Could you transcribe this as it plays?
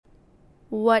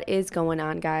What is going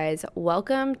on, guys?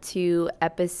 Welcome to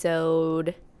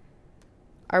episode...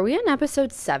 Are we on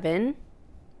episode 7?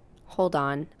 Hold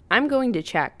on. I'm going to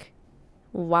check.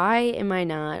 Why do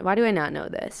I not know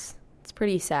this? It's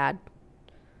pretty sad.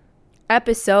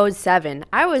 Episode 7.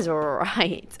 I was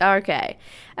right. Okay.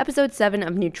 Episode 7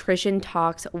 of Nutrition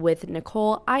Talks with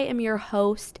Nicole. I am your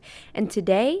host, and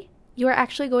today you are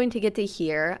actually going to get to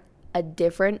hear a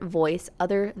different voice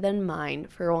other than mine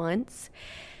for once.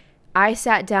 I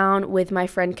sat down with my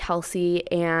friend Kelsey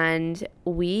and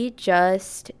we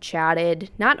just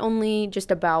chatted not only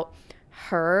just about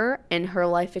her and her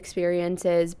life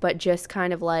experiences, but just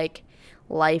kind of like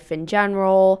life in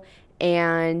general.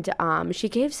 And she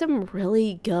gave some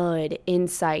really good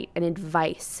insight and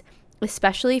advice,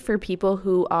 especially for people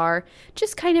who are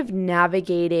just kind of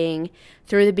navigating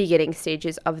through the beginning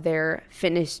stages of their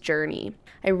fitness journey.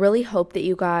 I really hope that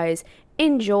you guys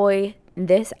enjoy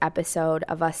this episode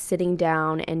of us sitting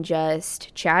down and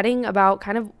just chatting about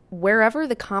kind of wherever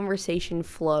the conversation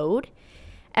flowed.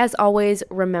 As always,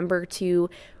 remember to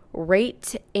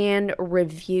rate and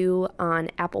review on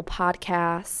Apple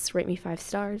Podcasts. Rate me 5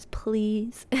 stars,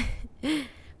 please.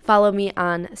 Follow me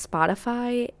on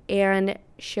Spotify and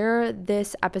share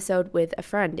this episode with a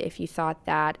friend if you thought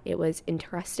that it was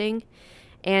interesting.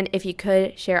 And if you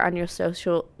could share on your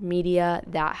social media,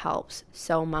 that helps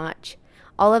so much.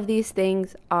 All of these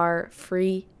things are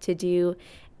free to do,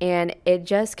 and it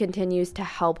just continues to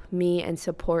help me and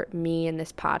support me in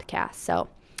this podcast. So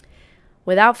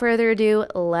without further ado,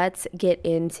 let's get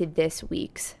into this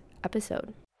week's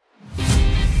episode.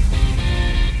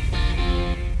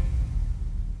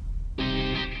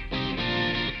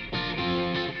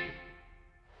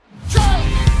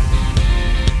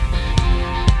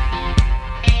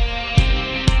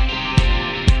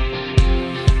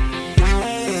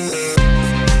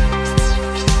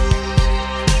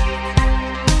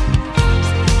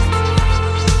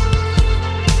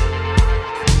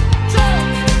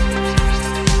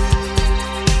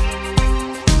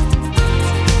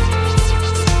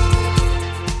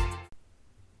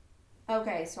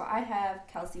 Okay, so I have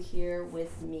Kelsey here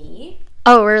with me.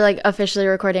 Oh, we're like officially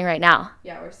recording right now.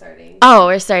 Yeah, we're starting. Oh,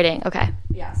 we're starting. Okay.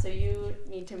 Yeah, so you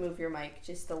need to move your mic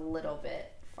just a little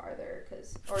bit farther.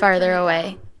 Farther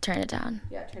away. Turn it down.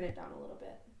 Yeah, turn it down a little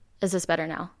bit. Is this better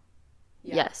now?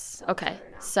 Yeah, yes. Okay.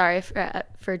 Sorry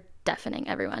for deafening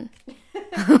everyone.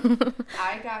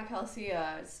 I got Kelsey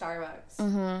a Starbucks.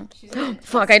 Mm-hmm. She's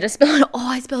Fuck, I just spilled it. Oh,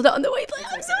 I spilled it on the way.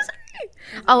 I'm so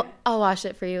sorry. I'll wash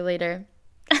it for you later.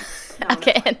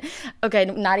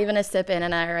 Okay, not even a sip in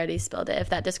and I already spilled it, if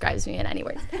that describes me in any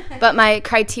words. But my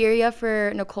criteria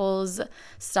for Nicole's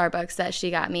Starbucks that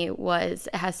she got me was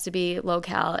it has to be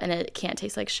low-cal and it can't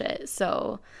taste like shit.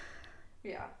 So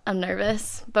yeah, I'm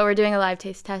nervous, but we're doing a live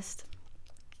taste test.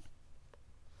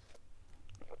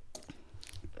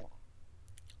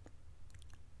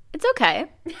 It's okay.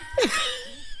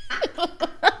 God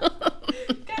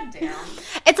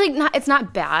damn. It's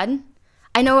not bad.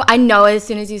 I know as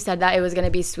soon as you said that it was going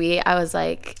to be sweet, I was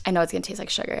like, I know it's going to taste like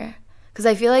sugar. Because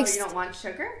I feel like... Oh, you don't want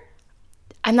sugar?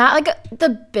 I'm not like the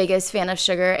biggest fan of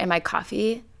sugar in my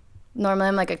coffee. Normally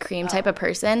I'm like a cream type of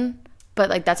person, but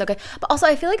like that's okay. But also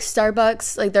I feel like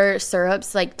Starbucks, like their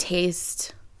syrups like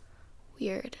taste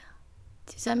weird.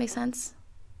 Does that make sense?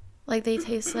 Like they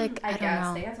taste like, I don't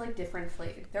know. They have like different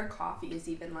flavors. Their coffee is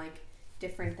even like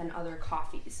different than other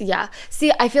coffees. Yeah.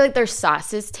 See, I feel like their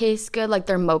sauces taste good, like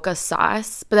their mocha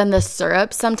sauce, but then the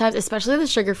syrup sometimes, especially the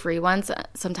sugar-free ones,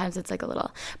 sometimes it's like a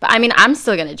little, but I mean, I'm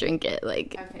still gonna drink it.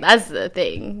 Like okay. That's the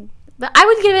thing. But I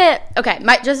would give it, okay,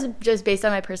 just based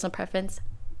on my personal preference,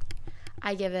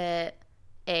 I give it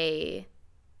a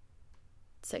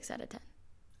 6 out of 10.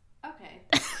 Okay.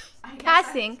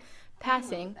 Passing. I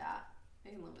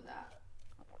can live with that.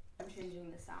 I'm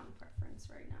changing the sound preference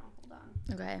right now. Hold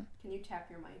on. Okay. Can you tap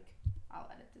your mic? I'll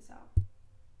edit this out.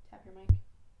 Tap your mic.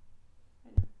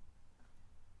 Right now.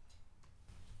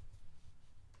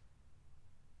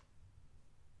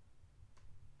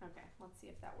 Okay, let's see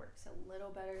if that works a little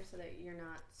better so that you're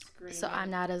not screaming. So I'm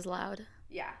not as loud?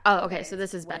 Yeah. Oh, okay, so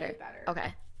this is better. Better.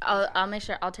 Okay. I'll make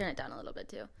sure, I'll turn it down a little bit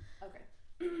too. Okay.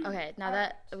 Okay, now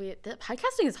that the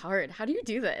podcasting is hard. How do you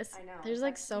do this? I know. There's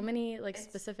like so many like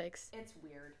specifics. It's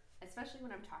weird, especially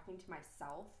when I'm talking to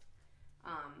myself.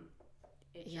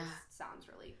 It just sounds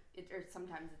really. Or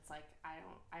sometimes it's like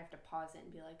I have to pause it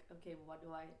and be like, okay, well,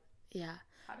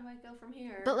 how do I go from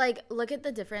here? But like, look at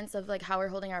the difference of like how we're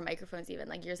holding our microphones. Even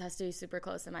like yours has to be super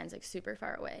close and mine's like super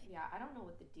far away. Yeah, I don't know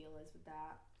what the deal is with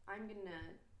that. I'm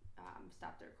gonna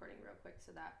stop the recording real quick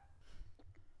so that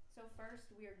So first,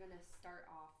 we are going to start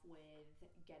off with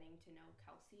getting to know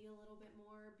Kelsey a little bit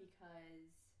more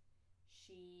because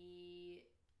she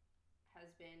has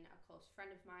been a close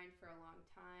friend of mine for a long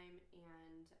time,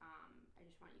 and I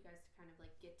just want you guys to kind of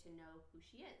like get to know who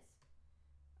she is.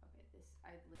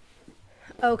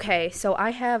 Okay, so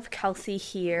I have Kelsey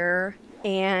here,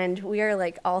 and we are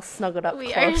like all snuggled up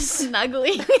We close. are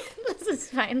snuggling. This is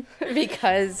fine.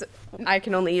 Because I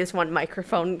can only use one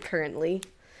microphone currently.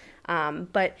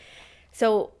 But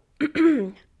so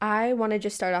I want to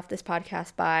just start off this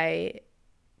podcast by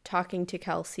talking to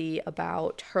Kelsey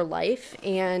about her life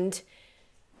and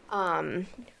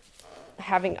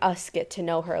having us get to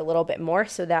know her a little bit more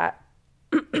so that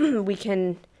we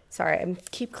can... Sorry, I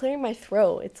keep clearing my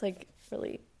throat. It's like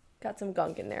really got some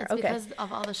gunk in there. It's because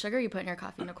of all the sugar you put in your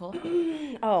coffee, Nicole.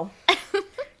 Oh,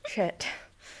 shit.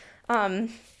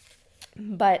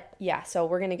 But yeah, so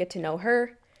we're going to get to know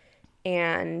her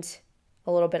and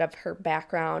a little bit of her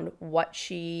background,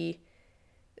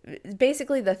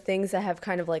 basically the things that have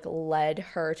kind of like led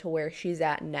her to where she's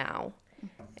at now.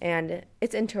 And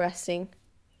it's interesting.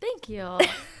 Thank you.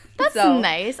 That's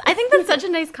nice. I think that's such a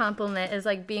nice compliment, is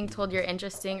like being told you're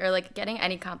interesting, or like getting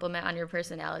any compliment on your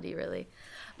personality, really.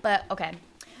 But okay,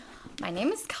 my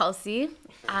name is Kelsey.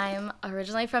 I'm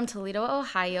originally from Toledo,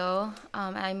 Ohio.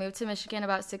 I moved to Michigan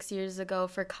about 6 years ago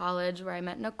for college, where I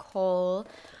met Nicole.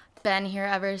 Been here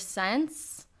ever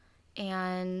since,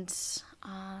 and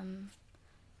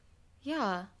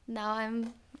yeah, now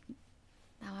I'm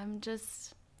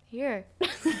just here.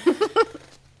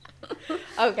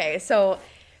 Okay, so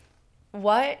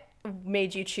what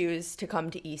made you choose to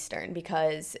come to Eastern?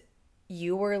 Because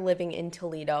you were living in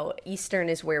Toledo. Eastern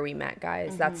is where we met, guys.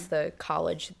 Mm-hmm. That's the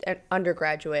college,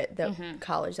 undergraduate,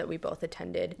 college that we both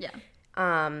attended.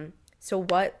 Yeah. So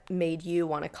what made you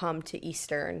want to come to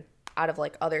Eastern out of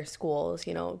like other schools,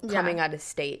 coming out of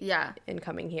state and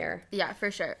coming here? Yeah, for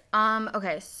sure.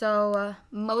 Okay, so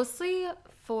mostly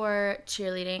for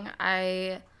cheerleading.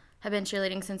 I have been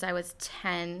cheerleading since I was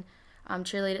 10.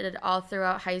 Cheerleaded all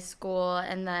throughout high school,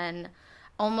 and then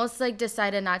almost like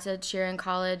decided not to cheer in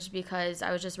college because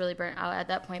I was just really burnt out at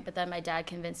that point. But then my dad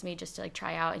convinced me just to like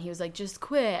try out, and he was like, just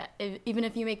quit, even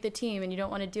if you make the team and you don't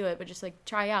want to do it, but just like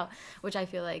try out, which I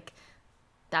feel like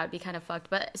that would be kind of fucked.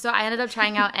 But so I ended up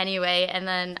trying out anyway, and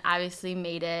then obviously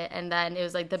made it, and then it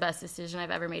was like the best decision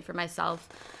I've ever made for myself.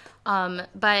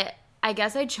 But I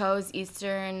guess I chose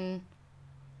Eastern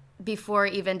before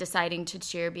even deciding to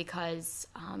cheer because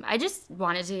I just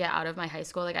wanted to get out of my high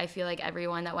school. Like, I feel like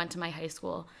everyone that went to my high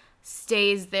school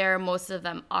stays there. Most of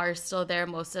them are still there.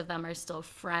 Most of them are still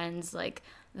friends. Like,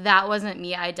 that wasn't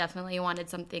me. I definitely wanted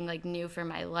something like new for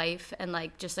my life and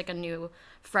like just like a new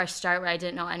fresh start where I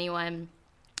didn't know anyone.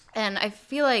 And I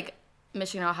feel like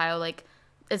Michigan, Ohio, like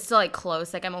it's still like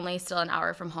close. Like, I'm only still an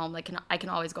hour from home. Like, I can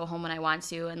always go home when I want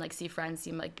to and like see friends,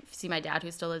 see my dad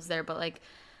who still lives there. But like,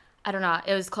 I don't know,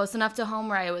 it was close enough to home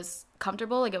where I was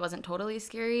comfortable. Like, it wasn't totally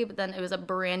scary, but then it was a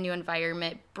brand new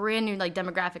environment, brand new like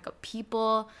demographic of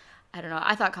people. I don't know.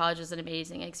 I thought college was an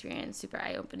amazing experience, super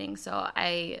eye-opening. So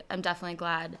I am definitely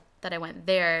glad that I went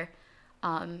there,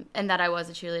 and that I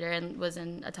was a cheerleader and was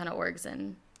in a ton of orgs,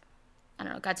 and I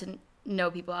don't know, got to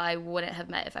know people I wouldn't have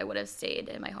met if I would have stayed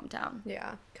in my hometown.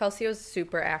 Yeah. Kelsey was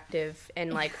super active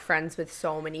and like friends with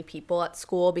so many people at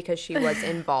school because she was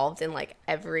involved in like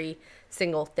every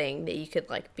single thing that you could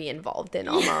like be involved in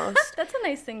almost. That's a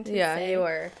nice thing to say. Yeah, you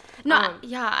were. No,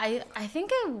 I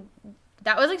think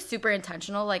that was like super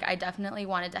intentional. Like, I definitely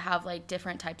wanted to have like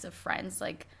different types of friends.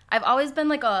 Like, I've always been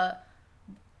like a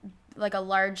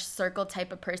large circle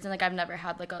type of person. Like, I've never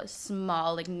had like a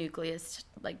small like nucleus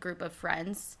like group of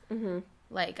friends. Mm-hmm.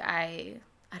 Like, I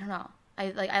don't know.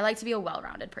 I like to be a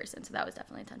well-rounded person, so that was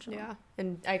definitely intentional. Yeah,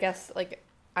 and I guess like,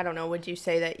 I don't know, would you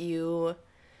say that you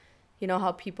know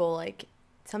how people like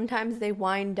sometimes they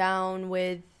wind down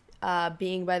with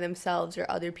being by themselves, or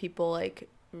other people like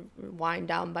wind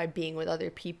down by being with other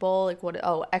people? Like,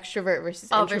 extrovert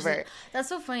versus introvert. That's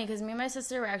so funny because me and my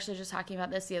sister were actually just talking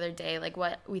about this the other day, like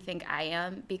what we think I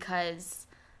am, because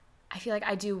I feel like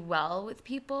I do well with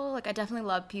people. Like, I definitely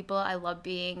love people. I love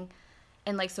being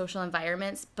in like social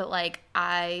environments, but like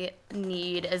I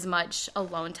need as much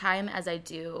alone time as I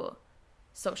do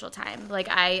social time. Like,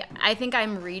 I think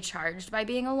I'm recharged by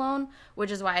being alone,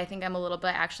 which is why I think I'm a little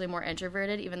bit actually more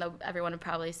introverted, even though everyone would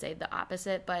probably say the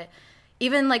opposite. But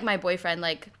even like my boyfriend,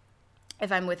 like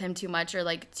if I'm with him too much or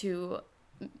like too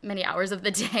many hours of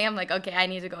the day, I'm like, okay, I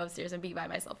need to go upstairs and be by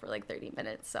myself for like 30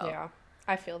 minutes. So yeah,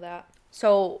 I feel that.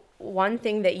 So one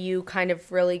thing that you kind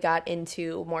of really got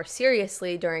into more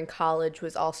seriously during college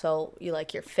was also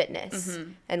your fitness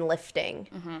and lifting.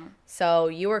 So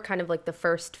you were kind of like the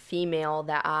first female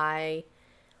that I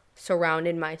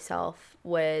surrounded myself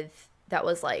with that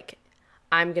was like,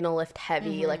 I'm going to lift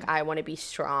heavy, like I want to be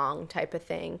strong type of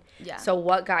thing. Yeah. So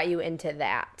what got you into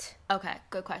that? Okay,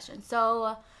 good question.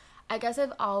 So I guess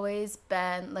I've always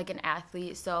been like an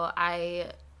athlete. So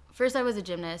first I was a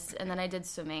gymnast, and then I did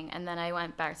swimming, and then I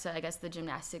went back to, I guess, the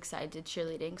gymnastics side, did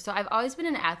cheerleading. So I've always been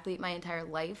an athlete my entire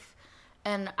life,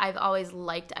 and I've always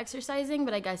liked exercising,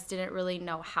 but I guess didn't really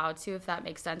know how to, if that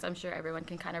makes sense. I'm sure everyone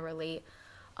can kind of relate.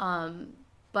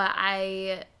 But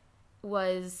I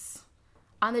was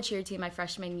on the cheer team my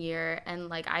freshman year, and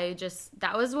like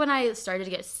that was when I started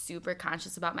to get super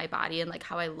conscious about my body and like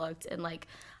how I looked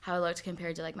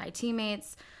compared to like my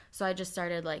teammates. So I just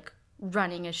started like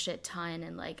running a shit ton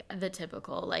and like the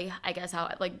typical, like I guess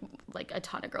how like a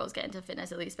ton of girls get into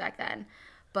fitness, at least back then.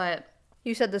 But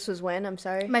you said this was when? I'm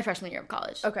sorry. My freshman year of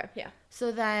college. Okay, yeah.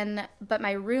 So then, but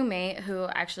my roommate, who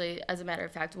actually, as a matter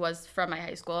of fact, was from my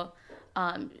high school,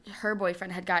 her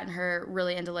boyfriend had gotten her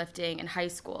really into lifting in high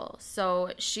school. So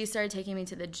she started taking me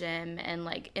to the gym and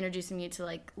like introducing me to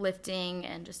like lifting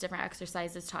and just different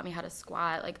exercises, taught me how to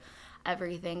squat, like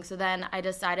everything. So then I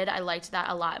decided I liked that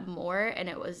a lot more, and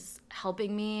it was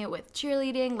helping me with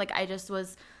cheerleading. Like I just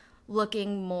was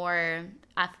looking more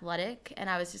athletic, and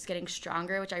I was just getting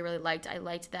stronger, which I really liked. I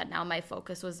liked that now my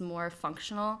focus was more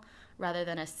functional rather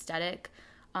than aesthetic.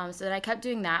 So then I kept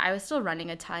doing that. I was still running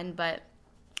a ton, but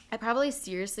I probably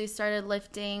seriously started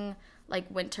lifting like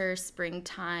winter,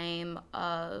 springtime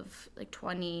of like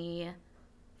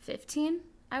 2015,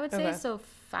 I would say. Okay. So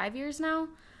 5 years now.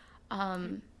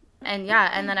 And yeah,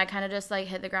 and then I kind of just like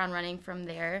hit the ground running from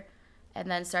there, and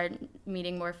then started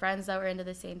meeting more friends that were into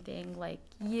the same thing, like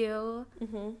you.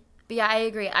 Mm-hmm. But yeah, I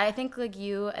agree. I think like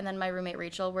you and then my roommate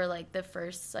Rachel were like the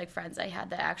first like friends I had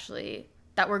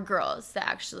that were girls that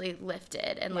actually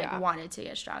lifted and like wanted to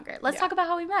get stronger. Let's talk about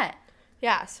how we met.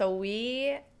 Yeah, so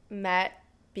we met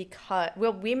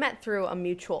we met through a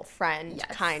mutual friend,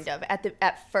 kind of,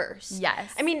 at first.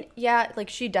 Yes. I mean, yeah, like,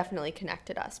 she definitely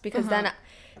connected us, because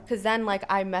then, like,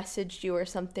 I messaged you or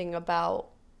something about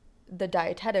the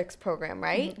dietetics program,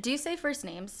 right? Do you say first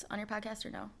names on your podcast or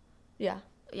no? Yeah.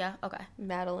 Yeah? Okay.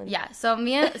 Madeline. Yeah, so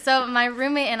my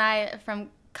roommate and I from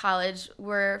college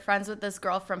were friends with this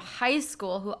girl from high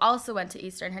school who also went to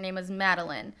Eastern. Her name was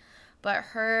Madeline,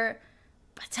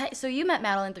 so you met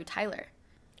Madeline through Tyler.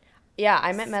 Yeah,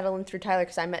 I met Madeline through Tyler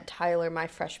because I met Tyler my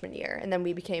freshman year, and then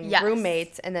we became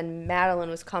roommates, and then Madeline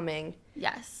was coming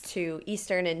to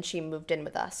Eastern, and she moved in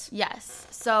with us. Yes.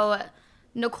 So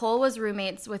Nicole was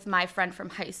roommates with my friend from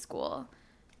high school.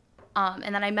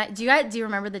 And then I met, do you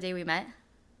remember the day we met?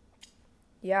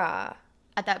 Yeah.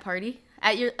 At that party?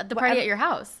 At your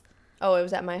house. Oh, it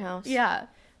was at my house? Yeah.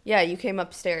 Yeah, you came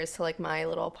upstairs to, like, my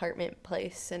little apartment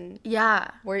place, and... Yeah.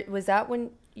 Was that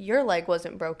when your leg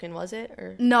wasn't broken, was it?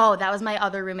 Or no, that was my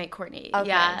other roommate, Courtney. Okay.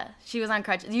 Yeah, she was on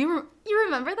crutches. You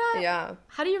remember that? Yeah.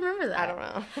 How do you remember that? I don't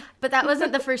know. But that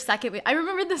wasn't the second I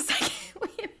remember the second we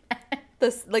met.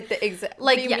 The exact...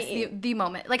 Like, yes, the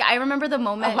moment. Like, I remember the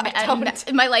moment. Oh, I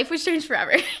don't. My life was changed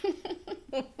forever.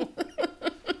 I'm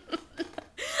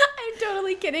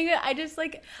totally kidding. I just,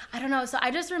 like, I don't know. So I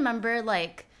just remember,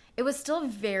 like... It was still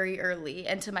very early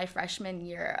into my freshman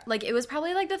year. Like, it was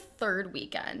probably, like, the third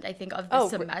weekend, I think, of the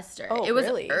semester. It was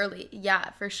really? Early. Yeah,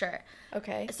 for sure.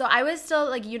 Okay. So I was still,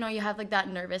 like, you have, like, that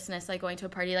nervousness, like, going to a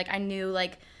party. Like, I knew,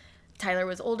 like, Tyler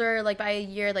was older, like, by a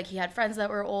year. Like, he had friends that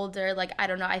were older. Like, I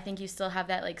don't know. I think you still have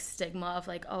that, like, stigma of,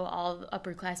 like, oh, all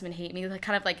upperclassmen hate me. Like,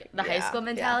 kind of, like, the high school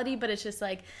mentality. Yeah. But it's just,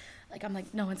 like, I'm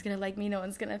like, no one's going to like me. No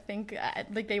one's going to think,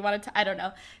 like, they want to, I don't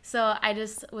know. So I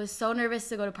just was so nervous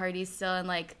to go to parties still. And,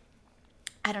 like,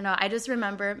 I don't know. I just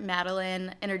remember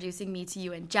Madeline introducing me to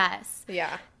you and Jess.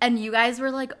 Yeah. And you guys were,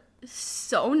 like,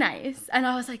 so nice. And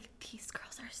I was like, these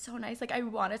girls are so nice. Like, I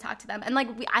want to talk to them. And, like,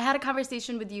 I had a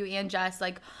conversation with you and Jess,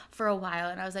 like, for a while.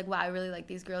 And I was like, wow, I really like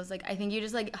these girls. Like, I think you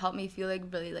just, like, helped me feel, like,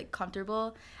 really, like,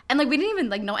 comfortable. And, like, we didn't even,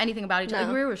 like, know anything about each other.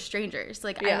 Like, we were strangers.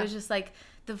 Like, I was just, like...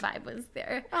 The vibe was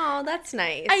there. Oh, that's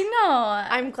nice. I know.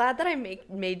 I'm glad that I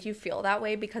made you feel that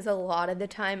way, because a lot of the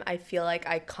time I feel like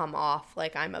I come off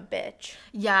like I'm a bitch.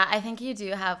 Yeah, I think you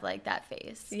do have, like, that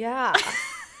face. Yeah.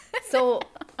 So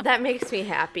that makes me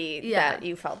happy that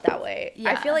you felt that way.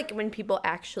 Yeah. I feel like when people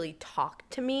actually talk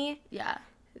to me,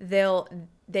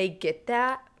 they get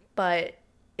that, but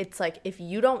it's like, if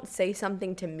you don't say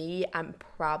something to me, I'm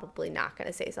probably not going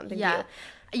to say something to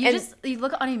you. You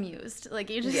look unamused.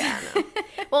 Like, you just... Yeah, no.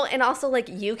 Well, and also, like,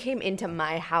 you came into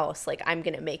my house. Like, I'm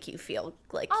going to make you feel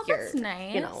like that's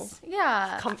nice. You know.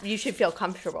 Yeah. You should feel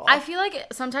comfortable. I feel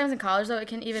like sometimes in college, though, it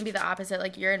can even be the opposite.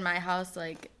 Like, you're in my house,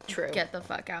 like, True. Get the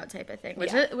fuck out type of thing.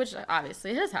 Which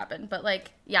obviously has happened. But,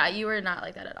 like, yeah, you were not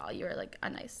like that at all. You were, like, a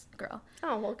nice girl.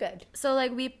 Oh, well, good. So,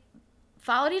 like, we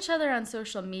followed each other on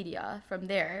social media from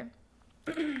there,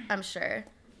 I'm sure.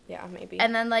 Yeah, maybe.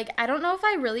 And then, like, I don't know if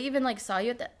I really even, like, saw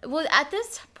you at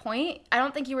this point, I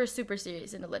don't think you were super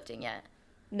serious into lifting yet.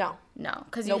 No. No,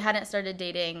 because you hadn't started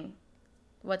dating,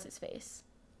 what's his face?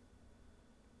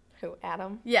 Who,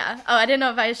 Adam? Yeah. Oh, I didn't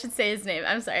know if I should say his name.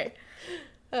 I'm sorry.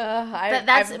 But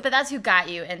that's who got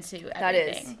you into everything. That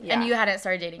is, yeah. And you hadn't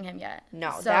started dating him yet.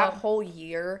 No, that whole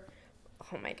year...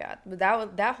 Oh my God.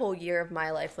 That whole year of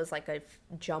my life was like a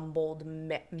jumbled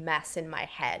mess in my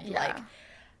head. Yeah. Like,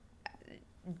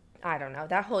 I don't know.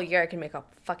 That whole year I can make a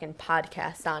fucking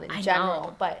podcast on in general.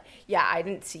 Know. But yeah, I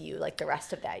didn't see you like the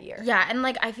rest of that year. Yeah, and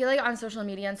like I feel like on social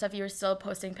media and stuff you were still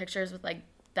posting pictures with like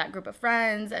that group of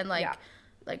friends and like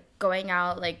like going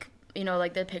out, like, you know,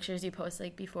 like the pictures you post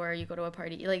like before you go to a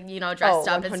party, like, you know, dressed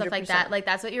up 100%. And stuff like that. Like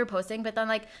that's what you were posting. But then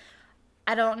like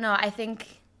I don't know, I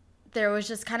think there was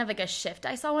just kind of like a shift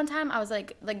I saw one time. I was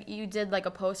like you did like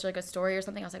a post or like a story or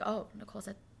something. I was like, oh, Nicole's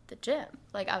at the gym.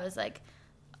 Like I was like,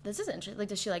 this is interesting. Like,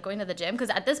 does she like going to the gym? Because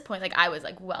at this point, like I was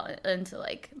like well into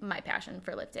like my passion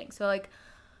for lifting. So like,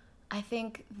 I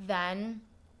think then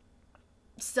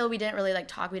still we didn't really like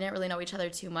talk. We didn't really know each other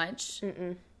too much.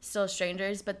 Still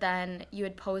strangers. But then you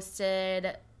had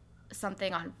posted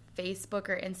something on Facebook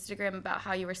or Instagram about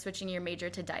how you were switching your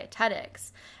major to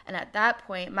dietetics. And at that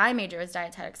point, my major was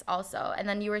dietetics also. And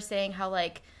then you were saying how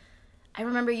like, I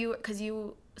remember you, because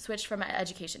you switched from an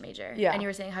education major. Yeah. And you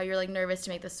were saying how you're like nervous to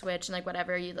make the switch and like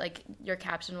whatever you like your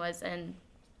caption was. And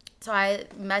so I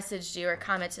messaged you or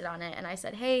commented on it and I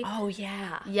said, hey. Oh,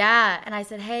 yeah. Yeah. And I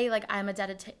said, hey, like I'm a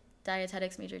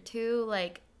dietetics major too.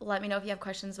 Like, let me know if you have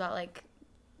questions about like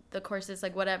the courses,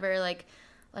 like whatever, like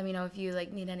let me know if you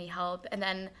like need any help. And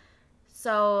then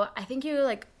so I think you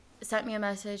like sent me a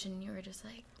message and you were just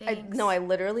like, thanks. I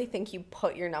literally think you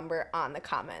put your number on the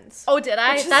comments. Oh, did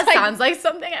I? That like, sounds like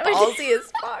something I would ballsy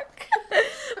as fuck.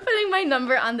 Putting my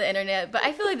number on the internet. But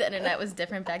I feel like the internet was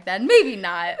different back then. Maybe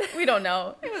not. We don't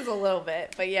know. It was a little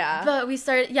bit, but yeah. But we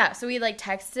started, so we like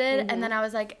texted and then I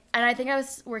was like, and I think I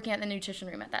was working at the nutrition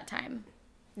room at that time.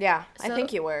 Yeah, so, I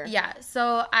think you were. Yeah,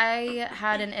 so I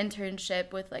had an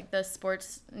internship with like the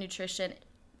sports nutrition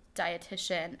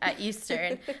dietitian at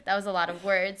Eastern. That was a lot of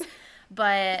words.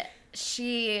 But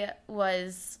she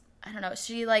was, I don't know,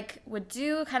 she like would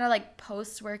do kind of like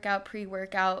post-workout,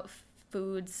 pre-workout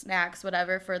food, snacks,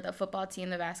 whatever for the football team,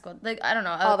 the basketball, like I don't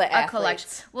know, all the athletes.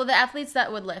 Collection. Well, the athletes that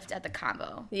would lift at the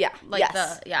combo. Yeah. Like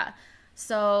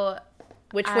So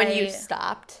when you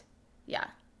stopped. Yeah.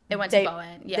 It went to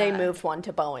Bowen. Yeah. They moved one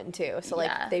to Bowen too. So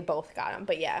like they both got them.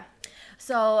 But yeah.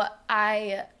 So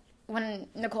when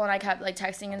Nicole and I kept like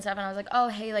texting and stuff, and I was like, oh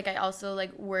hey, like I also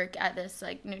like work at this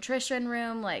like nutrition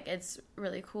room. Like it's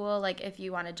really cool. Like if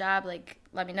you want a job, like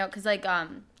let me know. Cause like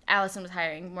Allison was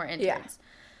hiring more interns. Yeah.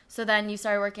 So then you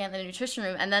started working at the nutrition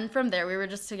room, and then from there we were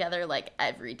just together like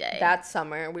every day. That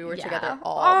summer we were together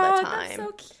all the time. That's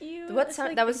so cute.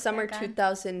 That was summer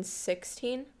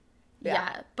 2016.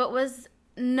 Yeah, but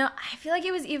no, I feel like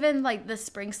it was even like the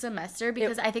spring semester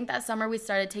because I think that summer we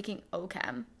started taking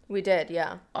OChem. We did,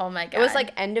 yeah. Oh my God. It was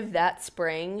like end of that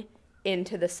spring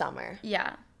into the summer.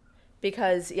 Yeah.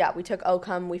 Because, we took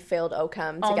OChem, we failed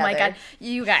OChem together. Oh my God.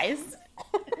 You guys,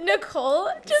 Nicole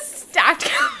just stopped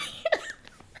coming.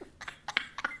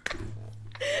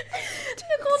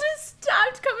 Nicole just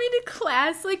stopped coming to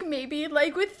class like maybe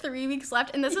like with 3 weeks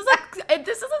left, and this is like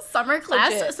this is a summer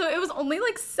class. Legit. So it was only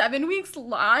like 7 weeks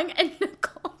long, and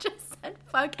Nicole just said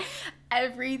fuck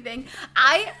everything.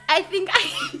 I think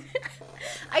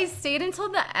I stayed until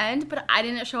the end, but I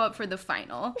didn't show up for the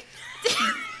final.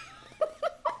 I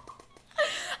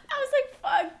was like,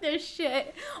 fuck this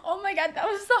shit. Oh my God, that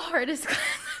was the hardest class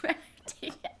I've ever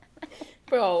taken.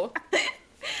 Bro.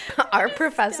 Our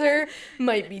professor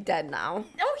might be dead now.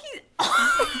 No, he's...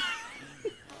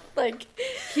 like,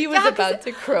 he was about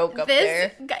to croak up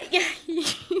there. Guy, he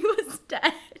was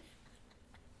dead.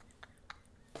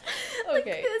 Okay. Like,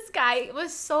 this guy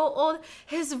was so old.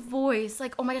 His voice,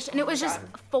 like, oh my gosh. And it was just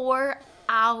 4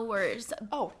 hours.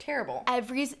 Oh, terrible.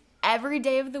 every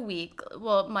day of the week.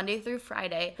 Well, Monday through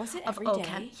Friday. Was it of every OChem.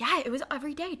 day? Yeah, it was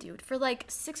every day, dude, for like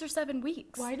 6 or 7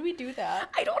 weeks. Why do we do that?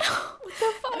 I don't know. What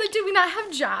the fuck? Like, did we not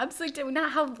have jobs? Like, did we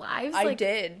not have lives? I like,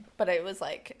 did, but it was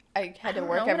like I had to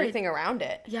work everything around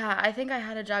it. Yeah, I think I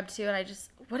had a job too, and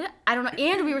I don't know.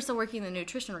 And we were still working in the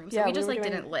nutrition room, so Yeah, we just we like were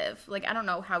didn't live. Like, I don't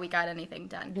know how we got anything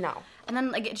done. No. And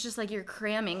then like it's just like you're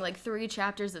cramming like 3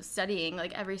 chapters of studying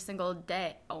like every single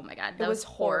day. Oh my god, that was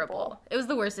horrible. It was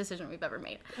the worst decision we've ever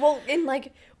made. Well, and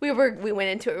like we went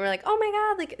into it. We were like, oh my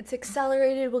god, like it's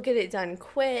accelerated. We'll get it done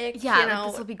quick. Yeah, you know?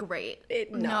 like, this will be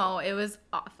great. No. No, it was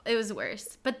awful. It was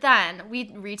worse. But then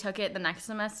we retook it the next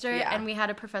semester, and we had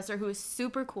a professor who was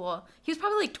super cool. He was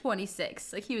probably like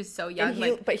 26. Like he was so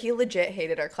young. But he legit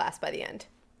hated our class by the end.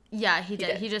 Yeah, he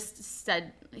did. He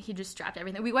just dropped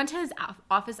everything. We went to his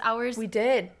office hours. We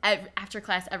did. After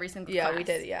class every single class. Yeah, we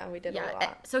did. Yeah, we did a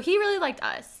lot. So he really liked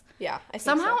us. Yeah,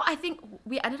 I think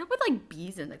we ended up with like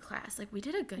B's in the class. Like we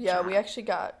did a good job. Yeah, we actually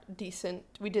got decent.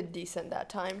 We did decent that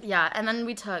time. Yeah, and then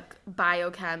we took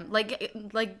biochem.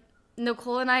 Like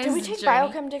Nicole and I. Did we take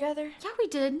biochem together? Yeah, we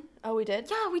did. Oh, we did?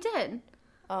 Yeah, we did.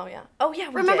 Oh, yeah. Oh, yeah,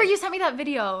 Remember you sent me that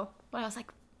video when I was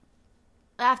like,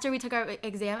 after we took our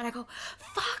exam, and I go,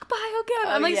 fuck biochem.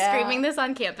 I'm like screaming this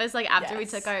on campus, like after we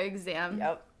took our exam.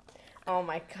 Yep. Oh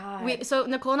my god. So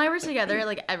Nicole and I were together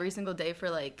like every single day for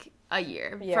like a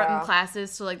year. Yeah. From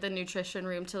classes to like the nutrition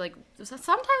room to like,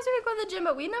 sometimes we would go to the gym,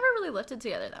 but we never really lifted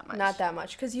together that much. Not that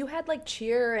much, because you had like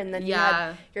cheer and then you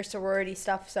had your sorority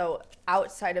stuff, so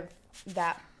outside of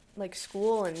that, like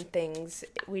school and things,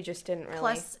 we just didn't really.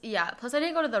 Plus I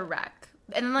didn't go to the rec.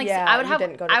 And then like I would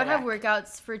have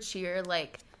workouts for cheer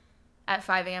like at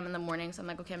 5 a.m. in the morning, so I'm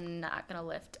like, okay, I'm not gonna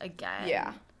lift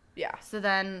again. Yeah. So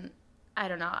then I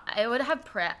don't know. I would have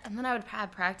and then I would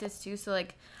have practice too. So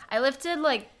like I lifted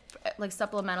like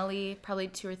supplementally probably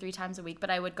 2 or 3 times a week, but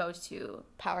I would go to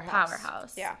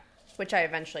Powerhouse. Yeah. Which I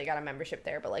eventually got a membership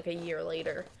there, but like a year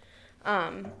later.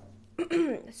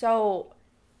 So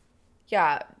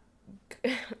yeah,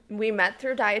 we met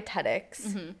through dietetics.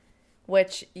 Mm-hmm.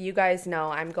 Which you guys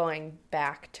know I'm going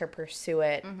back to pursue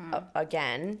it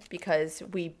again because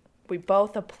we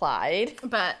both applied.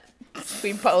 But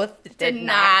we both did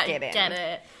not get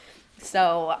it.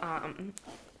 So,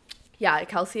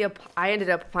 Kelsey, I ended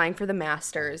up applying for the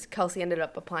master's. Kelsey ended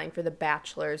up applying for the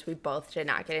bachelor's. We both did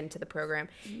not get into the program.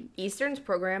 Eastern's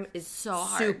program is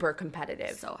super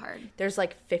competitive. So hard. There's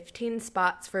like 15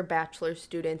 spots for bachelor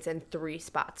students and 3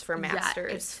 spots for master's.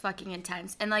 Yeah, it's fucking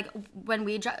intense. And like when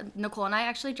Nicole and I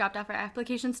actually dropped off our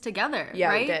applications together. Yeah,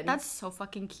 right? we did. That's so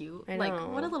fucking cute. I know.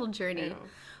 Like what a little journey.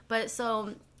 But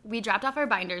so we dropped off our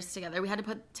binders together. We had to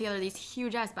put together these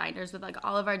huge ass binders with like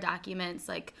all of our documents,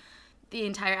 like the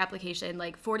entire application,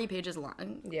 like 40 pages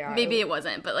long. Yeah. Maybe it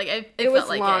wasn't, but like it was felt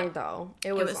like long though.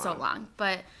 It was so long.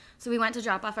 But so we went to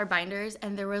drop off our binders,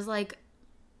 and there was like,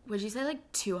 would you say like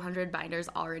 200 binders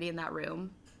already in that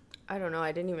room? I don't know.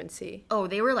 I didn't even see. Oh,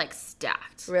 they were like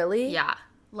stacked. Really? Yeah,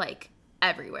 like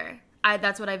everywhere.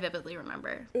 That's what I vividly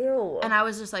remember. Ew. And I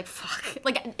was just like, fuck.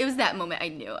 Like it was that moment I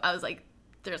knew. I was like,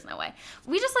 there's no way.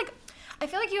 We just like, I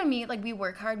feel like you and me, like we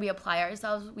work hard, we apply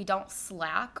ourselves, we don't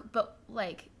slack, but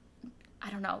like, I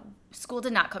don't know. School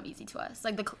did not come easy to us.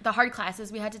 Like the hard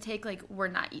classes we had to take, like were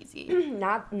not easy.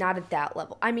 Not at that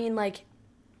level. I mean, like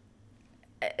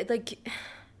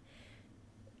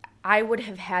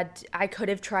I could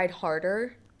have tried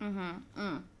harder.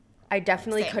 Mm-hmm. I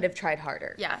definitely could have tried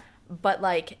harder. Yeah. But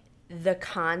like the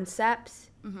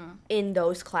concepts in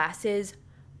those classes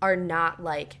are not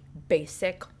like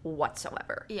basic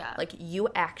whatsoever. Yeah. Like you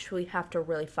actually have to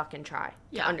really fucking try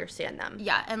to understand them.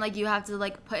 Yeah, and like you have to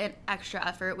like put in extra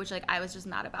effort, which like I was just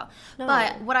not about. No.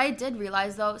 But what I did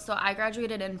realize though, so I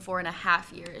graduated in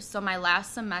 4.5 years. So my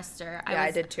last semester, I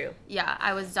did too. Yeah,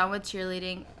 I was done with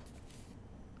cheerleading.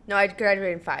 No, I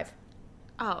graduated in 5.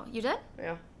 Oh, you did?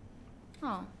 Yeah.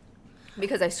 Oh.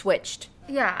 Because I switched.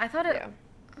 Yeah, I thought it. Yeah.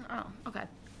 Oh, okay.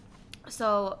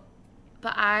 So.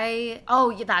 But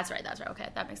that's right. Okay,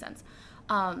 that makes sense.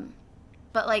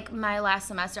 But like my last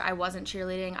semester, I wasn't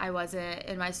cheerleading. I wasn't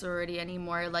in my sorority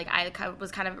anymore. Like I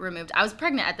was kind of removed. I was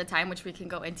pregnant at the time, which we can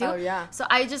go into. Oh yeah. So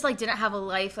I just like didn't have a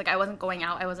life. Like I wasn't going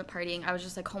out. I wasn't partying. I was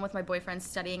just like home with my boyfriend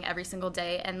studying every single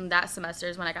day. And that semester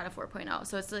is when I got a 4.0.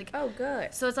 So it's like. Oh,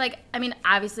 good. So it's like, I mean,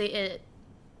 obviously it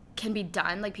can be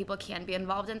done. Like people can be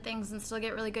involved in things and still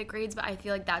get really good grades, but I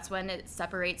feel like that's when it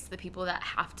separates the people that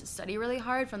have to study really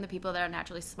hard from the people that are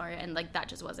naturally smart, and like that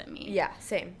just wasn't me. Yeah,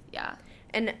 same. Yeah.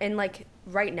 And like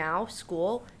right now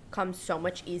school comes so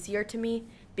much easier to me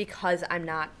because I'm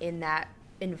not in that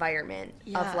environment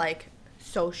of like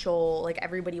social, like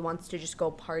everybody wants to just go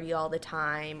party all the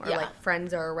time, or like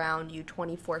friends are around you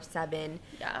 24/7.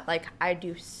 Yeah. Like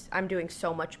I'm doing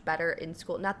so much better in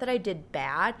school. Not that I did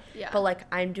bad, but like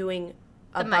I'm doing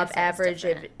above average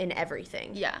in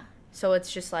everything. Yeah. So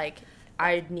it's just like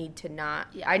I need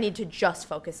to just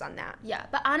focus on that. Yeah,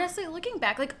 but honestly, looking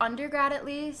back, like undergrad at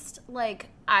least, like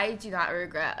I do not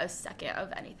regret a second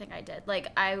of anything I did.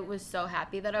 Like I was so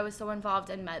happy that I was so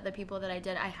involved and met the people that I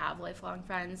did. I have lifelong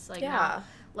friends. Like now,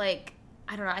 like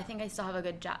I don't know. I think I still have a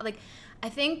good job. Like I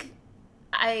think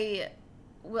I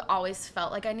always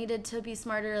felt like I needed to be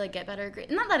smarter, like get better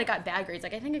grades. Not that I got bad grades.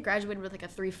 Like I think I graduated with like a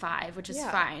 3.5, which is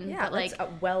fine. Yeah, but like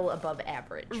well above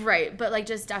average. Right, but like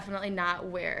just definitely not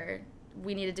where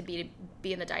we needed to be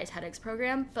in the dietetics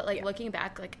program. But like looking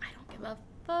back, like I don't give a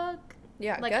fuck.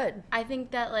 Yeah, like, good. I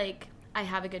think that like I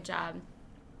have a good job,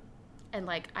 and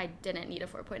like I didn't need a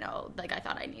 4.0 like I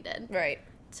thought I needed. Right.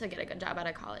 To get a good job out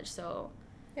of college. So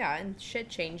yeah, and shit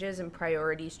changes and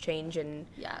priorities change, and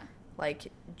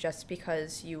like just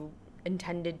because you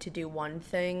intended to do one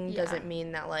thing doesn't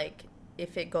mean that like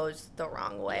if it goes the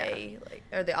wrong way like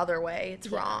or the other way it's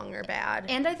wrong or bad.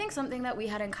 And I think something that we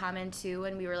had in common too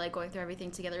when we were like going through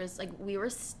everything together is like we were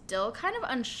still kind of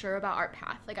unsure about our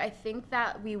path. Like I think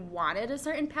that we wanted a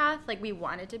certain path, like we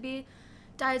wanted to be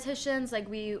dietitians, like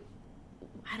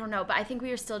I don't know, but I think we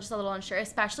were still just a little unsure,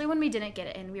 especially when we didn't get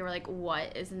it and we were like,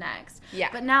 what is next? Yeah.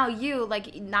 But now you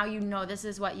know this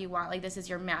is what you want, like this is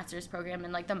your master's program,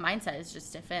 and like the mindset is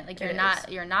just different. Like you're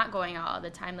not going out all the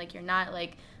time, like you're not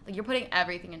like you're putting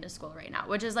everything into school right now,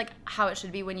 which is like how it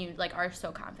should be when you like are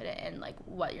so confident in like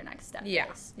what your next step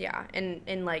is. Yeah.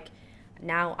 And like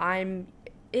now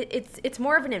it's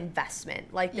more of an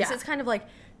investment. Like this is kind of like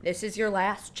this is your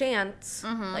last chance.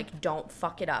 Like, don't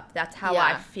fuck it up. That's how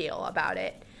I feel about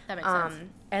it. That makes sense.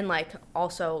 And, like,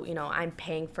 also, you know, I'm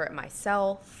paying for it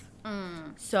myself.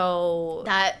 So...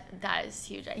 That is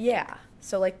huge, I think. Yeah.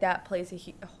 So, like, that plays a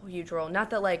huge role.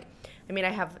 Not that, like... I mean, I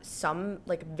have some,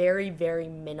 like, very, very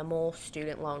minimal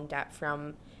student loan debt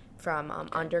from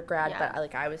undergrad. But,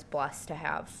 like, I was blessed to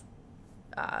have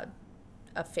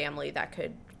a family that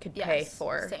could pay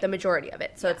for the majority of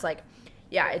it. So, it's like...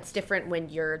 Yeah, it's different when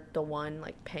you're the one,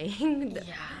 like, paying.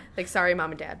 Like, sorry,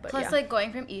 mom and dad, but plus, like,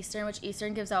 going from Eastern, which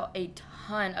Eastern gives out a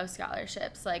ton of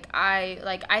scholarships. Like,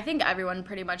 I think everyone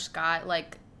pretty much got,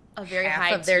 like, a very high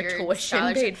of their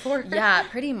tuition paid for. Yeah,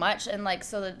 pretty much. And, like,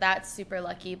 so that's super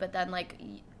lucky. But then, like,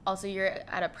 also you're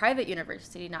at a private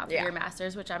university now for your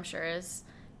master's, which I'm sure is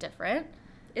different.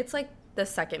 It's, like, the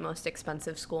second most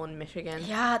expensive school in Michigan.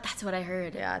 Yeah, that's what I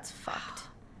heard. Yeah, it's fucked.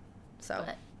 So...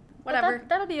 Whatever.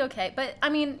 That'll be okay. But, I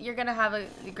mean, you're going to have a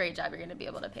great job. You're going to be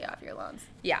able to pay off your loans.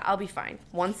 Yeah, I'll be fine.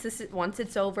 Once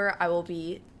it's over, I will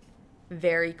be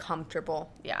very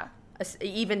comfortable. Yeah.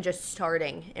 Even just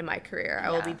starting in my career, I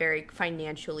will be very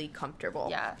financially comfortable.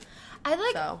 Yeah. I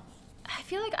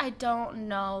feel like I don't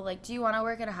know, like, do you want to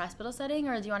work in a hospital setting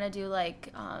or do you want to do,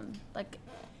 like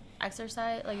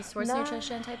exercise, like sports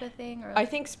nutrition type of thing? Or like... I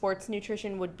think sports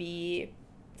nutrition would be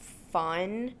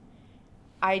fun.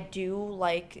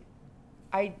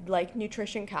 I like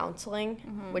nutrition counseling,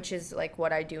 which is like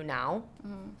what I do now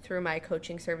through my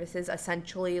coaching services.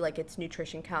 Essentially, like it's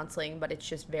nutrition counseling, but it's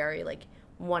just very like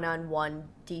one-on-one,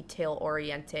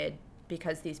 detail-oriented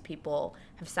because these people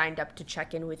have signed up to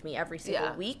check in with me every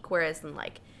single week. Whereas in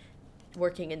like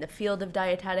working in the field of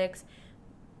dietetics,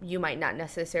 you might not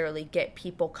necessarily get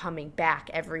people coming back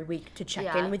every week to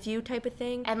check in with you type of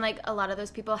thing. And like a lot of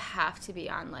those people have to be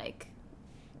on like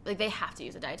they have to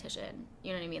use a dietitian,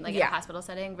 you know what I mean? Like in a hospital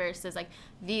setting versus like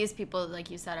these people,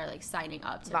 like you said, are like signing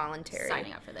up to voluntary,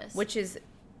 signing up for this, which is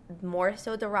more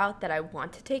so the route that I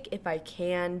want to take if I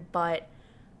can. But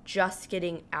just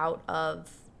getting out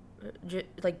of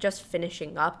just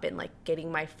finishing up and like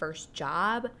getting my first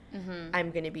job,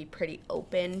 I'm gonna be pretty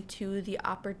open to the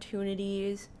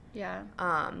opportunities. Yeah.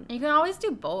 You can always do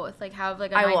both. Like have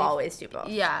like I will always do both.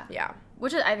 Yeah. Yeah.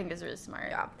 Which I think is really smart.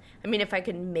 Yeah. I mean, if I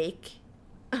could make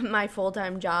my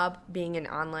full-time job being an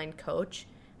online coach,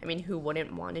 I mean, who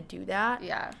wouldn't want to do that?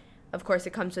 Yeah. Of course,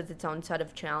 it comes with its own set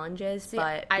of challenges,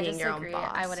 but being your own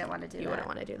boss, I wouldn't want to do that. You wouldn't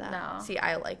want to do that. No. See,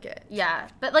 I like it. Yeah.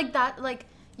 But like that, like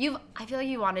I feel like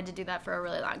you wanted to do that for a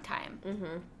really long time.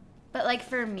 Mm-hmm. But like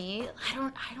for me, I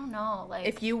don't know. Like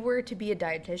if you were to be a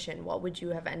dietitian, what would you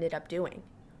have ended up doing?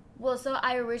 Well, so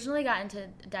I originally got into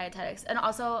dietetics, and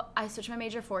also I switched my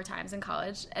major 4 times in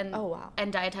college, and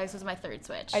and dietetics was my third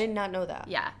switch. I did not know that.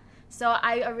 Yeah. So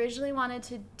I originally wanted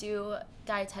to do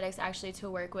dietetics actually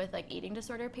to work with like eating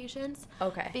disorder patients.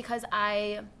 Okay. Because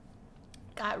I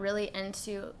got really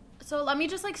into. So let me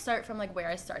just like start from like where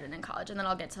I started in college, and then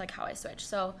I'll get to like how I switched.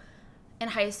 So in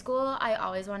high school, I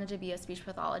always wanted to be a speech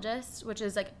pathologist, which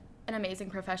is, like, an amazing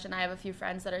profession. I have a few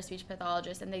friends that are speech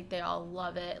pathologists, and they all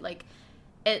love it. Like,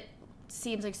 it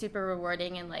seems, like, super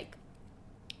rewarding and, like,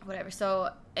 whatever. So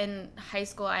in high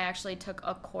school, I actually took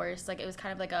a course. Like, it was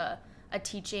kind of like a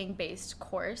teaching-based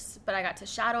course, but I got to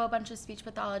shadow a bunch of speech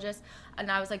pathologists,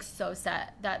 and I was, like, so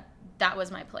set that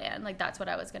was my plan. Like, that's what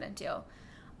I was going to do.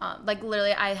 Like,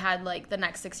 literally, I had, like, the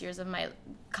next 6 years of my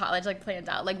college, like, planned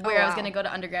out. Like, where I was going to go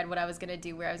to undergrad, what I was going to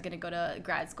do, where I was going to go to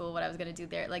grad school, what I was going to do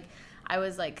there. Like, I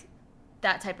was, like,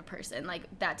 that type of person, like,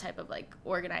 that type of, like,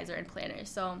 organizer and planner.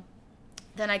 So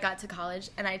then I got to college,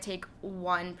 and I take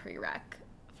one prereq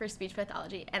for speech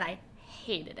pathology, and I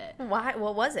hated it. Why?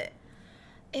 What was it?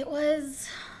 It was,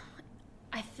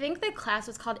 I think the class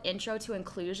was called Intro to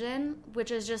Inclusion,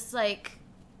 which is just, like,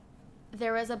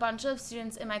 there was a bunch of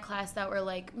students in my class that were,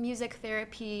 like, music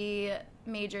therapy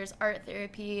majors, art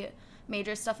therapy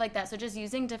majors, stuff like that. So just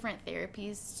using different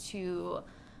therapies to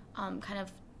kind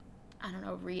of, I don't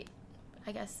know,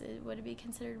 I guess it would be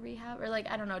considered rehab, or, like,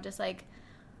 I don't know, just, like,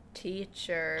 teach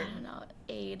or I don't know,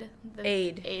 aid.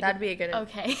 That'd be a good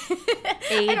okay.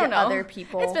 Aid I don't know. Other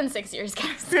people. It's been 6 years,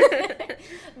 guys.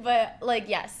 But, like,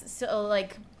 yes. So,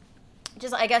 like,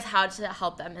 just, I guess, how to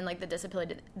help them in, like, the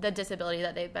disability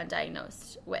that they've been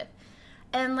diagnosed with.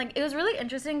 And, like, it was really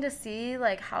interesting to see,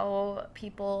 like, how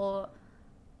people,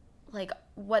 like,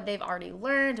 what they've already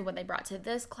learned and what they brought to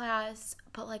this class.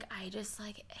 But, like, I just,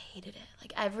 like, hated it.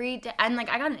 Like, every day. And, like,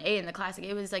 I got an A in the class. Like,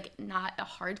 it was, like, not a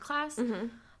hard class. Mm-hmm.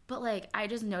 But, like, I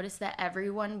just noticed that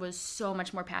everyone was so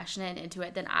much more passionate and into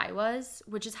it than I was,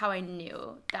 which is how I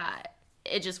knew that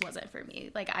it just wasn't for me.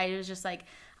 Like, I was just, like,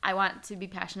 I want to be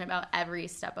passionate about every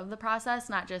step of the process,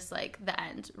 not just, like, the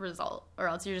end result, or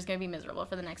else you're just going to be miserable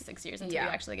for the next 6 years until you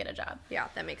actually get a job. Yeah,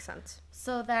 that makes sense.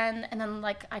 So then,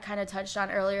 like, I kind of touched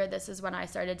on earlier, this is when I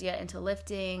started to get into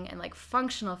lifting and, like,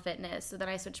 functional fitness. So then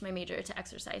I switched my major to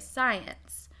exercise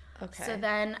science. Okay. So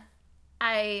then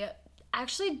I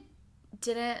actually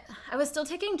I was still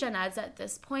taking gen eds at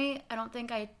this point. I don't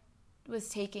think I was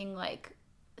taking, like,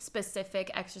 specific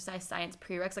exercise science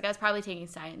prereqs. Like, I was probably taking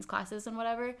science classes and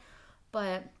whatever,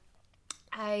 but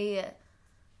I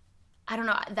don't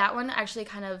know, that one actually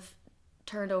kind of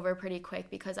turned over pretty quick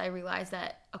because I realized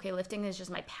that, okay, lifting is just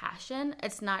my passion.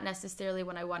 It's not necessarily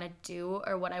what I want to do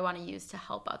or what I want to use to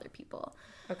help other people.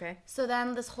 Okay. So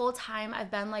then this whole time I've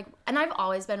been, like, and I've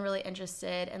always been really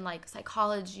interested in, like,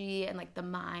 psychology and, like, the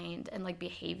mind and, like,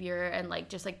 behavior and, like,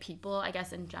 just, like, people, I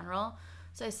guess, in general.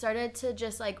 So I started to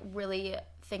just, like, really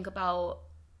think about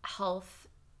health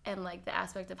and, like, the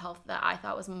aspect of health that I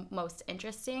thought was most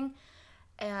interesting.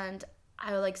 And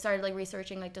I, like, started, like,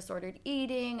 researching, like, disordered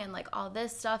eating and, like, all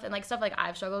this stuff and, like, stuff, like,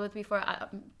 I've struggled with before.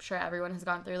 I'm sure everyone has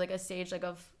gone through, like, a stage, like,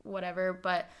 of whatever,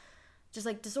 but just,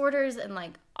 like, disorders and,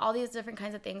 like, all these different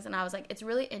kinds of things. And I was like, it's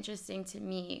really interesting to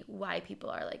me why people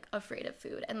are, like, afraid of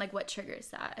food and, like, what triggers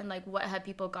that and, like, what have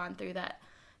people gone through that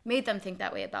made them think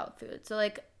that way about food. So,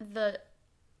 like, the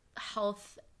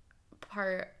health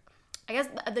part, I guess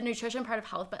the nutrition part of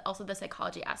health, but also the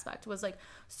psychology aspect was, like,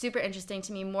 super interesting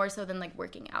to me, more so than, like,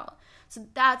 working out. So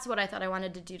that's what I thought I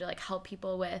wanted to do to, like, help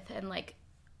people with and, like,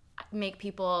 make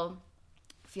people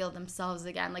feel themselves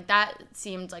again. Like, that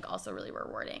seemed, like, also really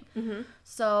rewarding. Mm-hmm.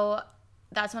 So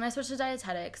that's when I switched to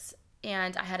dietetics,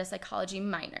 and I had a psychology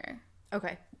minor.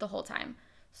 Okay. The whole time.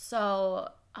 So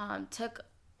took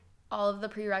all of the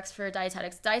prereqs for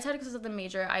dietetics. Dietetics was the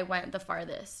major I went the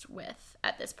farthest with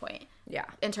at this point. Yeah.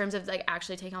 In terms of, like,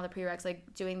 actually taking all the prereqs,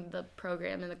 like, doing the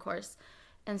program and the course.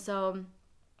 And so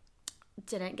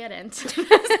didn't get into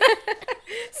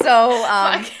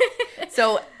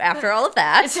So after all of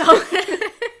that,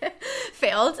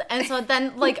 failed. And so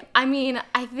then, like, I mean,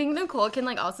 I think Nicole can,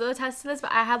 like, also attest to this,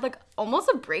 but I had, like, almost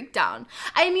a breakdown.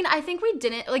 I mean, I think we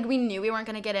didn't, like, we knew we weren't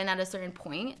going to get in at a certain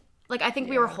point. Like, I think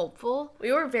we were hopeful.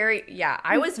 We were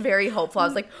I was very hopeful. I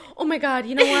was like, oh my God,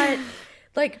 you know what?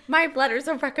 Like, my letters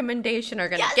of recommendation are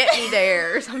going to get me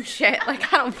there or some shit.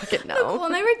 Like, I don't fucking know. Nicole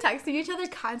and I were texting each other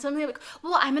constantly, like,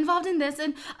 well, I'm involved in this,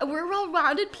 and we're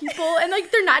well-rounded people, and,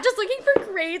 like, they're not just looking for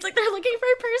grades, like, they're looking for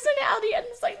personality, and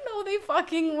it's like, no, they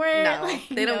fucking weren't. No, like,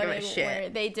 they don't give a shit.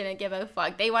 Weren't. They didn't give a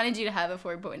fuck. They wanted you to have a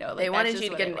 4.0. Like, they wanted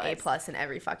you to get an A+ in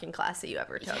every fucking class that you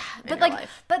ever took in your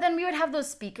life. But then we would have those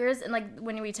speakers, and, like,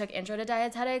 when we took Intro to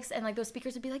Dietetics, and, like, those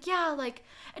speakers would be like, yeah, like,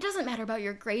 it doesn't matter about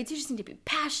your grades, you just need to be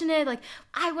passionate. Like,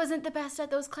 I wasn't the best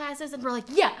at those classes, and we're like,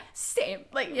 yeah, same.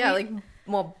 Like, yeah,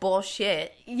 well,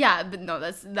 bullshit. Yeah, but no,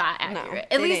 that's not accurate.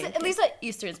 No, at least at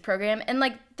Eastern's program, and,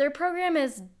 like, their program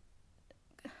is,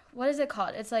 what is it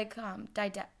called? It's like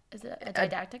is it a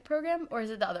didactic program, or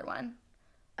is it the other one?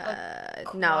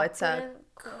 No, it's a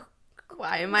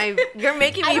Why am I? You're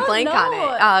making I me don't blank know.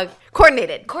 on it.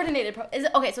 Coordinated.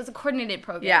 Okay, so it's a coordinated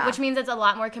program, which means it's a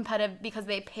lot more competitive because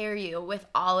they pair you with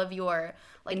all of your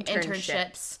like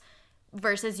internships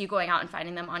versus you going out and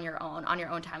finding them on your own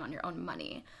time, on your own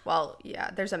money. Well,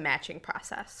 yeah, there's a matching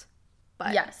process.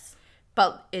 But yes.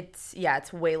 But it's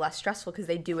way less stressful because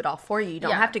they do it all for you. You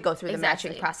don't have to go through the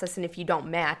matching process, and if you don't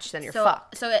match, then you're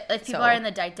fucked. So if people are in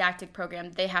the didactic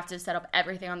program, they have to set up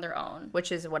everything on their own.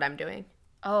 Which is what I'm doing.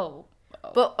 Oh.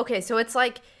 But, okay, so it's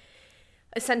like,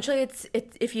 essentially, it's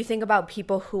if you think about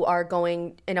people who are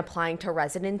going and applying to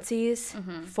residencies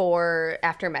for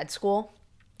after med school,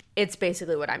 it's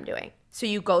basically what I'm doing. So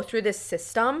you go through this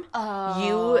system,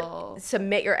 you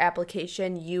submit your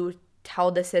application, you tell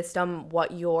the system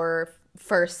what your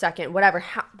first, second, whatever,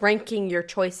 ranking your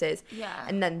choices. Yeah.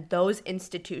 And then those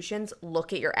institutions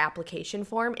look at your application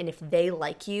form, and if they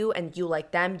like you and you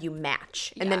like them, you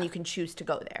match. And then you can choose to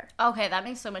go there. Okay, that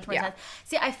makes so much more sense.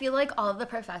 See, I feel like all of the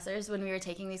professors, when we were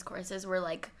taking these courses, were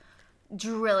like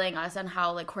drilling us on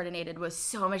how like coordinated was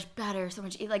so much better, so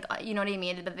much like, you know what I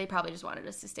mean? But they probably just wanted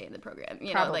us to stay in the program,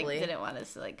 you know, like didn't want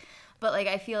us to like, but like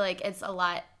I feel like it's a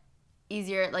lot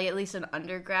easier, like at least an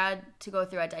undergrad, to go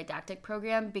through a didactic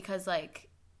program because like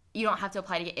you don't have to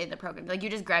apply to get in the program. Like you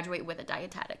just graduate with a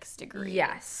dietetics degree.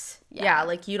 Yes. Yeah,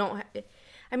 like you don't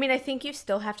I mean, I think you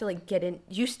still have to like get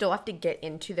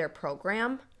into their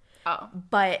program. Oh.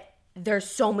 But there's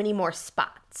so many more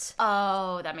spots.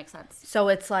 Oh, that makes sense. So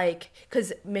it's like,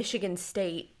 because Michigan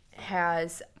State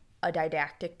has a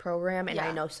didactic program, and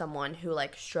I know someone who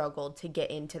like struggled to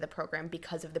get into the program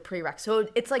because of the prereq. So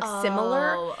it's like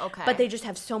similar, but they just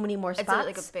have so many more spots.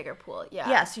 It's like a bigger pool,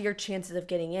 Yeah, so your chances of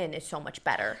getting in is so much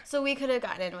better. So we could have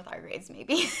gotten in with our grades,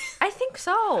 maybe. I think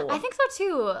so. I think so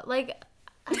too. Like,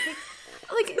 I think,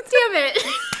 like, damn it.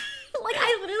 Like,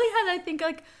 I literally had, I think,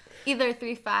 like, either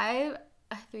 3.5,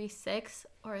 a 3.6,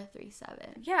 or a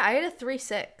 3.7. Yeah, I had a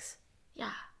 3.6. Yeah.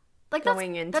 Like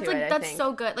that's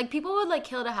so good. Like people would like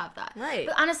kill to have that. Right.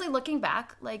 But honestly, looking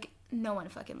back, like no one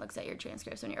fucking looks at your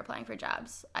transcripts when you're applying for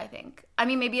jobs, I think. I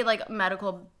mean, maybe like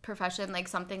medical profession, like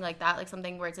something like that, like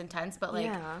something where it's intense, but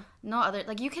like no other,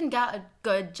 like you can get a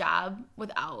good job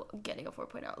without getting a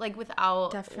 4.0. Like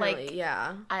without definitely,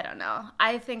 like, I don't know.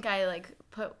 I think I like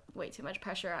put way too much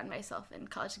pressure on myself in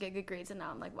college to get good grades, and now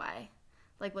I'm like, why?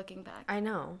 Like looking back. I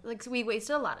know. Like we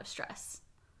wasted a lot of stress.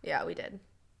 Yeah, we did.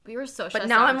 We were so stressed. But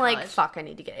now I'm like, fuck, I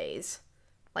need to get A's.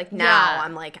 Like now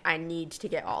I'm like, I need to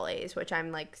get all A's, which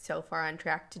I'm like so far on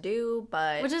track to do,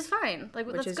 but which is fine. Like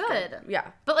that's good. Yeah.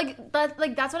 But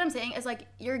like that's what I'm saying is like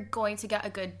you're going to get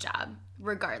a good job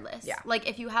regardless. Yeah. Like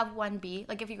if you have 1B,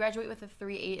 like if you graduate with a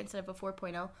 3.8 instead of a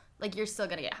 4.0, like you're still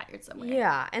gonna get hired somewhere.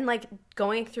 Yeah, and like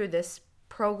going through this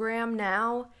program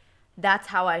now, that's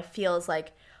how I feel is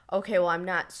like, okay, well, I'm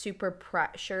not super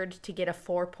pressured to get a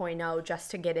 4.0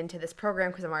 just to get into this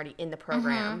program because I'm already in the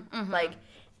program. Like,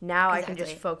 now I can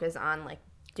just focus on, like,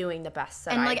 doing the best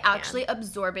that I can. And, like, actually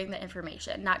absorbing the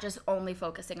information, not just only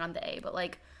focusing on the A, but,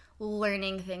 like,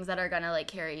 learning things that are going to, like,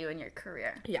 carry you in your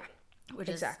career. Yeah, which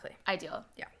is ideal.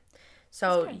 Yeah.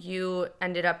 So you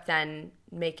ended up then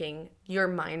making your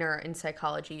minor in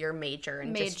psychology your major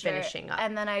and just finishing up.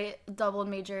 And then I double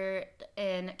majored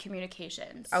in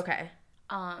communications. Okay.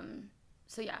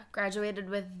 So yeah, graduated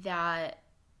with that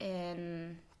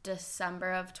in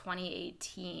December of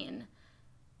 2018.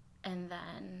 And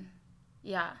then,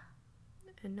 yeah.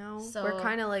 And now we're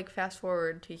kind of like fast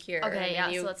forward to here. Okay,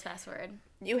 so let's fast forward.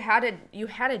 You had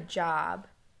a job.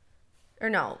 Or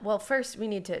no, well, first we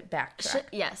need to backtrack.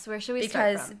 Yes, where should we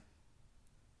start from? Because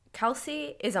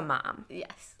Kelsey is a mom.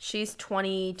 Yes. She's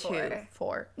 22.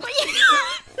 Four. I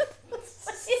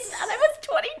was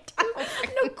 22.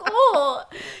 Nicole,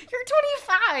 you're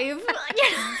 25. You're not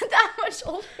that much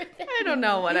older than I don't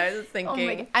know what I was thinking. Oh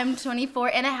my God. I'm 24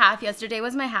 and a half. Yesterday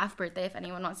was my half birthday. If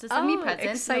anyone wants to send me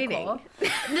presents, exciting. Nicole.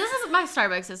 This is my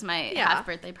Starbucks is my half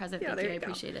birthday present. Thank you. I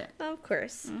appreciate it. Of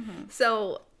course.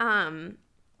 So,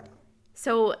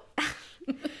 So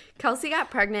Kelsey got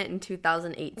pregnant in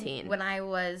 2018. When I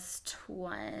was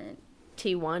T1.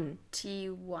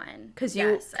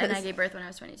 And I gave birth when I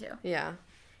was 22. Yeah.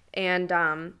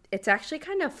 And it's actually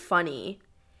kind of funny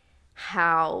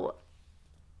how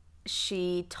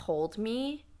she told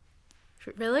me.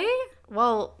 Really?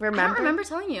 Well, remember? I don't remember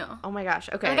telling you. Oh my gosh.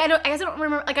 Okay. Like I guess I don't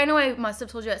remember. Like I know I must have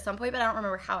told you at some point, but I don't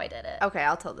remember how I did it. Okay,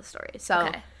 I'll tell the story.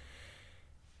 So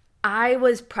I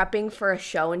was prepping for a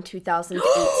show in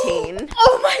 2018.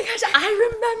 Oh my gosh, I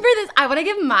remember this. I want to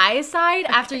give my side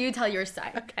after you tell your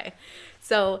side. Okay.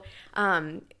 So,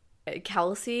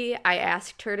 Kelsey, I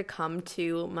asked her to come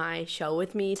to my show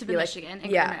with me to be Michigan in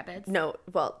Grand Rapids. No,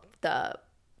 well, the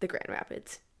Grand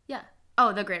Rapids. Yeah.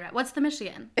 Oh, the Grand Rapids. What's the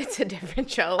Michigan? It's a different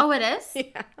show. Oh, it is?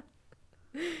 Yeah.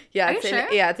 Yeah, Are you sure?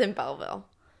 It's in Belleville.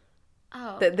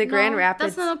 Oh. The Grand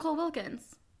Rapids. That's not Nicole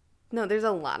Wilkins. No, there's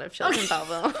a lot of shows in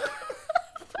Belleville.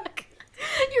 Fuck.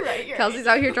 You're right. Kelsey's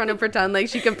out here trying to pretend like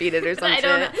she competed or something. I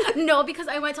don't know. No, because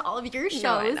I went to all of your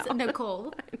shows, No,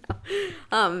 Nicole.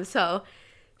 So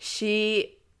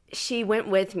she went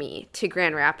with me to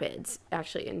Grand Rapids,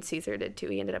 actually, and Caesar did too.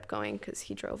 He ended up going because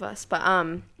he drove us. But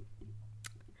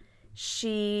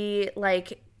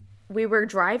we were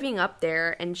driving up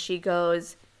there, and she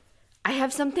goes, I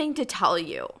have something to tell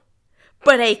you,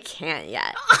 but I can't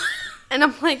yet. And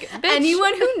I'm like, bitch.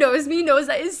 Anyone who knows me knows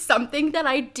that is something that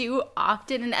I do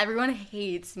often, and everyone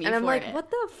hates me. And I'm for like, it. what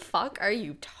the fuck are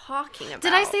you talking about?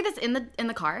 Did I say this in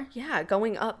the car? Yeah,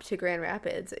 going up to Grand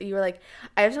Rapids. You were like,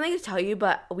 I have something to tell you,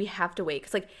 but we have to wait.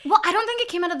 Cause like, well, I don't think it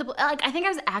came out of the like. I think I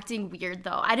was acting weird though.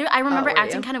 I remember were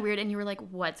acting you? kind of weird, and you were like,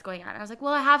 "What's going on?" I was like,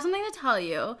 "Well, I have something to tell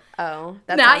you." oh,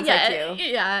 that Not sounds yet. like you.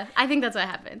 Yeah, I think that's what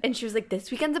happened. And she was like,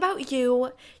 this weekend's about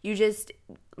you. You just,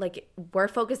 like, we're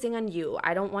focusing on you.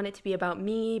 I don't want it to be about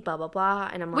me, blah, blah, blah.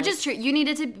 And I'm like, Which is true. You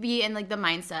needed to be in like the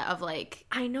mindset of like,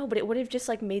 I know, but it would have just,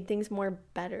 like, made things more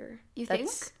better. You think?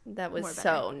 That was More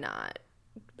so not,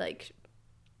 like,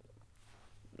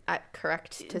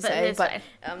 correct to But say. it's But,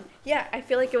 fine. yeah, I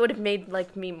feel like it would have made,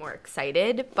 like, me more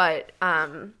excited. But,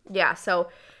 yeah, so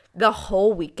the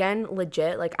whole weekend,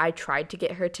 legit, like, I tried to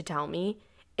get her to tell me.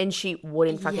 And she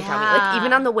wouldn't fucking tell me. Like, Yeah.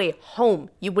 even on the way home,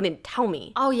 you wouldn't tell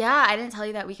me. oh yeah, I didn't tell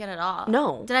you that weekend at all.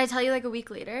 No. Did I tell you like a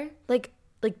week later? Like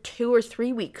 2 or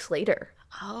 3 weeks later.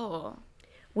 Oh.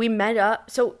 We met up.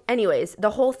 So, anyways,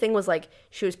 the whole thing was like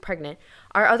she was pregnant.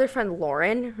 Our other friend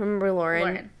Lauren, remember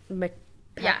Lauren? McPeck?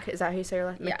 Yeah. Is that how you say her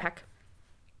last? Yeah. McPeck.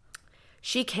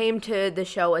 She came to the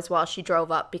show as well. She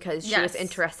drove up because she was Yes.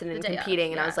 interested in The day of,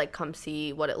 competing, and I yeah. was like, "Come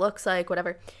see what it looks like,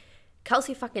 whatever."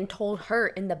 Kelsey fucking told her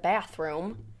in the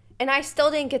bathroom, and I still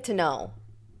didn't get to know.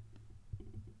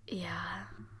 Yeah.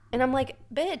 And I'm like,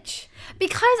 "Bitch."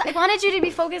 Because I wanted you to be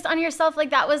focused on yourself.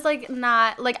 Like, that was, like,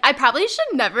 not... Like, I probably should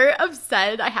never have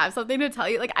said I have something to tell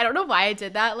you. Like, I don't know why I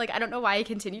did that. Like, I don't know why I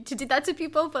continue to do that to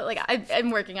people. But, like,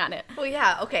 I'm working on it. Well,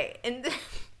 yeah, okay. And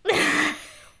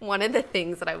one of the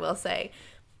things that I will say,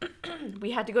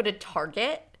 we had to go to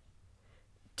Target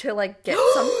to, like, get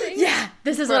something. Yeah.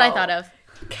 This is what I Bro. thought of.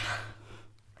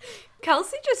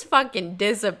 Kelsey just fucking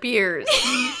disappears.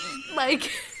 like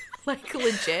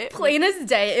legit. Plain as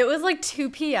day. It was, like, 2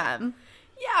 p.m.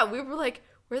 Yeah, we were like,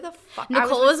 where the fuck?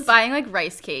 Nicole was buying, like,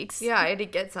 rice cakes. Yeah, I had to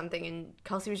get something, and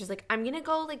Kelsey was just like, I'm gonna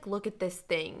go, like, look at this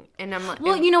thing. And I'm like,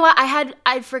 Well, you know what?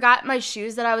 I forgot my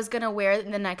shoes that I was gonna wear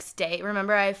the next day.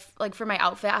 Remember, for my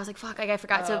outfit, I was like, fuck, like, I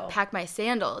forgot to pack my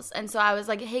sandals. And so I was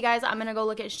like, hey guys, I'm gonna go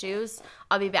look at shoes.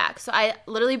 I'll be back. So I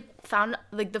literally found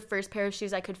like the first pair of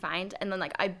shoes I could find, and then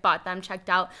like I bought them, checked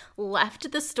out,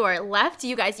 left the store, left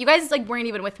you guys. You guys like weren't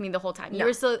even with me the whole time. You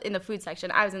were still in the food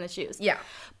section. I was in the shoes. Yeah.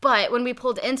 But when we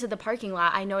pulled into the parking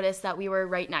lot, I noticed that we were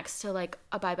right next to like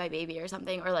a Bye Bye Baby or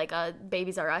something, or like a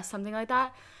Babies R Us, something like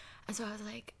that. And so I was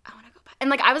like, I want to go back. And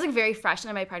like I was like very fresh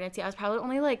in my pregnancy. I was probably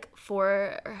only like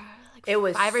 5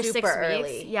 or 6 super weeks.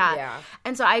 early. Yeah. Yeah.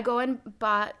 And so I go and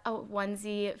bought a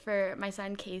onesie for my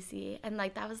son Casey, and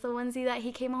like that was the onesie that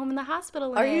he came home in the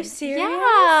hospital in. Are you serious?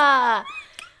 Yeah.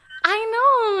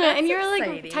 I know. That's and you're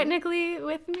exciting. like technically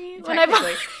with me when I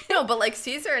Technically. bought. No, but like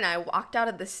Caesar and I walked out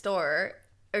of the store.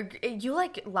 You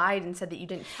like lied and said that you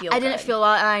didn't feel I didn't good. feel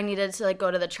well, and I needed to like go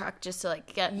to the truck just to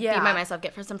like be Yeah. by myself,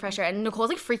 get for some fresh air. And Nicole's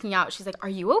like freaking out. She's like, "Are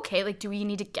you okay? Like, do we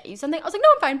need to get you something?" I was like, "No,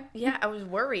 I'm fine." Yeah, I was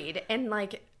worried. And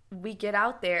like we get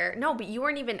out there. No, but you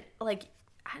weren't even like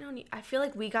I feel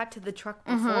like we got to the truck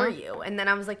before you. And then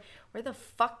I was like, where the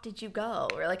fuck did you go?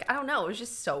 Or like, I don't know. It was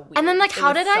just so weird. And then like, It how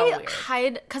was did so I weird.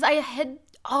 hide? Because I hid.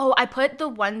 Oh, I put the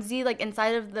onesie like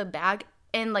inside of the bag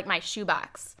in like my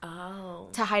shoebox Oh.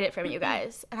 to hide it from you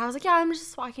guys. And I was like, yeah, I'm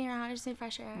just walking around. I just need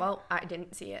fresh air. Well, I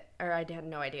didn't see it. Or I had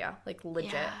no idea. Like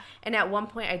legit. Yeah. And at one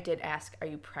point I did ask, are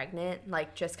you pregnant?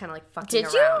 Like just kind of like fucking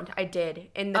Did you? around. I did.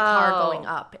 In the car Oh. going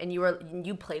up. And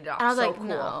you played it off And I was so like, cool.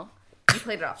 no. You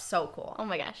played it off so cool. Oh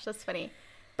my gosh, that's funny.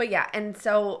 But yeah, and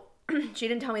so she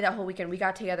didn't tell me that whole weekend. We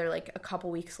got together like a couple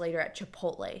weeks later at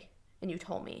Chipotle, and you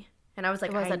told me. And I was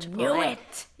like, It was I at knew Chipotle.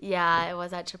 it. Yeah, it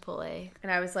was at Chipotle. And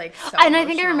I was like, so And I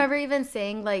think I emotional. remember even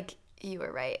saying like, you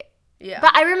were right. Yeah.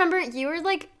 But I remember you were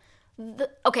like,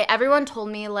 okay, everyone told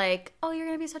me like, oh, you're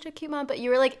gonna be such a cute mom. But you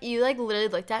were like, you like literally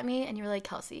looked at me and you were like,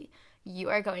 Kelsey, you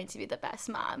are going to be the best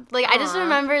mom. Like I just Aw.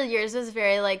 remember yours was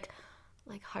very like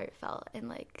heartfelt and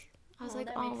like I was like,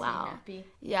 that oh makes me wow, happy.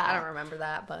 yeah. I don't remember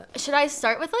that, but Should I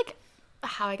start with like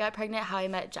how I got pregnant, how I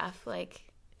met Jeff, like?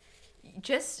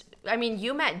 just I mean,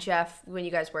 you met Jeff when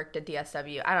you guys worked at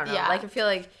DSW. I don't know. Yeah. Like, I feel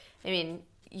like, I mean,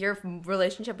 your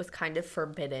relationship was kind of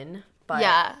forbidden, but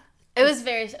yeah, it was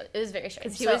very strange.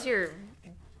 because he was your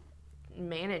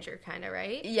manager, kind of,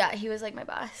 right? Yeah, he was like my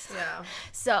boss. Yeah.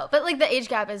 So, but like the age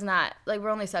gap is not like we're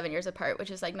only 7 years apart,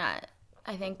 which is like not.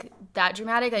 I think that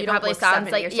dramatic. Like, You it don't probably look sounds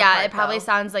 7 like years yeah. apart, It probably though.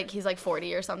 sounds like he's like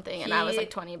 40 or something, and I was like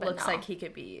 20. But looks no. like he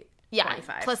could be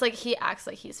 25. Plus, like he acts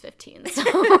like he's 15.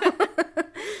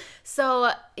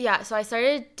 So, so I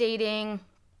started dating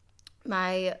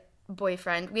my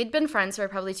boyfriend. We'd been friends for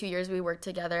probably 2 years. We worked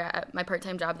together at my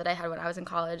part-time job that I had when I was in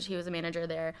college. He was a manager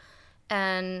there.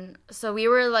 And so we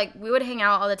would hang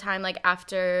out all the time. Like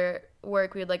after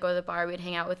work, we would like go to the bar. We'd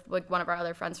hang out with like one of our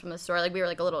other friends from the store. Like we were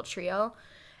like a little trio.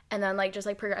 And then like just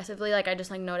like progressively, like I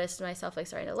just like noticed myself like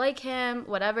starting to like him,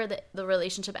 whatever. The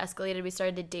relationship escalated. We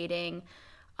started dating.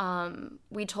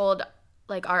 We told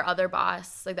like our other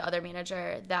boss, like the other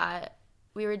manager, that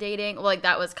we were dating. Well, like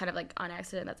that was kind of like on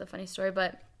accident. That's a funny story.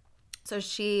 But so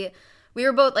we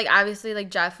were both like, obviously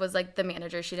like Jeff was like the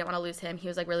manager. She didn't want to lose him. He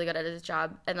was like really good at his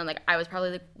job. And then like I was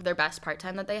probably like their best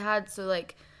part-time that they had. So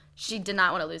like she did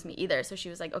not want to lose me either. So she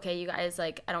was like, okay, you guys,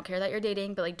 like, I don't care that you're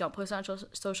dating, but like don't post on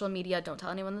social media. Don't tell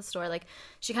anyone in the store. Like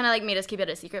she kind of like made us keep it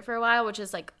a secret for a while, which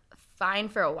is like fine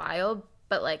for a while.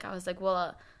 But like I was like,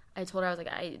 well, I told her, I was like,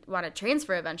 I want to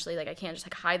transfer eventually. Like I can't just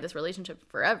like hide this relationship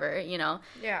forever, you know?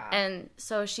 Yeah. And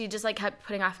so she just like kept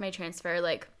putting off my transfer,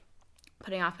 like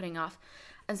putting off.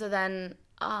 And so then,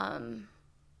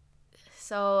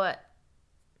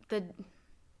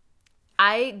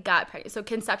 I got pregnant. So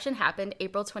conception happened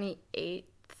April 28th.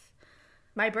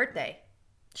 my birthday.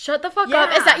 Shut the fuck Yeah.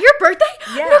 up. Is that your birthday?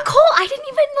 Yeah. Nicole, I didn't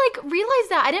even like realize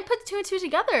that. I didn't put two and two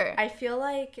together. I feel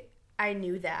like I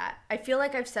knew that. I feel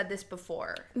like I've said this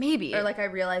before. Maybe. Or like I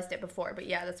realized it before, but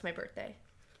yeah, that's my birthday.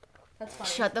 That's funny.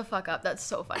 Shut the fuck up. That's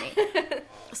so funny.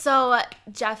 So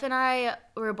Jeff and I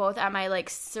were both at my like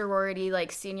sorority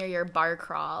like senior year bar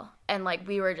crawl, and like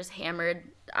we were just hammered.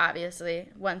 Obviously,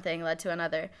 one thing led to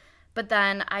another. But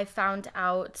then Jeff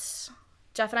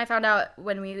and I found out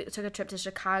when we took a trip to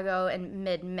Chicago in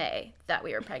mid-May that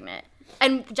we were pregnant.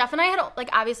 And Jeff and I had like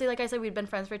obviously, like I said, we'd been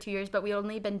friends for 2 years, but we'd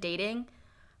only been dating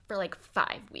for like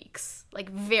 5 weeks, like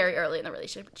very early in the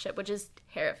relationship, which is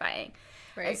terrifying.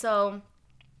 Right. And so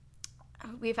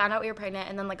we found out we were pregnant,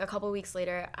 and then like a couple weeks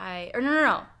later,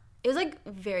 no. It was like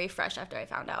very fresh after I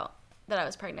found out that I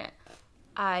was pregnant.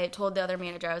 I told the other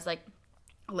manager, I was like,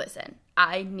 listen,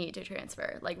 I need to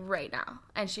transfer, like right now.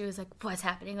 And she was like, what's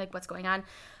happening? Like, what's going on? I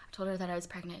told her that I was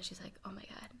pregnant. She's like, oh my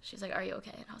God. She's like, are you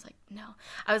okay? And I was like, no.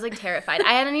 I was like terrified.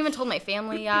 I hadn't even told my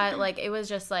family yet. Like, it was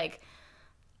just like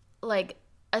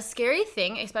a scary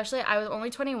thing, especially I was only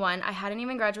 21. I hadn't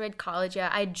even graduated college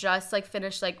yet. I just like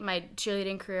finished like my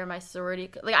cheerleading career, my sorority.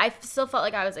 Like I still felt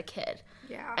like I was a kid.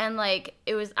 Yeah. And like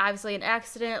it was obviously an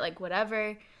accident, like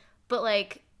whatever. But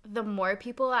like the more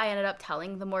people I ended up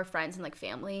telling, the more friends and like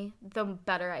family, the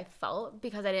better I felt,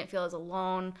 because I didn't feel as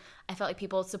alone. I felt like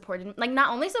people supported, like not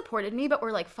only supported me, but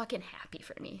were like fucking happy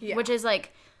for me, yeah. which is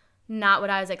like not what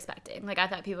I was expecting. Like I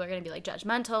thought people were going to be like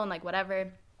judgmental and like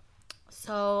whatever.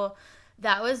 So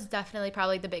that was definitely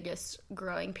probably the biggest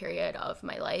growing period of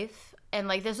my life. And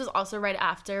like this was also right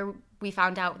after we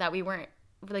found out that we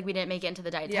didn't make it into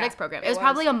the dietetics program. It was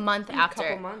probably a month after. A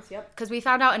couple months, yep. Because we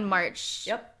found out in March.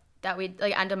 Yep. That we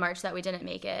like end of March that we didn't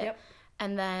make it. Yep.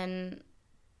 And then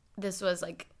this was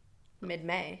like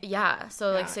mid-May. Yeah,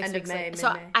 so like 6 end weeks of May, later.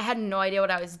 So mid-May. I had no idea what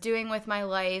I was doing with my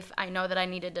life. I know that I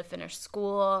needed to finish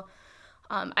school.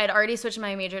 I'd already switched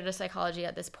my major to psychology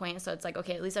at this point, so it's like,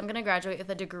 okay, at least I'm going to graduate with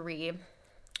a degree.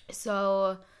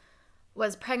 So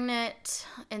was pregnant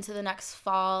into the next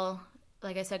fall.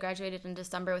 Like I said, graduated in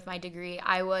December with my degree.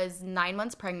 I was 9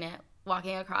 months pregnant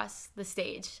walking across the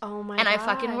stage. Oh my And gosh. I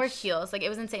fucking wore heels. Like it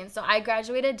was insane. So I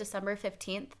graduated December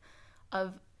 15th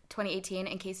of 2018,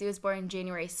 and Casey was born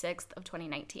January 6th of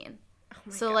 2019. Oh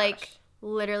my so gosh. like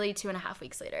literally 2.5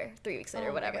 weeks later, 3 weeks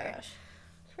later, whatever. My gosh.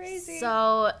 Crazy.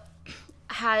 So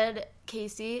had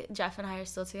Casey, Jeff and I are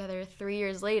still together 3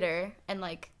 years later, and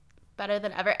like better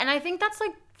than ever. And I think that's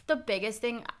like the biggest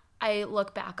thing I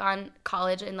look back on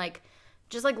college and like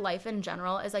just like life in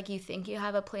general is like you think you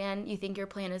have a plan, you think your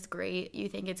plan is great, you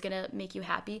think it's gonna make you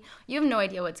happy. You have no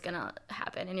idea what's gonna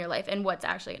happen in your life and what's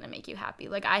actually gonna make you happy.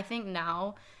 Like I think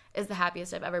now is the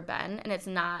happiest I've ever been, and it's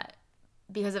not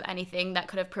because of anything that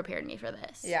could have prepared me for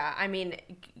this. Yeah, I mean,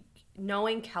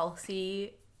 knowing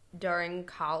Kelsey during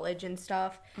college and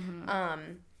stuff,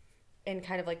 and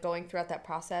kind of like going throughout that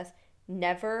process,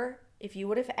 never, if you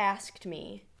would have asked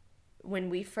me when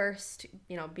we first,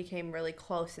 became really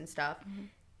close and stuff,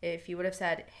 if you would have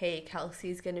said, hey,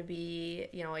 Kelsey's going to be,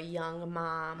 you know, a young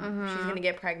mom. She's going to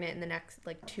get pregnant in the next,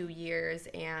 like, 2 years.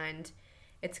 And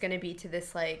it's going to be to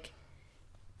this, like,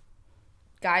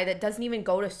 guy that doesn't even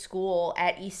go to school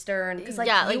at Eastern. Cause, like,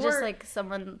 yeah, like, just, like,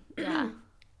 someone, yeah.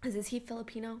 Is he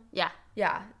Filipino? Yeah.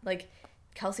 Yeah. Like,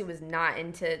 Kelsey was not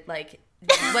into, like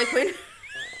when...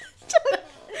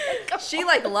 She,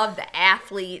 like, loved the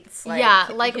athletes. Like, yeah,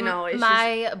 like, you know,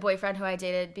 my boyfriend who I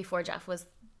dated before Jeff was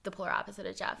the polar opposite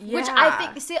of Jeff. Yeah. Which I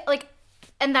think, see, like,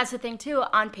 and that's the thing, too.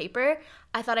 On paper,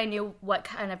 I thought I knew what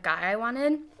kind of guy I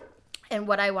wanted and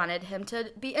what I wanted him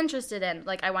to be interested in.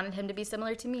 Like, I wanted him to be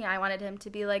similar to me. I wanted him to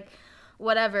be, like,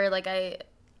 whatever. Like, I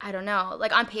don't know.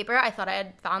 Like, on paper, I thought I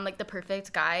had found, like, the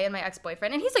perfect guy in my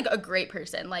ex-boyfriend. And he's, like, a great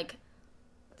person. Like,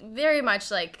 very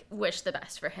much, like, wish the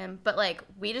best for him. But, like,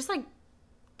 we just, like,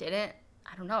 did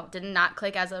not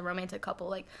click as a romantic couple.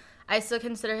 Like, I still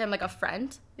consider him, like, a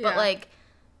friend. But, like,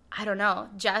 I don't know.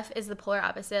 Jeff is the polar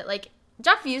opposite. Like,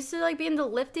 Jeff used to, like, be into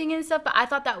lifting and stuff, but I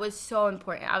thought that was so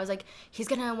important. I was like, he's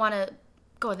going to want to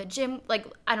go to the gym. Like,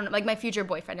 I don't know. Like, my future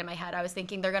boyfriend in my head, I was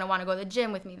thinking they're going to want to go to the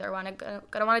gym with me. They're going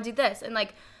to want to do this. And,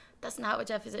 like, that's not what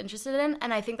Jeff is interested in.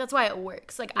 And I think that's why it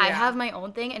works. Like, I have my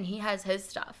own thing, and he has his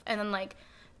stuff. And then, like,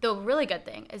 the really good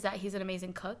thing is that he's an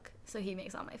amazing cook, so he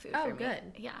makes all my food for me. Oh, good.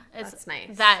 Yeah. That's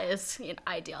nice. That is, you know,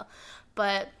 ideal.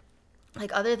 But,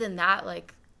 like, other than that,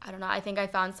 like, I don't know. I think I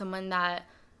found someone that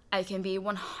I can be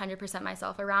 100%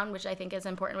 myself around, which I think is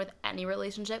important with any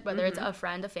relationship, whether it's a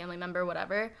friend, a family member,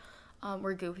 whatever.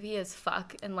 We're goofy as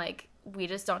fuck, and, like, we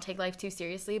just don't take life too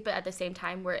seriously, but at the same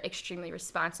time, we're extremely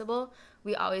responsible.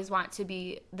 We always want to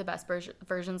be the best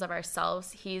versions of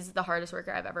ourselves. He's the hardest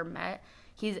worker I've ever met.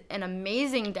 He's an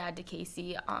amazing dad to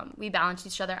Casey. We balance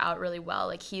each other out really well.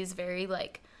 Like, he's very,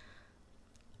 like,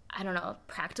 I don't know,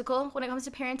 practical when it comes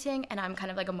to parenting, and I'm kind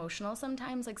of, like, emotional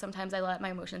sometimes. Like, sometimes I let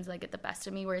my emotions, like, get the best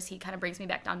of me, whereas he kind of brings me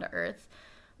back down to earth,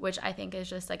 which I think is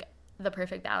just, like, the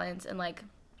perfect balance. And, like,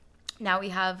 now we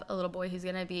have a little boy who's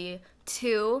going to be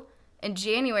 2 in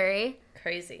January.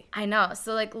 Crazy. I know.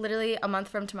 So, like, literally a month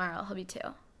from tomorrow, he'll be 2.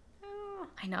 Oh.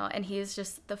 I know. And he's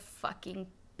just the fucking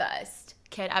best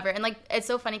kid ever. And, like, it's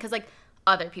so funny because, like,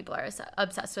 other people are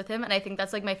obsessed with him. And I think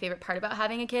that's, like, my favorite part about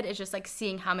having a kid is just, like,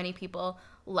 seeing how many people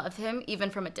love him even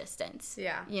from a distance.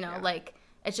 Yeah. You know, like,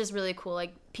 it's just really cool.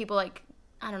 Like, people, like,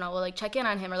 I don't know, will, like, check in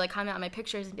on him or, like, comment on my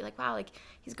pictures and be like, wow, like,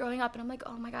 he's growing up. And I'm like,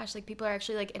 oh my gosh, like, people are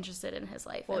actually, like, interested in his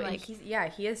life. Well, and, like,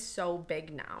 he is so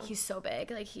big now. He's so big.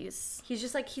 Like, he's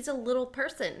just, like, he's a little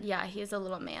person. Yeah, he's a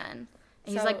little man.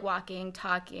 And he's, like, walking,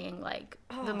 talking, like,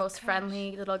 the most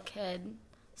friendly little kid.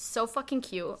 So fucking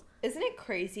cute. Isn't it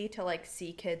crazy to, like,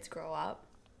 see kids grow up?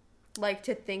 Like,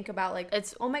 to think about, like,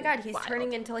 it's oh my God, he's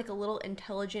turning into, like, a little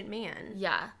intelligent man.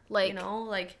 Yeah. Like, you know,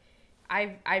 like,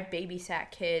 I've babysat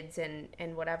kids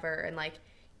and whatever, and, like,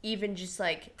 even just,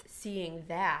 like, seeing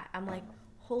that, I'm like,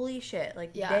 holy shit,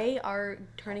 like, they are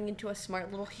turning into a smart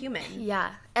little human.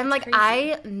 Yeah. And, like, crazy.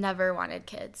 I never wanted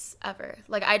kids, ever.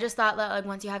 Like, I just thought that, like,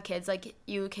 once you have kids, like,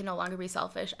 you can no longer be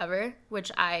selfish, ever, which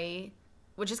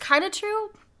is kind of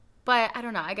true, but I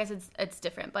don't know, I guess it's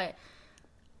different, but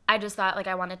I just thought, like,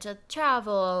 I wanted to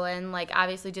travel and, like,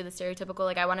 obviously do the stereotypical,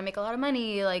 like, I want to make a lot of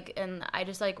money, like, and I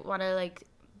just, like, want to, like,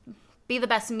 be the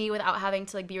best me without having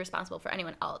to, like, be responsible for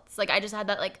anyone else. Like, I just had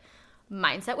that, like,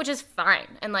 mindset, which is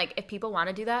fine. And, like, if people want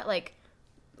to do that, like,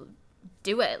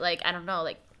 do it. Like, I don't know,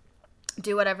 like,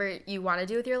 do whatever you want to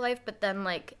do with your life. But then,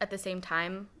 like, at the same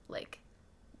time, like,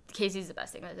 Casey's the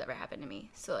best thing that's ever happened to me.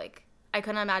 So, like, I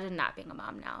couldn't imagine not being a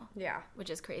mom now. Yeah. Which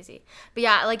is crazy. But,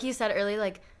 yeah, like you said earlier,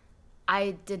 like,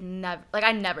 I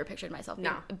never pictured myself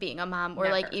being a mom or,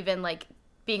 like, even, like,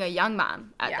 being a young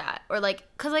mom at that. Or, like,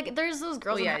 because, like, there's those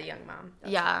girls. Well, young mom.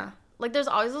 That's right. Like, there's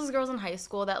always those girls in high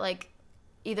school that, like,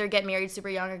 either get married super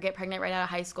young or get pregnant right out of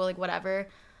high school, like, whatever.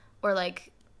 Or,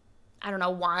 like, I don't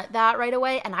know, want that right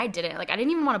away. And I didn't. Like, I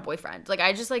didn't even want a boyfriend. Like,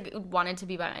 I just, like, wanted to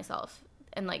be by myself.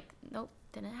 And, like, nope,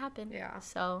 didn't happen. Yeah.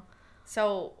 So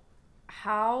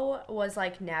how was,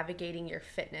 like, navigating your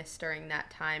fitness during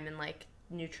that time and, like,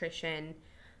 nutrition?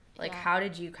 Like, how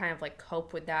did you kind of, like,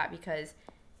 cope with that? Because,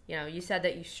 you know, you said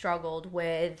that you struggled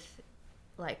with,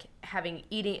 like, having an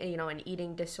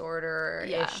eating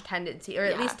disorder-ish tendency, or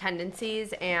at least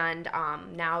tendencies, and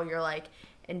now you're, like,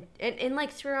 and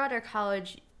like, throughout our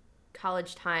college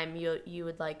time, you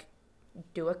would, like,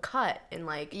 do a cut and,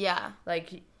 like,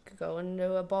 like, go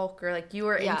into a bulk, or, like, you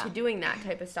were into doing that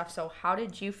type of stuff. So how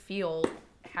did you feel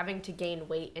having to gain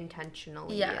weight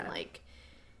intentionally and, like,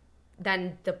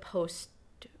 then the post-birth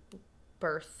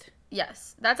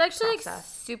Yes, that's actually, like,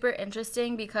 super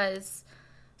interesting because,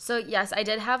 so, yes, I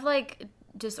did have, like,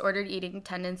 disordered eating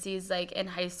tendencies, like, in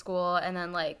high school, and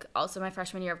then, like, also my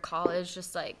freshman year of college,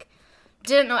 just, like,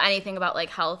 didn't know anything about, like,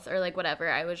 health or, like, whatever.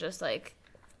 I was just, like,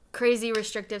 crazy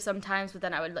restrictive sometimes, but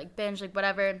then I would, like, binge, like,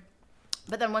 whatever.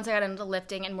 But then once I got into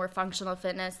lifting and more functional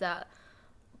fitness, that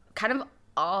kind of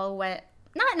all went,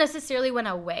 not necessarily went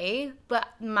away, but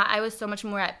I was so much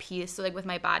more at peace. So, like, with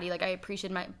my body, like, I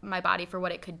appreciated my body for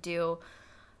what it could do.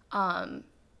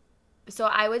 So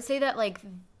I would say that, like,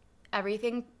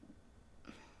 everything,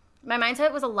 my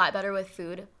mindset was a lot better with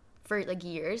food for, like,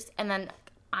 years. And then,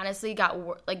 honestly,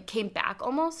 came back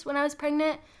almost when I was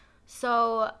pregnant.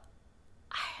 So,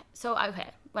 okay,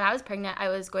 when I was pregnant, I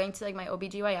was going to, like, my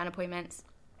OBGYN appointments.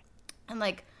 And,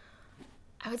 like,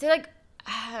 I would say, like,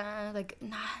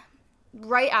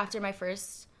 right after my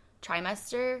first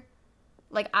trimester,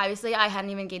 like, obviously I hadn't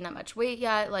even gained that much weight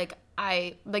yet. Like,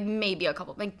 maybe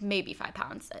 5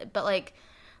 pounds. But, like,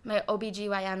 my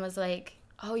OBGYN was like,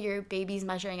 oh, your baby's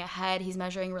measuring ahead. He's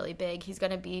measuring really big. He's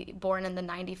going to be born in the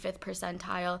 95th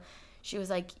percentile. She was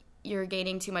like, you're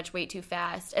gaining too much weight too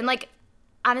fast. And, like,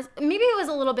 maybe it was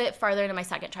a little bit farther into my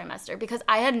second trimester because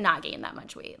I had not gained that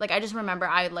much weight. Like, I just remember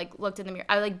I, like, looked in the mirror.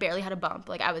 I, like, barely had a bump.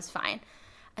 Like, I was fine.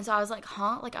 And so I was like,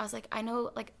 huh? Like, I was like, I know,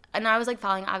 like, and I was, like,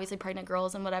 following, obviously, pregnant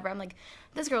girls and whatever. I'm like,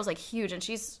 this girl's, like, huge, and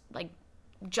she's, like,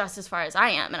 just as far as I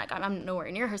am, and, like, I'm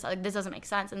nowhere near her. So, like, this doesn't make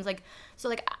sense. And it's, like, so,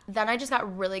 like, then I just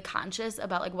got really conscious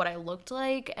about, like, what I looked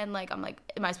like, and, like, I'm like,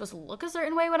 am I supposed to look a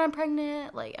certain way when I'm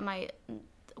pregnant? Like,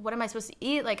 what am I supposed to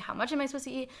eat? Like, how much am I supposed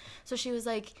to eat? So she was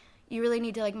like, you really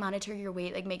need to, like, monitor your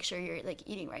weight, like, make sure you're, like,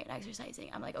 eating right and exercising.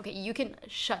 I'm like, okay, you can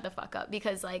shut the fuck up,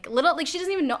 because, like, she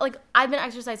doesn't even know, like, I've been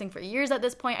exercising for years at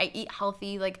this point. I eat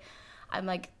healthy. Like, I'm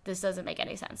like, this doesn't make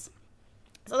any sense.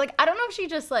 So, like, I don't know if she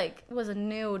just, like, was a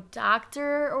new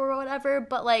doctor or whatever,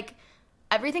 but, like,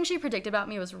 everything she predicted about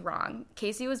me was wrong.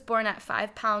 Casey was born at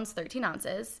 5 pounds, 13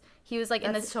 ounces. He was, like,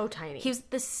 so tiny. He was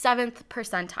the 7th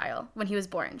percentile when he was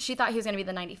born. She thought he was going to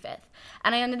be the 95th.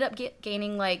 And I ended up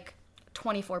gaining, like,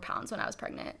 24 pounds when I was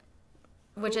pregnant,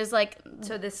 which is, like...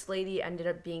 So this lady ended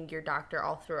up being your doctor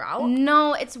all throughout?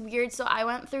 No, it's weird. So I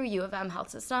went through U of M Health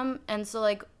System, and so,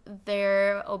 like,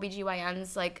 their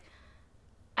OBGYNs, like,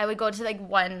 I would go to, like,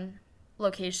 one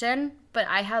location, but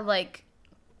I had, like,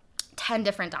 10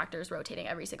 different doctors rotating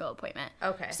every single appointment.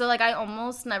 Okay. So, like, I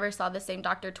almost never saw the same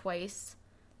doctor twice.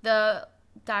 The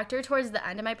doctor towards the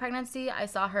end of my pregnancy, I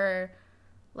saw her,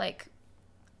 like,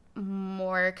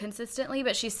 more consistently,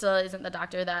 but she still isn't the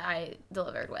doctor that I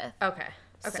delivered with. Okay.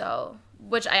 So,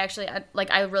 which I actually, like,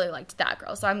 I really liked that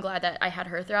girl. So I'm glad that I had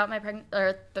her throughout my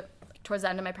towards the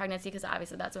end of my pregnancy, because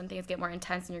obviously that's when things get more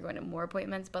intense and you're going to more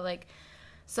appointments. But, like,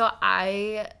 so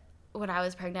when I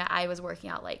was pregnant, I was working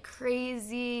out like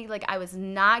crazy. Like, I was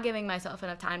not giving myself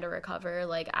enough time to recover.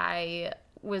 Like, I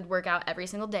would work out every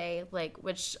single day, like,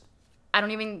 which I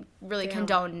don't even really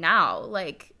condone now.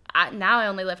 Like, now I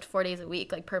only lift 4 days a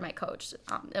week, like, per my coach.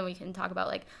 And we can talk about,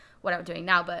 like, what I'm doing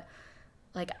now. But,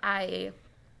 like, I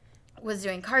was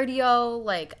doing cardio.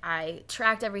 Like, I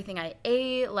tracked everything I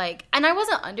ate. Like, and I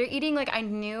wasn't under eating. Like, I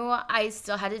knew I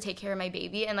still had to take care of my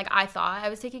baby. And, like, I thought I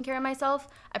was taking care of myself.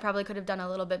 I probably could have done a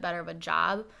little bit better of a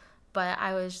job. But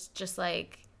I was just,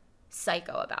 like,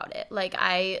 psycho about it. Like,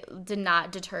 I did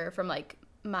not deter from, like,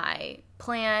 my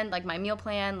plan, like, my meal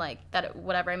plan, like, that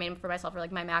whatever I made for myself, or,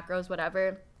 like, my macros,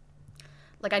 whatever.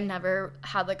 Like, I never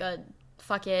had, like, a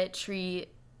fuck it treat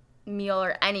meal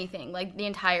or anything, like, the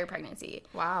entire pregnancy.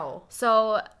 Wow.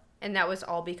 So. And that was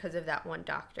all because of that one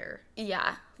doctor.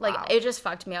 Yeah. Like, wow. It just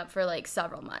fucked me up for, like,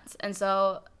 several months. And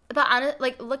so, but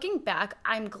like, looking back,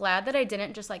 I'm glad that I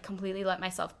didn't just, like, completely let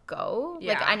myself go.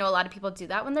 Yeah. Like, I know a lot of people do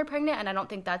that when they're pregnant, and I don't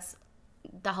think that's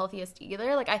the healthiest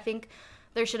either. Like, I think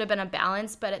there should have been a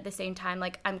balance, but at the same time,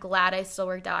 like, I'm glad I still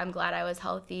worked out. I'm glad I was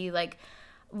healthy. Like,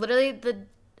 literally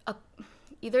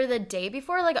either the day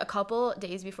before, like, a couple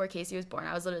days before Casey was born,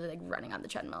 I was literally, like, running on the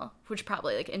treadmill, which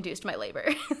probably, like, induced my labor.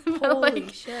 Holy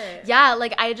shit. Yeah,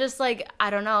 like, I just, like, I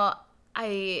don't know.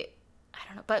 I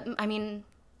don't know. But, I mean,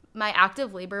 my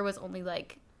active labor was only,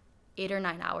 like, 8 or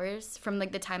 9 hours from,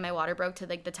 like, the time my water broke to,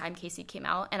 like, the time Casey came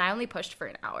out. And I only pushed for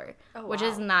an hour, which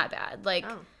is not bad. Like,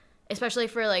 especially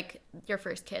for, like, your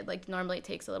first kid. Like, normally it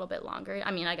takes a little bit longer. I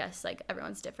mean, I guess, like,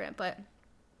 everyone's different, but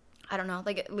I don't know.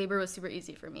 Like, labor was super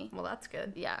easy for me. Well, that's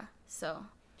good. Yeah. So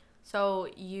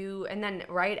and then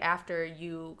right after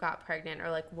you got pregnant, or,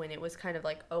 like, when it was kind of,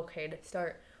 like, okay to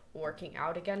start working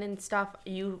out again and stuff,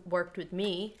 you worked with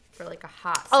me for, like, a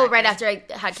hot second. Oh, right after I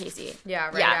had Casey. Yeah,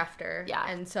 after. Yeah.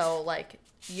 And so, like,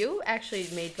 you actually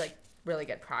made, like, really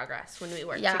good progress when we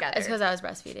worked together. Yeah, it's because I was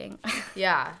breastfeeding.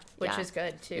 Yeah, which is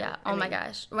good, too. Yeah. Oh, my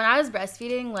gosh. When I was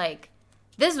breastfeeding, like,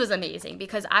 this was amazing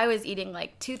because I was eating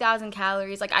like 2,000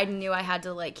 calories. Like I knew I had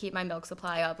to like keep my milk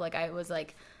supply up. Like I was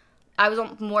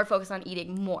more focused on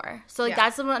eating more. So like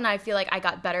that's the one I feel like I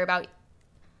got better about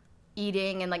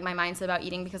eating and like my mindset about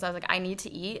eating because I was like, I need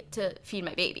to eat to feed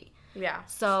my baby. Yeah.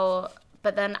 So,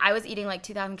 but then I was eating like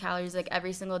 2,000 calories like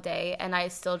every single day, and I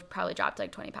still probably dropped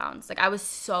like 20 pounds. Like I was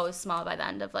so small by the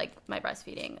end of like my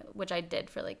breastfeeding, which I did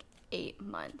for like 8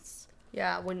 months.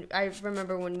 Yeah, when I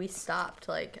remember when we stopped,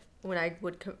 like when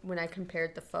I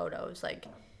compared the photos, like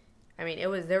I mean,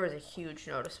 there was a huge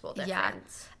noticeable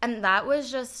difference. Yeah. And that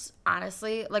was just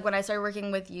honestly like when I started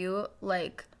working with you,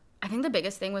 like I think the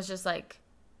biggest thing was just like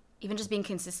even just being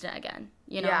consistent again,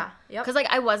 you know? Yeah. Yep. Because like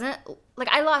I wasn't like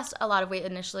I lost a lot of weight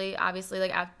initially, obviously,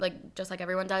 like just like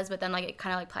everyone does, but then like it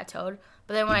kind of like plateaued.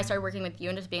 But then when I started working with you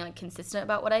and just being like consistent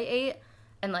about what I ate,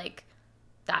 and like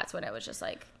that's when it was just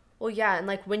like. Well, yeah, and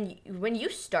like when you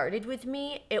started with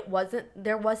me,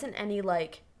 there wasn't any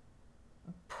like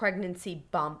pregnancy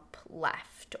bump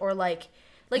left or like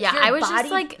yeah, your I was body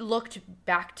just like looked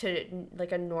back to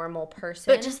like a normal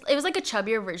person. But just it was like a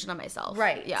chubbier version of myself.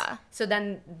 Right. Yeah. So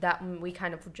then that we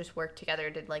kind of just worked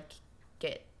together to like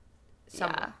get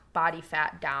some body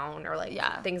fat down or like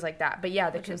things like that. But yeah,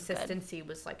 the consistency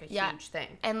was like a huge thing.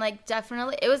 And like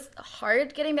definitely it was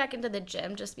hard getting back into the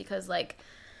gym just because like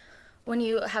when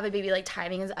you have a baby, like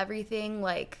timing is everything.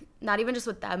 Like not even just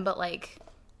with them, but like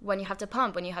when you have to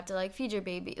pump, when you have to like feed your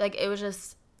baby. Like it was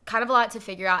just kind of a lot to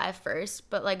figure out at first,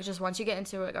 but like just once you get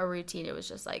into like a routine, it was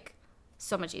just like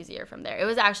so much easier from there. It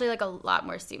was actually like a lot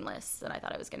more seamless than I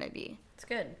thought it was gonna be. It's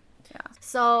good. Yeah.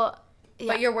 So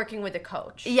but you're working with a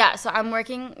coach. Yeah, so I'm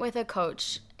working with a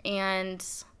coach, and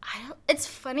it's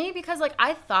funny because like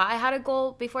I thought I had a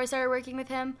goal before I started working with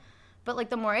him, but like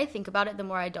the more I think about it, the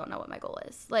more I don't know what my goal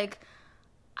is. Like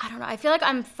I don't know. I feel like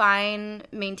I'm fine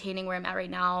maintaining where I'm at right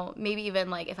now. Maybe even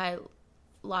like if I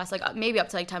lost like maybe up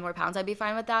to like 10 more pounds, I'd be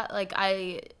fine with that. Like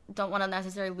I don't want to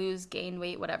necessarily gain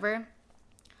weight, whatever.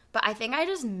 But I think I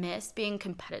just miss being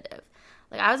competitive.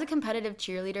 Like I was a competitive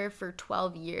cheerleader for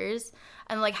 12 years,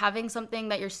 and like having something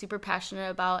that you're super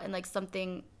passionate about and like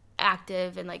something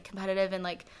active and like competitive and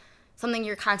like something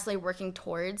you're constantly working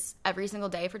towards every single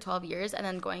day for 12 years and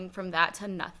then going from that to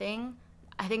nothing.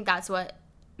 I think that's what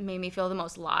made me feel the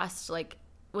most lost like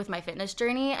with my fitness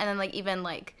journey, and then like even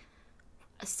like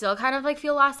still kind of like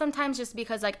feel lost sometimes just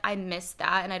because like I miss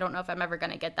that and I don't know if I'm ever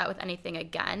going to get that with anything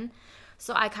again.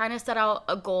 So I kind of set out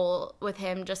a goal with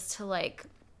him just to like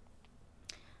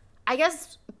I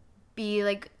guess be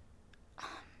like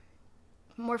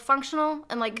more functional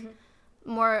and like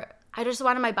more I just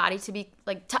wanted my body to be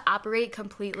like to operate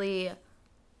completely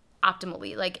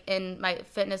optimally like in my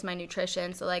fitness, my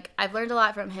nutrition. So like I've learned a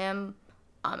lot from him.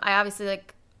 I obviously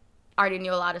like already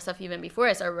knew a lot of stuff even before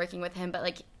I started working with him, but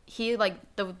like he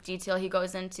like the detail he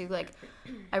goes into, like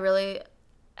I really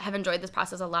have enjoyed this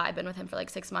process a lot. I've been with him for like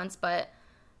 6 months, but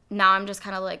now I'm just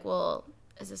kind of like, well,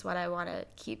 is this what I want to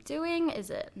keep doing? Is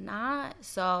it not?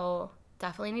 So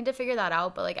definitely need to figure that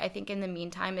out. But like I think in the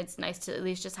meantime, it's nice to at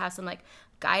least just have some like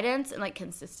guidance and like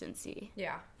consistency.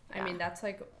 Yeah. I mean, that's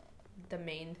like the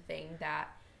main thing that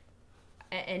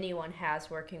anyone has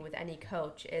working with any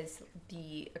coach is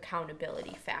the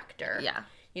accountability factor. Yeah.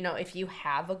 You know, if you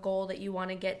have a goal that you want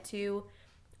to get to,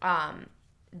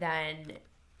 then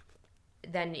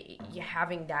you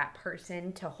having that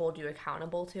person to hold you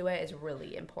accountable to it is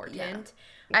really important.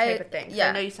 Type of thing. So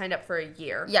I know you signed up for a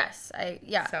year. Yes,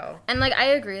 So and like I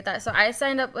agree with that. So I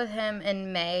signed up with him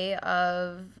in May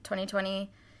of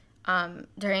 2020.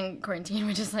 During quarantine,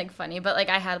 which is like funny, but like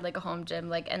I had like a home gym,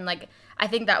 like, and like I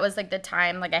think that was like the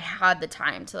time, like I had the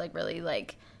time to like really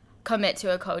like commit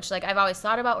to a coach. Like I've always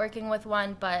thought about working with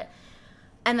one,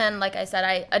 and then like I said,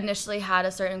 I initially had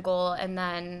a certain goal, and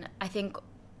then I think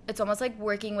it's almost like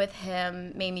working with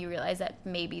him made me realize that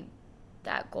maybe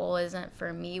that goal isn't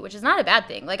for me, which is not a bad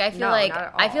thing. Like I feel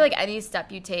like any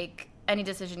step you take, any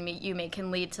decision you make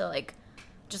can lead to like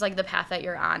just like the path that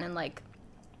you're on, and like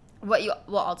what you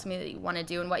will ultimately want to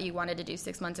do, and what you wanted to do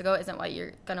 6 months ago isn't what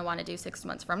you're going to want to do 6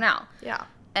 months from now. Yeah.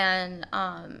 And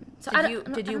so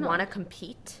did you want to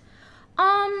compete? See,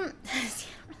 I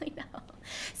don't really know.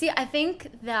 See, I think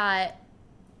that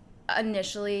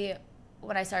initially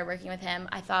when I started working with him,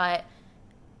 I thought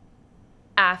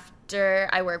after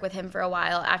I work with him for a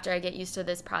while, after I get used to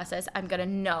this process, I'm going to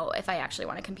know if I actually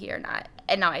want to compete or not.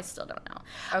 And now I still don't know.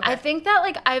 Okay. I think that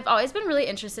like I've always been really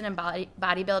interested in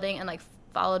bodybuilding and like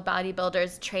followed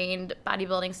bodybuilders, trained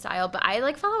bodybuilding style, but I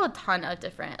like follow a ton of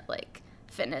different like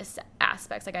fitness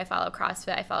aspects. Like I follow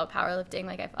CrossFit, I follow powerlifting,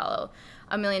 like I follow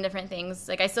a million different things.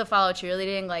 Like I still follow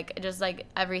cheerleading, like just like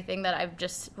everything that I'm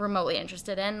just remotely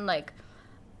interested in. Like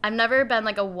I've never been,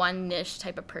 like, a one niche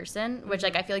type of person, which,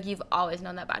 like, I feel like you've always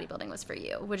known that bodybuilding was for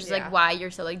you, which is, like, why you're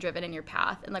so, like, driven in your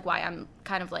path, and, like, why I'm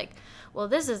kind of, like, well,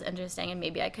 this is interesting, and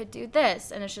maybe I could do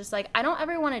this, and it's just, like, I don't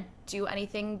ever want to do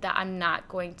anything that I'm not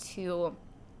going to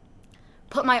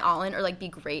put my all in or, like, be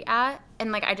great at,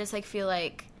 and, like, I just, like, feel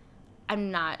like I'm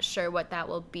not sure what that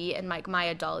will be in, like, my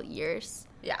adult years.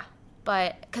 Yeah.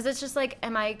 But, because it's just, like,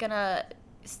 am I gonna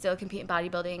still compete in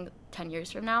bodybuilding 10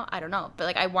 years from now? I don't know. But,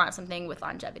 like, I want something with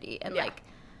longevity. And, like,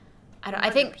 I don't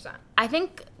 100%. I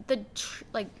think the,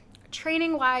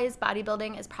 training-wise,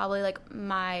 bodybuilding is probably, like,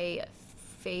 my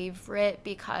favorite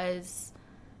because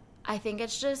I think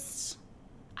it's just,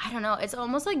 I don't know, it's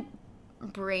almost, like,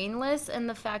 brainless in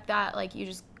the fact that, like, you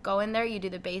just go in there, you do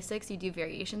the basics, you do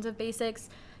variations of basics,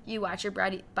 you watch your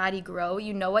body grow,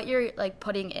 you know what you're, like,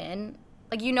 putting in.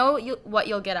 Like, you know what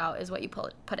you'll get out is what you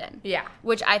put in. Yeah.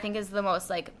 Which I think is the most,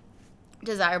 like,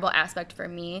 desirable aspect for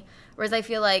me. Whereas I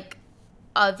feel like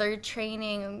other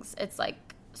trainings, it's, like,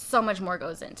 so much more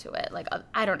goes into it. Like,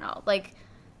 I don't know. Like,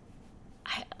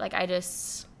 I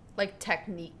just... Like,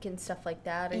 technique and stuff like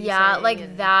that? Yeah,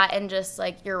 like, that and just,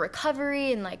 like, your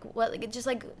recovery and, like, what... Like, just,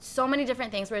 like, so many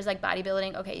different things. Whereas, like,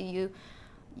 bodybuilding, okay,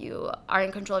 you are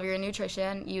in control of your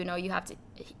nutrition. You know you have to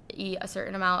eat a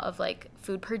certain amount of, like,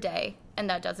 food per day. And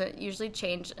that doesn't usually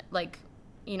change, like,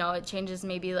 you know, it changes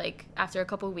maybe, like, after a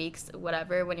couple weeks,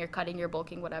 whatever, when you're cutting, you're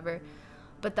bulking, whatever.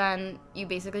 But then you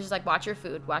basically just, like, watch your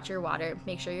food, watch your water,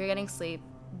 make sure you're getting sleep,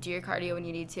 do your cardio when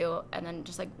you need to, and then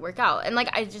just, like, work out. And, like,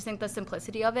 I just think the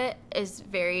simplicity of it is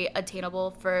very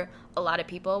attainable for a lot of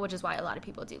people, which is why a lot of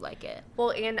people do like it.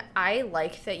 Well, and I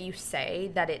like that you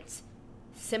say that it's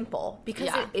simple because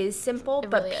it is simple, It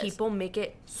but really people make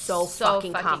it so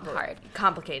fucking hard.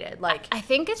 Complicated. Like, I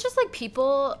think it's just, like,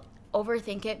 people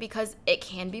overthink it because it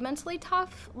can be mentally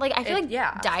tough. Like, I feel like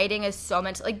dieting is so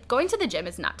like, going to the gym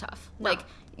is not tough. No. Like,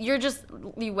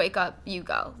 you wake up, you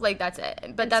go. Like, that's it.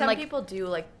 But and then, some like, people do,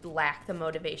 like, lack the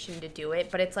motivation to do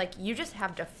it, but it's, like, you just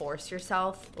have to force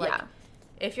yourself. Like,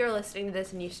 if you're listening to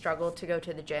this and you struggle to go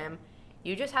to the gym,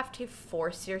 you just have to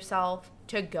force yourself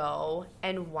to go,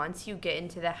 and once you get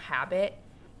into the habit,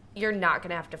 you're not going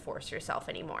to have to force yourself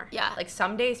anymore. Yeah. Like,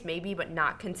 some days maybe, but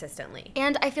not consistently.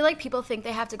 And I feel like people think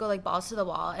they have to go, like, balls to the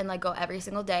wall and, like, go every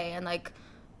single day and, like,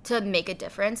 to make a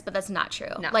difference, but that's not true.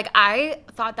 No. Like, I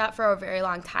thought that for a very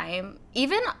long time.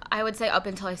 Even, I would say, up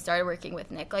until I started working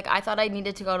with Nick. Like, I thought I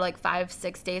needed to go to, like,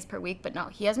 5-6 days per week, but no.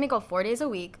 He has me go 4 days a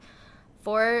week,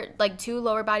 2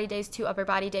 lower body days, 2 upper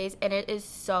body days, and it is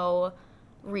so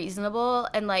reasonable,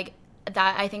 and, like,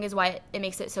 that I think is why it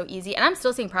makes it so easy. And I'm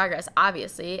still seeing progress,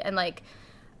 obviously, and, like,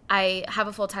 I have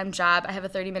a full-time job, I have a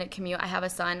 30-minute commute, I have a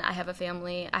son, I have a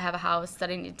family, I have a house that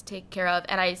I need to take care of,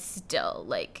 and I still,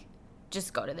 like,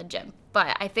 just go to the gym.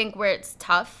 But I think where it's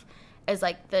tough is,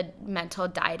 like, the mental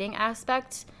dieting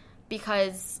aspect,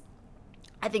 because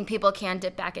I think people can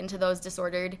dip back into those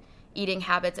disordered eating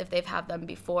habits if they've had them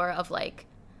before, of, like,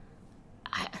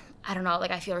 I don't know,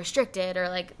 like, I feel restricted, or,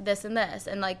 like, this and this.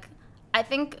 And, like, I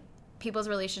think people's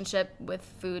relationship with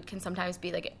food can sometimes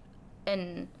be, like,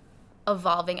 an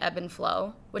evolving ebb and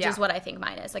flow, which is what I think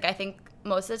mine is. Like, I think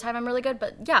most of the time I'm really good,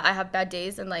 but, yeah, I have bad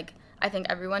days, and, like, I think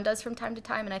everyone does from time to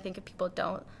time, and I think if people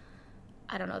don't,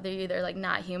 I don't know, they're either, like,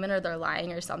 not human or they're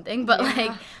lying or something. But,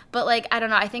 like, I don't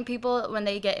know. I think people, when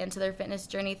they get into their fitness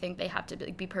journey, think they have to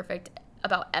be perfect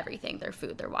about everything, their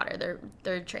food, their water,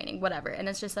 their training, whatever. And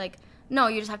it's just, like, no,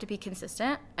 you just have to be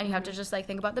consistent, and you have to just, like,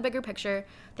 think about the bigger picture,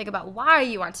 think about why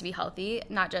you want to be healthy,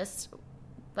 not just,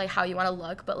 like, how you want to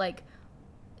look, but, like,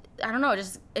 I don't know,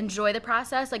 just enjoy the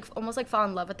process, like, almost, like, fall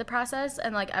in love with the process,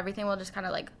 and, like, everything will just kind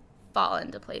of, like, fall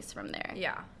into place from there.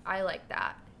 Yeah, I like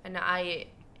that. And I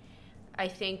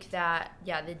think that,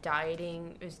 the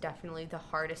dieting is definitely the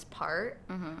hardest part,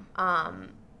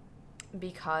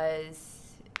 because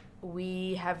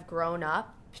we have grown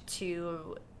up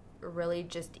to really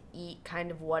just eat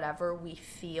kind of whatever we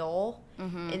feel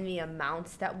in the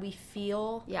amounts that we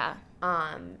feel. Yeah.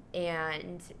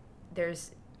 And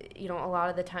there's, a lot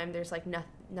of the time there's, like,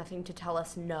 nothing to tell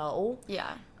us no.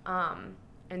 Yeah.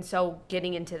 And so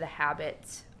getting into the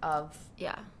habits of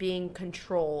being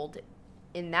controlled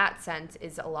in that sense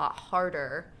is a lot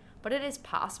harder, but it is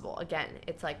possible. Again,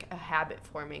 it's, like, a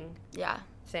habit-forming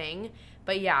thing.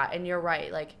 But, and you're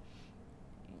right, like,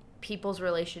 people's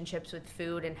relationships with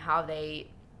food and how they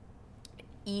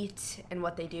eat and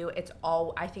what they do,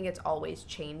 I think it's always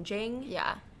changing.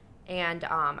 Yeah. And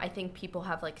I think people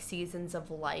have, like, seasons of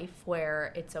life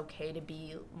where it's okay to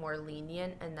be more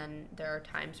lenient, and then there are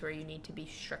times where you need to be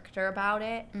stricter about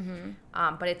it.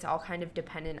 But it's all kind of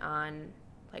dependent on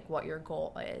like what your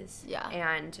goal is. Yeah.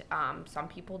 And some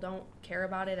people don't care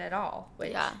about it at all,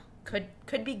 which Yeah.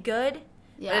 could be good,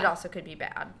 Yeah. but it also could be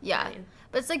bad. Yeah. I mean,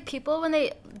 But it's like people, when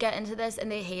they get into this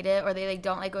and they hate it, or they like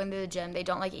don't like going to the gym, they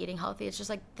don't like eating healthy, it's just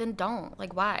like, then don't.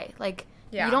 Like, why? Like,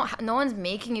 Yeah. you don't, no one's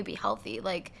making you be healthy.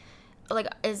 Like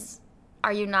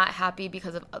are you not happy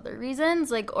because of other reasons?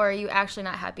 Like, or are you actually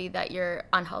not happy that you're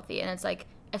unhealthy? And it's like,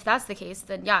 if that's the case,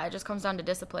 then yeah, it just comes down to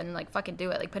discipline and like fucking do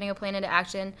it. Like putting a plan into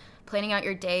action, planning out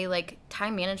your day, like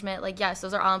time management. Like, yes,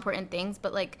 those are all important things,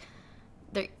 but like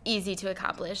they're easy to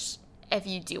accomplish if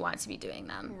you do want to be doing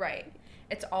them. right.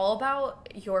 It's all about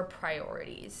your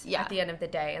priorities Yeah. at the end of the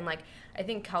day. And like, I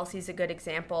think Kelsey's a good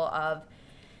example of,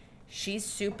 she's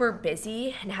super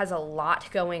busy and has a lot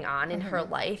going on in her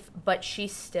life, but she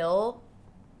still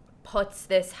puts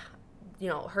this, you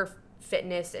know, her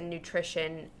fitness and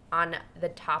nutrition on the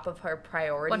top of her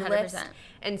priority 100%. list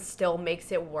and still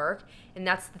makes it work. And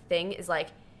that's the thing, is like,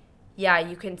 yeah,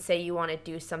 you can say you want to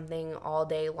do something all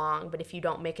day long, but if you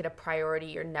don't make it a priority,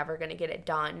 you're never going to get it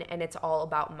done. And it's all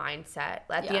about mindset.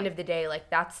 At the end of the day, like,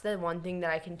 that's the one thing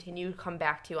that I continue to come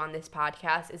back to on this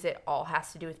podcast, is it all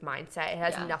has to do with mindset. It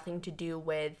has nothing to do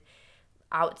with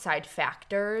outside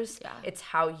factors. Yeah. It's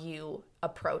how you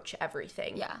approach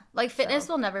everything. Yeah. Like fitness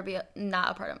will never be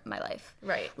not a part of my life.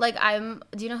 Right. Like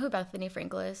do you know who Bethany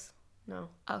Frankel is? No.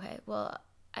 Okay. Well,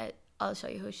 I'll show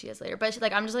you who she is later. But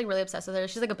I'm just like really obsessed with her.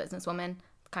 She's like a businesswoman,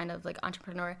 kind of like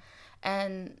entrepreneur.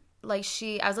 And like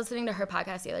I was listening to her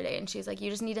podcast the other day, and she's like,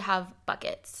 you just need to have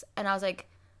buckets. And I was like,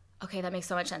 okay, that makes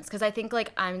so much sense. Because I think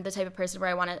like I'm the type of person where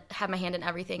I want to have my hand in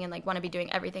everything and like want to be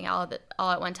doing everything all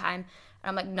at one time. And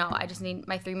I'm like, no, I just need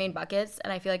my 3 main buckets.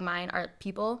 And I feel like mine are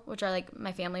people, which are like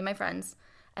my family, my friends,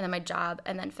 and then my job,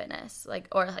 and then fitness, like,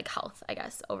 or like health, I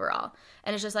guess, overall.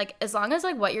 And it's just like, as long as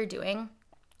like what you're doing,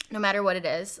 no matter what it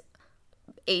is,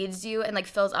 aids you and like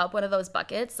fills up one of those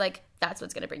buckets, like that's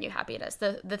what's going to bring you happiness,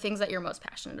 the things that you're most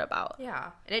passionate about.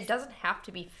 Yeah. And it doesn't have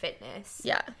to be fitness.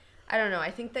 Yeah. I don't know. I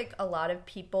think like a lot of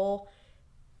people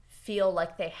feel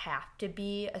like they have to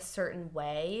be a certain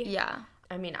way. Yeah.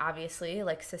 I mean, obviously,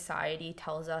 like, society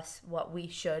tells us what we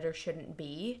should or shouldn't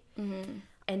be. Mm-hmm.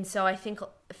 And so I think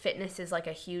fitness is, like,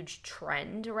 a huge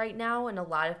trend right now. And a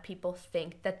lot of people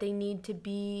think that they need to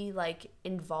be, like,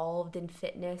 involved in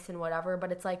fitness and whatever.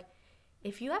 But it's like,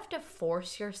 if you have to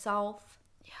force yourself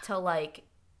to, like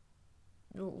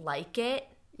it,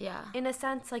 Yeah. in a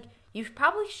sense, like, you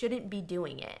probably shouldn't be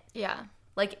doing it. Yeah.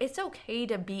 Like, it's okay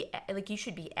to be, like, you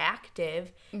should be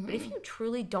active, but if you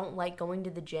truly don't like going to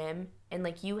the gym and,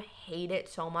 like, you hate it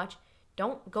so much,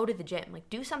 don't go to the gym. Like,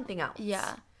 do something else.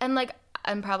 Yeah. And like,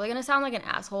 I'm probably going to sound like an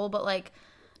asshole, but like,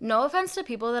 no offense to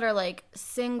people that are like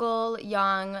single,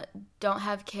 young, don't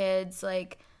have kids,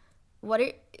 like, what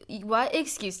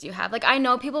excuse do you have? Like, I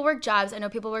know people work jobs. I know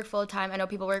people work full time. I know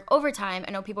people work overtime.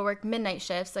 I know people work midnight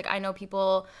shifts. Like, I know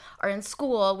people are in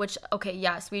school, which, okay,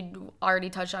 yes, we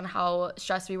already touched on how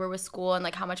stressed we were with school and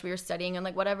like how much we were studying and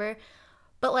like whatever.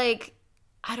 But like,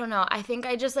 I don't know. I think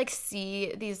I just like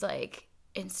see these like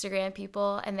Instagram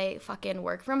people and they fucking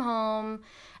work from home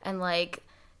and like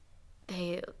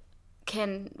they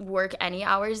can work any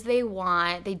hours they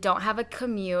want. They don't have a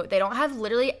commute. They don't have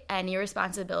literally any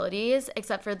responsibilities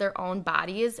except for their own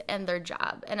bodies and their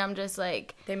job. And I'm just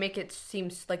like, they make it seem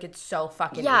like it's so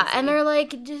fucking yeah, easy. and they're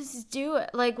like, just do it,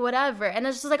 like whatever. And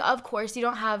it's just like, of course you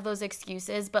don't have those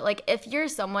excuses, but like if you're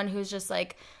someone who's just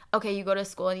like, okay, you go to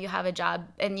school and you have a job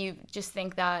and you just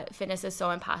think that fitness is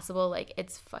so impossible, like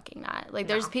it's fucking not. Like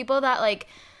there's people that like,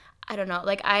 I don't know,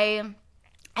 like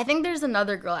I think there's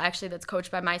another girl actually that's coached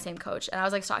by my same coach, and I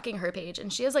was like stalking her page,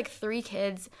 and she has like 3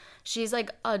 kids. She's like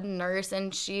a nurse,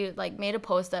 and she like made a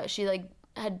post that she like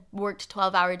had worked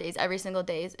 12-hour days every single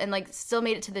day and like still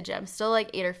made it to the gym, still like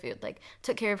ate her food, like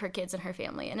took care of her kids and her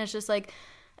family. And it's just like,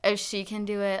 if she can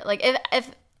do it, like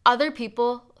if other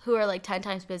people who are like 10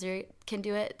 times busier can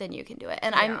do it, then you can do it.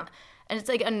 And and it's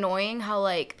like annoying how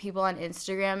like people on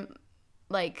Instagram,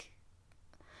 like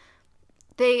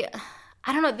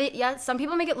I don't know. Some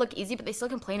people make it look easy, but they still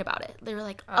complain about it. They're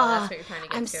like, oh, that's what you're trying to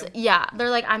get to.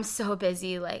 They're like, I'm so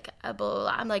busy, like, blah, blah,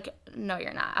 blah. I'm like, no,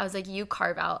 you're not. I was like, you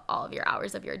carve out all of your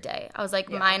hours of your day. I was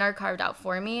like, mine are carved out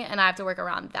for me, and I have to work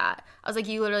around that. I was like,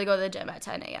 you literally go to the gym at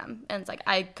 10 a.m., and it's like,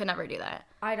 I could never do that.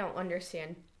 I don't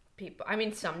understand people. I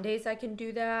mean, some days I can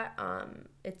do that.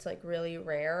 It's, like, really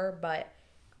rare, but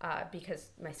because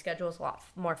my schedule is a lot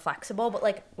more flexible. But,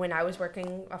 like, when I was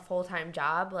working a full-time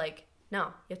job, like, no,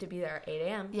 you have to be there at 8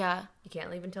 a.m. Yeah. You can't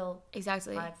leave until 5.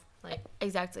 Like,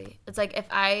 exactly. It's like if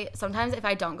I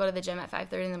don't go to the gym at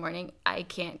 5:30 in the morning, I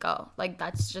can't go. Like,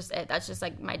 that's just it. That's just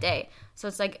like my day. So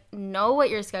it's like, know what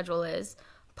your schedule is,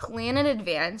 plan in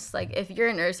advance. Like, if you're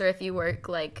a nurse or if you work,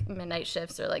 like, midnight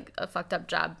shifts or, like, a fucked up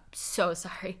job, so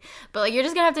sorry. But, like, you're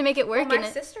just gonna have to make it work. Well, my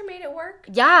sister made it work.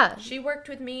 Yeah. She worked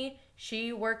with me.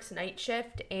 She works night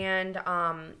shift, and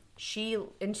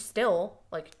still,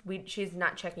 like, she's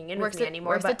not checking in with me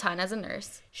anymore. Works a ton as a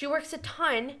nurse. She works a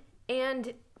ton,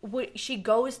 and she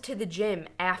goes to the gym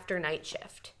after night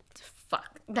shift.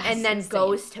 Fuck. That's and then insane.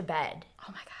 Goes to bed.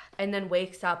 Oh, my God. And then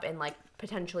wakes up and, like,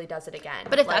 potentially does it again.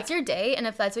 But if that's your day and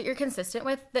if that's what you're consistent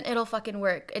with, then it'll fucking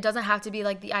work. It doesn't have to be,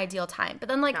 like, the ideal time. But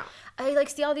then, like, no. I, like,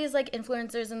 see all these, like,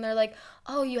 influencers and they're like,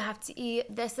 oh, you have to eat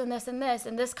this and this and this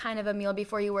and this kind of a meal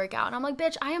before you work out. And I'm like,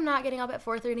 bitch, I am not getting up at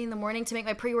 4:30 in the morning to make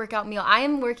my pre-workout meal. I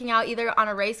am working out either on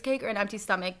a rice cake or an empty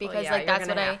stomach because, like, that's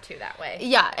what I have to that way.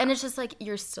 Yeah, and it's just, like,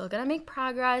 you're still gonna make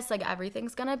progress. Like,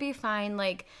 everything's gonna be fine.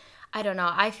 Like, I don't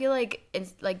know. I feel like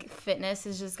it's, like, fitness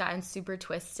has just gotten super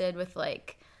twisted with,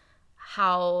 like,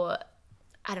 how,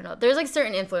 I don't know. There's, like,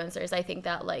 certain influencers, I think,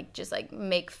 that, like, just, like,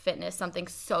 make fitness something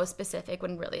so specific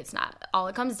when really it's not. All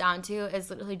it comes down to is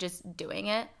literally just doing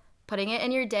it, putting it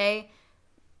in your day,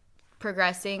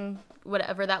 progressing,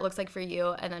 whatever that looks like for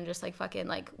you, and then just, like, fucking,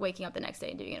 like, waking up the next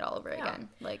day and doing it all over again.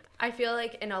 Like, I feel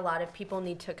like, and a lot of people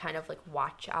need to kind of, like,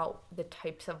 watch out the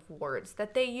types of words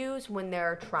that they use when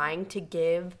they're trying to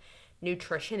give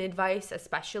nutrition advice,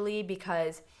 especially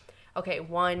because, okay,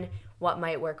 one, what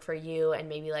might work for you and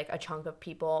maybe, like, a chunk of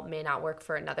people may not work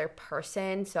for another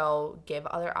person, so give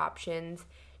other options.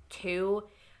 Two,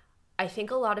 I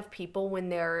think a lot of people, when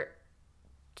they're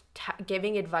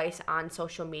giving advice on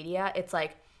social media, it's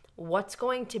like, what's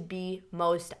going to be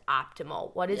most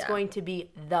optimal? What is going to be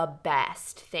the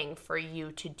best thing for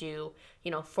you to do,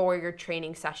 you know, for your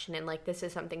training session? And, like, this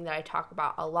is something that I talk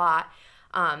about a lot,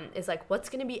 is, like, what's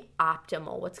going to be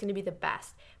optimal? What's going to be the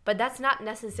best? But that's not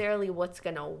necessarily what's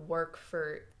going to work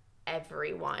for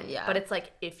everyone. Yeah. But it's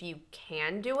like, if you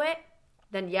can do it,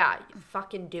 then yeah,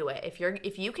 fucking do it. If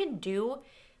you can do,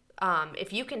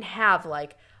 if you can have,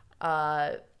 like,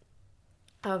 a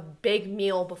big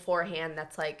meal beforehand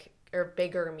that's, like, or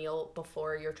bigger meal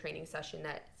before your training session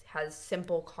that has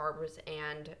simple carbs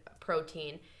and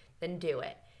protein, then do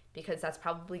it. Because that's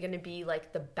probably going to be,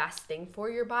 like, the best thing for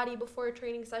your body before a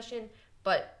training session.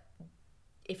 But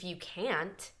if you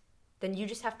can't, then you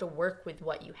just have to work with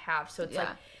what you have. So it's like,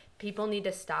 people need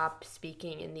to stop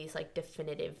speaking in these, like,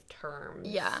 definitive terms.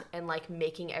 Yeah. And, like,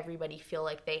 making everybody feel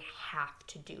like they have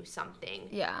to do something.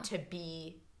 Yeah.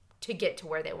 To get to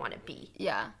where they want to be.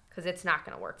 Yeah. Because it's not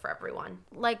going to work for everyone.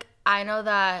 Like, I know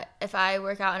that if I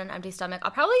work out on an empty stomach,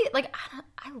 I'll probably, like,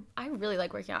 I really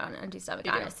like working out on an empty stomach,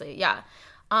 honestly. Yeah.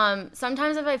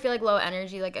 Sometimes if I feel, like, low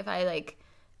energy, like, if I, like,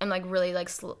 am, like, really, like,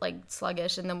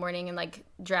 sluggish in the morning and, like,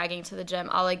 dragging to the gym,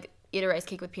 I'll, like, eat a rice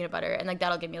cake with peanut butter, and, like,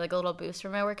 that'll give me, like, a little boost for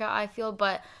my workout, I feel.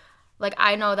 But, like,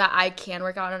 I know that I can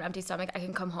work out on an empty stomach. I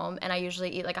can come home and I usually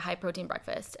eat, like, a high protein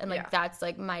breakfast, and, like, that's,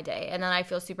 like, my day. And then I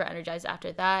feel super energized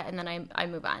after that, and then I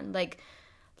move on. Like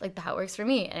that works for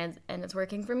me, and it's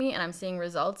working for me, and I'm seeing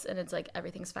results, and it's, like,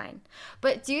 everything's fine.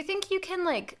 But do you think you can,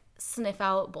 like, sniff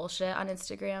out bullshit on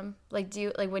Instagram? Like,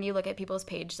 when you look at people's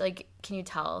page, like, can you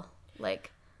tell?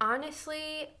 Like,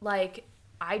 honestly, like,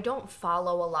 I don't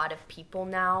follow a lot of people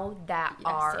now that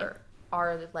are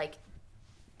like,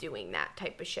 doing that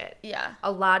type of shit. Yeah.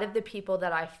 A lot of the people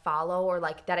that I follow, or,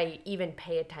 like, that I even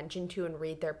pay attention to and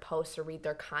read their posts or read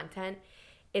their content,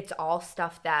 it's all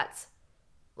stuff that's,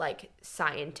 like,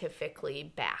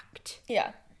 scientifically backed.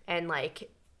 Yeah. And, like,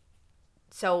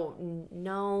 so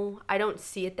no, I don't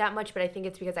see it that much, but I think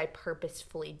it's because I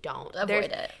purposefully don't. Avoid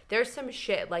it. There's some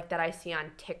shit, like, that I see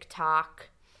on TikTok.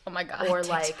 Oh my God. Or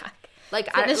TikTok.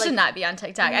 Fitness should not be on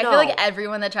TikTok. No. I feel like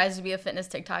everyone that tries to be a fitness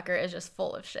TikToker is just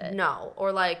full of shit. No.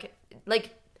 Or, like,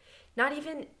 not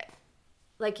even,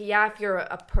 like, yeah, if you're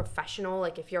a professional,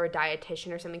 like, if you're a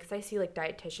dietitian or something, because I see, like,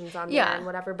 dietitians on there and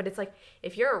whatever, but it's like,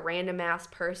 if you're a random ass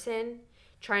person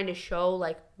trying to show,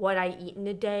 like, what I eat in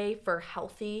a day for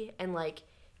healthy, and, like,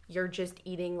 you're just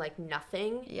eating, like,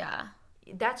 nothing. Yeah.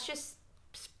 That's just,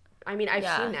 I mean, I've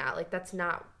seen that. Like, that's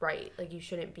not right. Like, you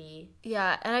shouldn't be.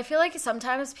 Yeah, and I feel like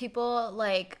sometimes people,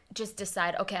 like, just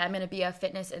decide, okay, I'm going to be a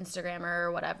fitness Instagrammer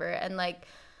or whatever, and, like,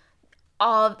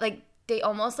 they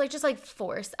almost, like, just, like,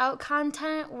 force out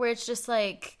content where it's just,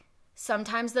 like,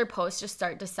 sometimes their posts just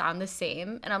start to sound the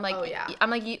same, and I'm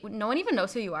like, no one even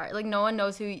knows who you are. Like, no one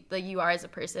knows who, like, you are as a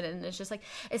person, and it's just, like,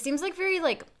 it seems, like, very,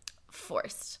 like,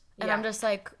 forced. And I'm just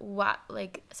like, what?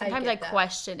 Like, sometimes I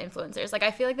question influencers. Like,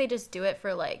 I feel like they just do it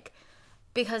for, like,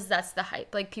 because that's the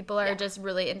hype. Like, people are just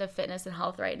really into fitness and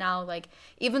health right now. Like,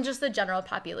 even just the general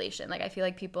population. Like, I feel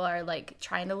like people are, like,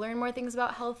 trying to learn more things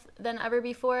about health than ever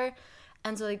before.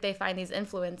 And so, like, they find these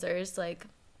influencers, like,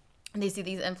 they see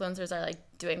these influencers are like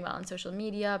doing well on social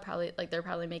media, probably like they're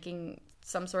probably making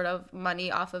some sort of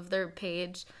money off of their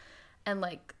page, and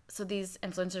like so these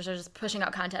influencers are just pushing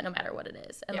out content no matter what it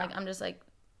is, and like I'm just like,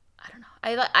 I don't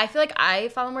know, I feel like I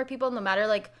follow more people no matter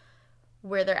like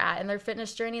where they're at in their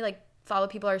fitness journey, like follow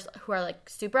people who are like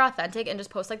super authentic and just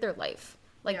post like their life,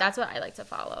 like that's what I like to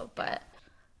follow. But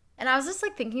and I was just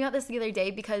like thinking about this the other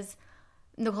day because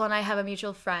Nicole and I have a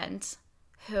mutual friend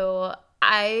who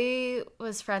I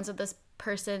was friends with this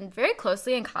person very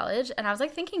closely in college, and I was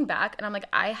like thinking back and I'm like,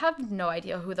 I have no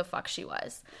idea who the fuck she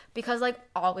was, because like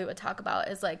all we would talk about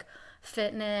is like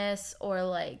fitness or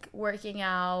like working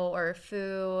out or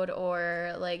food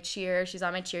or like cheer. She's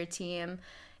on my cheer team.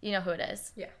 You know who it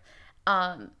is. Yeah.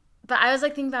 But I was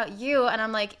like thinking about you, and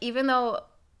I'm like, even though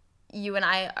you and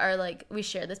I are like, we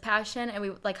share this passion and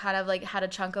we like kind of like had a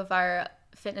chunk of our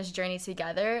fitness journey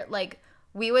together, like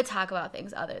we would talk about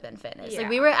things other than fitness. Like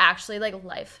we were actually like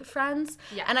life friends.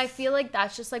 Yes. And I feel like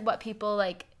that's just like what people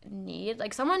like need.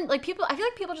 Like someone like people, I feel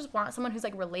like people just want someone who's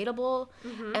like relatable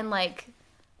and like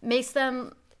makes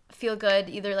them feel good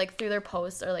either like through their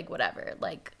posts or like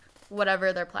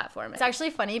whatever their platform is. It's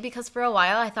actually funny because for a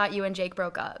while I thought you and Jake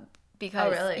broke up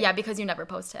because because you never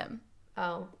post him.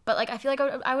 Oh. But, like, I feel like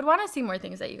I would want to see more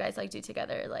things that you guys, like, do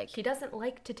together. Like, he doesn't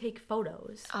like to take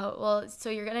photos. Oh, well, so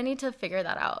you're going to need to figure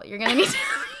that out. You're going to need to...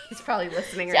 He's probably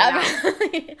listening right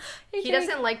now. He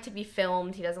doesn't like to be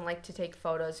filmed. He doesn't like to take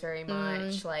photos very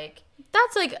much. Like...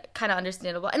 That's, like, kind of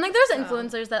understandable. And, like, there's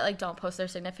influencers that, like, don't post their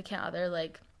significant other,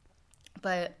 like...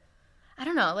 But, I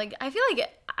don't know. Like, I feel like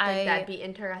that'd be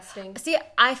interesting. See,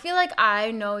 I feel like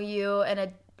I know you in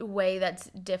a way that's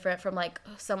different from like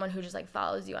someone who just like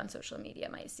follows you on social media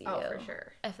might see you. Oh, for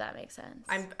sure. If that makes sense.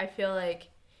 I feel like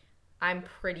I'm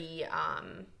pretty I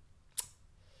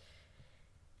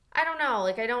don't know,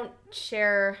 like I don't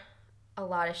share a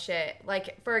lot of shit.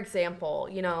 Like for example,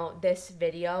 you know, this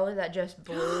video that just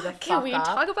blew the fuck up. Can we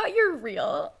talk about your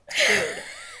reel? Dude.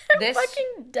 I'm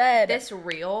fucking dead. This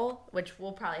reel, which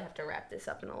we'll probably have to wrap this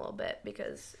up in a little bit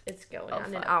because it's going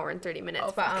on an hour and 30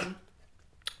 minutes. But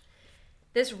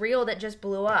this reel that just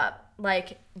blew up,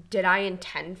 like, did I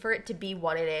intend for it to be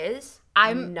what it is?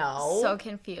 I'm so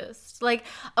confused. Like,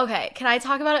 okay, can I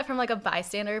talk about it from, like, a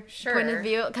bystander point of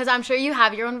view? Because I'm sure you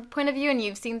have your own point of view, and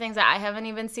you've seen things that I haven't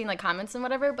even seen, like, comments and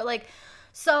whatever. But, like,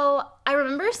 so I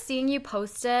remember seeing you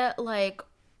post it, like,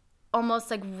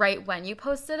 almost, like, right when you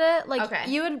posted it. Like,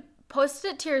 you had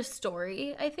posted it to your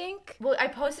story, I think. Well, I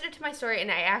posted it to my story, and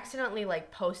I accidentally,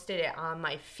 like, posted it on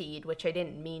my feed, which I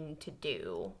didn't mean to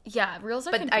do. Yeah, reels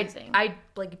are confusing. I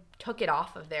like, took it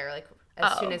off of there, like,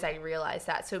 as soon as I realized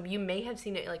that. So you may have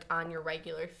seen it, like, on your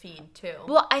regular feed, too.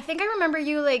 Well, I think I remember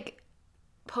you, like,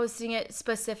 posting it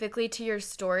specifically to your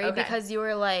story because you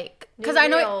were like, because I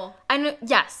know,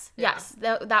 yes,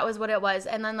 that was what it was.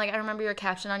 And then like I remember your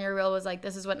caption on your reel was like,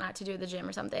 this is what not to do at the gym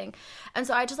or something. And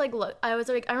so I just like I was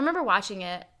like, I remember watching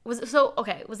it. Was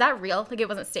that real? Like it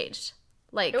wasn't staged.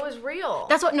 Like it was real.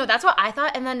 That's what I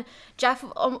thought. And then Jeff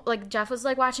was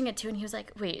like watching it too, and he was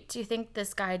like, wait, do you think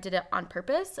this guy did it on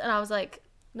purpose? And I was like,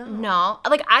 no.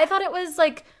 Like I thought it was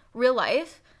like real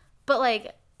life, but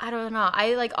like I don't know.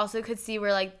 I, like, also could see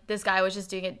where, like, this guy was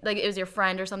just doing it, like, it was your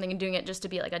friend or something and doing it just to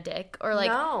be, like, a dick. Or, like,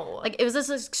 like it was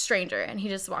just a stranger and he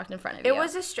just walked in front of you. It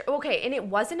was okay, and it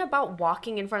wasn't about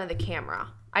walking in front of the camera.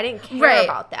 I didn't care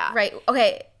about that. Right,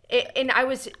 okay.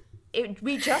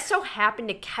 We just so happened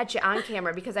to catch it on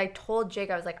camera because I told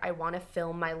Jake, I was like, I want to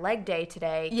film my leg day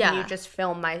today. Can you just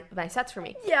film my sets for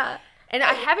me? Yeah. And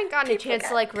I haven't gotten a chance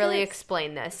to, like, really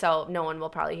explain this, so no one will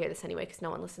probably hear this anyway because no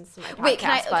one listens to my podcast. Wait,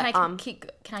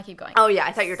 can I keep going? Oh, yeah,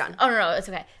 I thought you were done. Oh, no, it's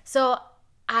okay. So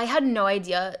I had no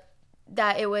idea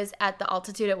that it was at the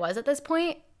altitude it was at this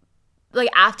point. Like,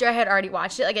 after I had already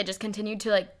watched it, like, it just continued to,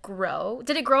 like, grow.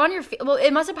 Did it grow on your feed? Well,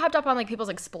 it must have popped up on, like, people's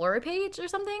Explorer page or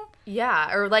something?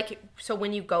 Yeah, or, like, so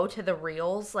when you go to the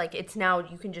Reels, like, it's now,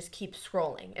 you can just keep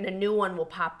scrolling, and a new one will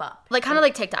pop up. Like, kind of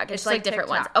like TikTok. It's like different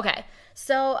TikTok ones. Okay,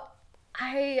 so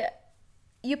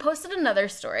you posted another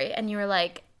story, and you were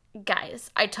like, guys,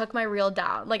 I took my reel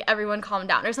down. Like, everyone calm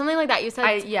down, or something like that. You said...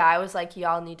 I was like,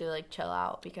 y'all need to, like, chill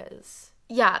out, because...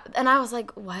 Yeah, and I was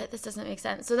like, what? This doesn't make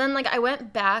sense. So then, like, I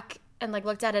went back and, like,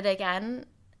 looked at it again,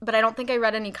 but I don't think I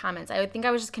read any comments. I think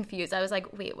I was just confused. I was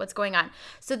like, wait, what's going on?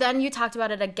 So then you talked about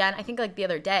it again, I think, like, the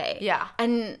other day. Yeah.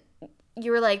 And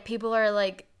you were like, people are,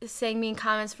 like, saying mean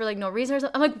comments for, like, no reason or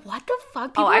something. I'm like, what the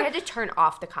fuck? I had to turn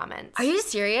off the comments. Are you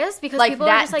serious? Because like, people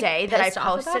that are just, like, day that I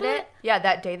posted it? Yeah,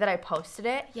 that day that I posted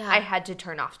it, I had to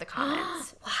turn off the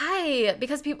comments. Why?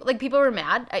 Because people were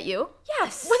mad at you?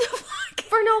 Yes. What the fuck?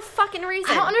 for no fucking reason.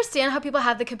 I don't understand how people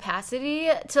have the capacity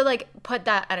to, like, put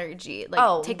that energy,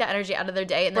 like, take that energy out of their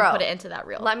day and then put it into that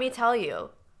reel. Let me tell you,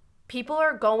 people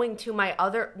are going to my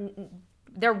other,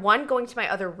 they're going to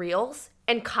my other reels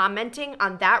and commenting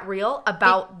on that reel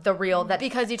about the reel that.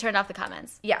 Because you turned off the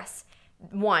comments. Yes.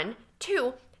 1.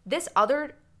 2, this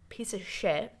other piece of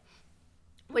shit,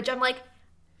 which I'm like,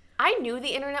 I knew the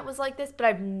internet was like this, but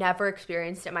I've never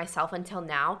experienced it myself until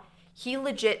now. He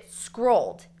legit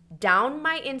scrolled down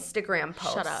my Instagram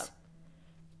post. Shut up.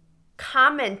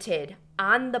 Commented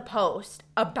on the post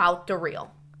about the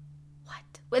reel.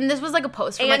 What? When this was like a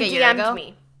post from and like a year ago? DM'd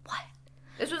me. What?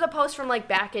 This was a post from like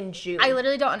back in June. I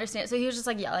literally don't understand. So he was just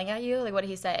like yelling at you? Like, what did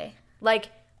he say? Like,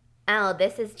 oh,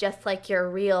 this is just like your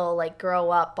reel, like grow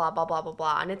up, blah, blah, blah, blah,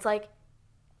 blah. And it's like,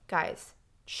 guys,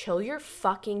 chill your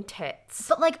fucking tits.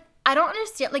 But like, I don't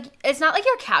understand. Like, it's not like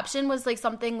your caption was like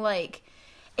something like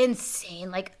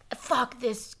insane. Like, fuck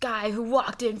this guy who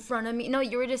walked in front of me. No,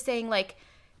 you were just saying like,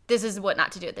 this is what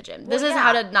not to do at the gym. This is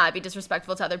how to not be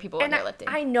disrespectful to other people when they're lifting.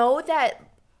 I know that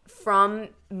from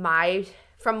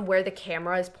where the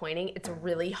camera is pointing, it's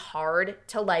really hard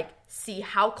to like see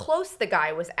how close the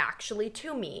guy was actually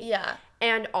to me. Yeah.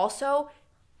 And also,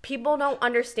 people don't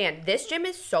understand. This gym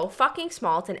is so fucking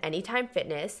small. It's an Anytime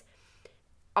Fitness.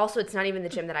 Also, it's not even the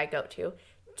gym that I go to.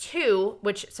 2,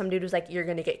 which some dude was like, you're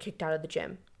going to get kicked out of the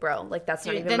gym, bro. Like, that's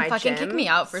not even my gym. Then fucking kick me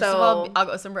out. First of all, I'll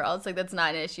go somewhere else. Like, that's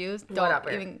not an issue.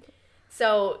 Whatever.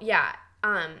 So, yeah.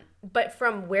 But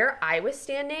from where I was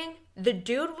standing, the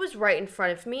dude was right in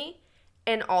front of me.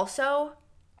 And also,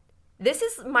 this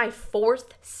is my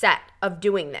 4th set of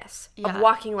doing this, of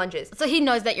walking lunges. So he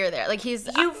knows that you're there. Like,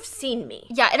 You've seen me.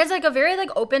 Yeah, and it's like a very, like,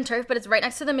 open turf, but it's right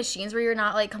next to the machines where you're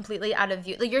not, like, completely out of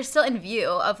view. Like, you're still in view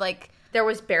of, like... There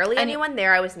was barely anyone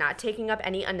there. I was not taking up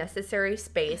any unnecessary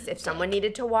space. If someone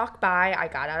needed to walk by, I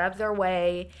got out of their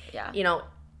way. Yeah. You know,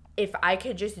 if I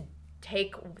could just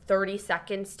take 30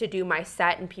 seconds to do my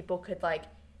set and people could, like,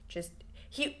 just...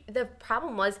 The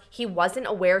problem was he wasn't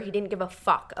aware. He didn't give a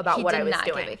fuck about what I was doing. He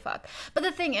did not give a fuck. But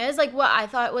the thing is, like, what I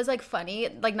thought was, like, funny,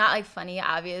 like, not, like, funny,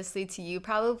 obviously, to you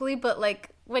probably, but, like,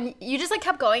 when you just, like,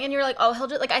 kept going and you were like, oh, he'll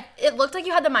just, like, it looked like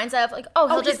you had the mindset of, like, oh,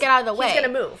 he'll just get out of the way. He's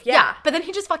gonna move, yeah. But then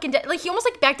he just fucking did. Like, he almost,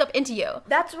 like, backed up into you.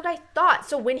 That's what I thought.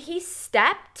 So when he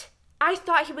stepped, I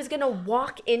thought he was gonna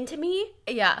walk into me.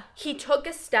 Yeah. He took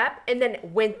a step and then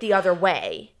went the other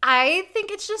way. I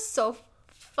think it's just so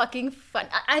fucking fun.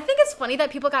 I think it's funny that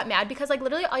people got mad because, like,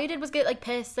 literally all you did was get, like,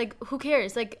 pissed. Like, who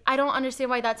cares? Like, I don't understand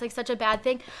why that's, like, such a bad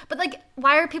thing. But, like,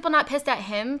 why are people not pissed at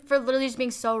him for literally just being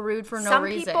so rude for no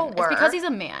reason? Some people were. It's because he's a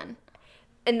man.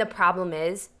 And the problem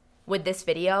is, with this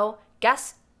video,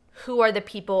 guess who are the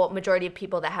majority of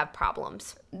people that have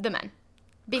problems? The men.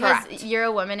 Because Correct. You're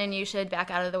a woman and you should back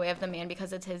out of the way of the man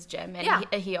because it's his gym and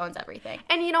he owns everything.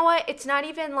 And you know what? It's not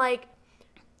even, like,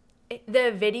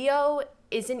 the video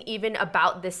isn't even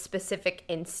about this specific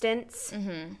instance.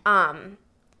 Mm-hmm.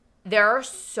 There's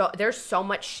so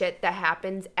much shit that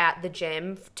happens at the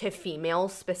gym to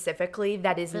females specifically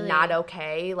that is not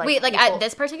okay. Like, wait, like at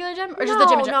this particular gym or just the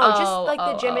gym in general? No, just like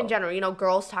the gym in general. You know,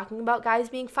 girls talking about guys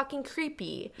being fucking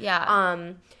creepy.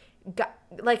 Yeah.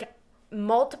 Like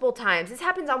multiple times. This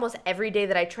happens almost every day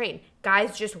that I train.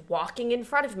 Guys just walking in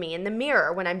front of me in the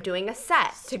mirror when I'm doing a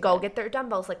set to go get their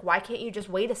dumbbells. Like, why can't you just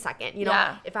wait a second? You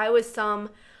know, if I was some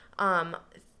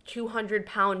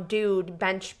 200-pound dude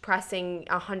bench pressing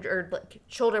 100, like,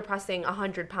 shoulder pressing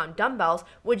 100-pound dumbbells,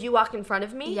 would you walk in front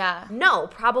of me? Yeah. No,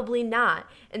 probably not.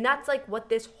 And that's like what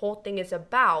this whole thing is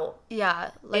about. Yeah,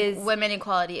 like women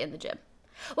equality in the gym.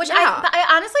 Which I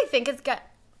honestly think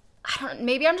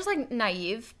maybe I'm just like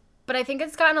naive, but I think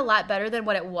it's gotten a lot better than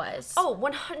what it was. Oh,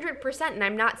 100%. And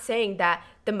I'm not saying that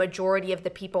the majority of the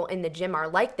people in the gym are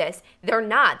like this. They're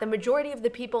not. The majority of the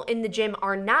people in the gym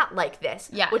are not like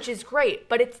this, which is great.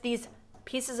 But it's these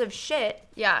pieces of shit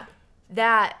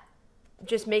that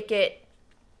just make it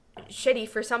shitty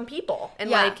for some people. And,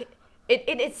 like,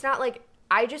 it's not like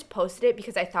I just posted it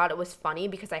because I thought it was funny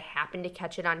because I happened to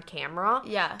catch it on camera.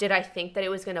 Yeah. Did I think that it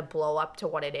was going to blow up to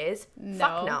what it is? No.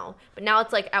 Fuck no. But now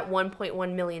it's like at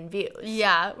 1.1 million views.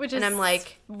 Yeah, which is and I'm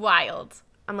like wild.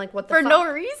 I'm like, what the fuck? For no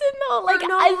reason though. Like, for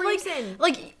no reason.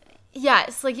 Like,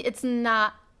 yes, like it's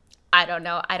not. I don't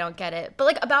know. I don't get it. But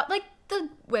like about like the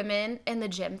women in the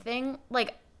gym thing,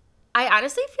 like I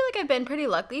honestly feel like I've been pretty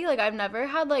lucky. Like I've never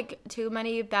had like too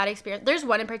many bad experiences. There's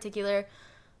one in particular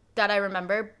that I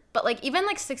remember. But, like, even,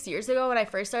 like, 6 years ago when I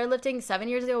first started lifting, 7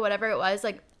 years ago, whatever it was,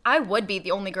 like, I would be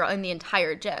the only girl in the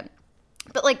entire gym.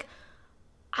 But, like,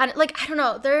 I don't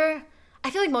know.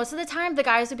 I feel like most of the time the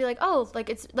guys would be like, oh, like,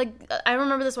 it's, like, I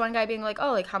remember this one guy being like,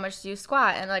 oh, like, how much do you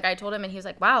squat? And, like, I told him and he was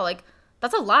like, wow, like,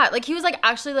 That's a lot. Like, he was, like,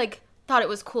 actually, like, thought it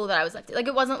was cool that I was lifting. Like,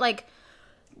 it wasn't, like,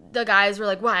 the guys were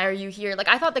like, why are you here? Like,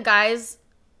 I thought the guys,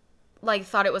 like,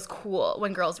 thought it was cool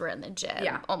when girls were in the gym.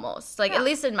 Yeah. Almost. Like, at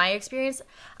least in my experience.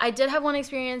 I did have one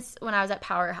experience when I was at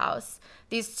Powerhouse.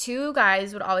 These two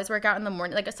guys would always work out in the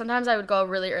morning. Like, sometimes I would go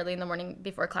really early in the morning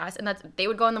before class, and they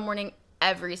would go in the morning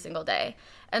every single day.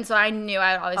 And so I knew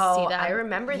I would always see them. I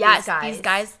remember these guys. Yes, these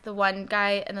guys, the one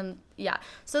guy, and then, yeah.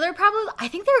 So they're probably, I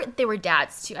think they were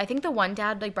dads, too. I think the one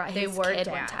dad, like, brought his kid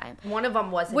one time. One of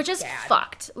them was Which is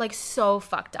fucked. Like, so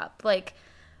fucked up. Like,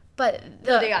 but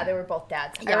they were both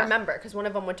dads. Yeah. I remember, because one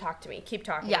of them would talk to me. Keep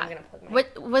talking. Yeah. I'm going to plug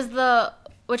my...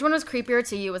 Which one was creepier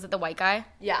to you? Was it the white guy?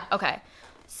 Yeah. Okay.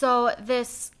 So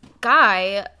this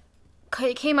guy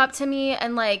came up to me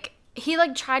and, like, he,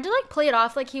 like, tried to, like, play it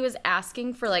off like he was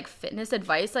asking for, like, fitness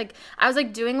advice. Like, I was,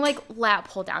 like, doing, like, lat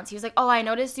pull downs. He was like, oh, I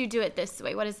noticed you do it this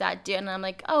way. What does that do? And I'm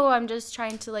like, oh, I'm just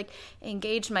trying to, like,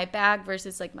 engage my back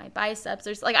versus, like, my biceps.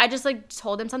 Or, like, I just, like,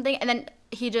 told him something. And then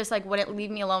he just, like, wouldn't leave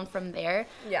me alone from there.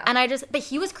 Yeah. And but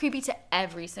he was creepy to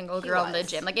every single girl in the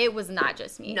gym. Like, it was not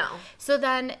just me. No. So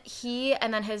then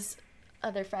and then his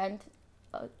other friend.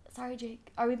 Oh, sorry,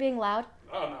 Jake. Are we being loud?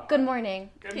 Oh, no. Good morning.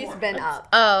 He's been up.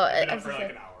 Oh, I've been up for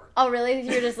like an hour. Oh, really?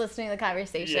 You were just listening to the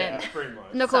conversation? Yeah, pretty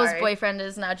much. Nicole's boyfriend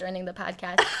is now joining the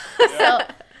podcast.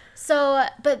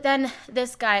 But then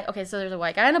this guy, okay, so there's a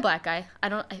white guy and a black guy.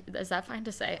 Is that fine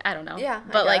to say? I don't know. Yeah,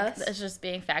 but I like, guess. it's just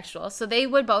being factual. So they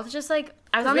would both just like,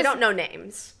 we don't know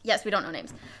names. Yes, we don't know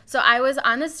names. So I was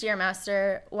on the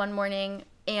Stairmaster one morning,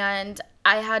 and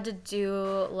I had to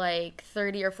do like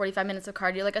 30 or 45 minutes of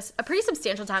cardio, like a pretty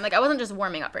substantial time. Like, I wasn't just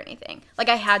warming up or anything. Like,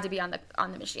 I had to be on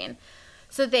the machine.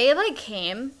 So they like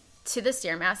came to the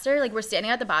Stairmaster, like, we're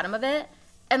standing at the bottom of it,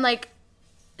 and like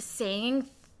saying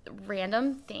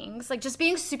random things, like just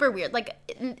being super weird. Like,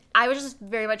 I was just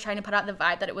very much trying to put out the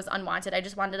vibe that it was unwanted. I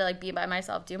just wanted to like be by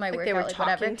myself, do my workout, they were like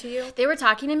talking whatever. to you? They were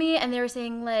talking to me, and they were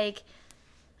saying like,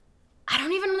 I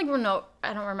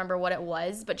don't remember what it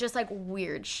was, but just like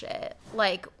weird shit.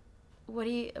 Like, what are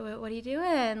you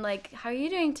doing? Like, how are you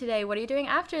doing today? What are you doing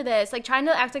after this? Like, trying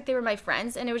to act like they were my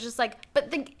friends, and it was just like,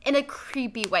 but in a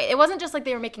creepy way. It wasn't just like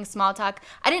they were making small talk.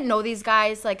 I didn't know these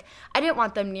guys. Like, I didn't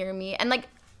want them near me, and like,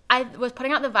 I was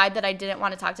putting out the vibe that I didn't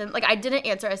want to talk to them. Like, I didn't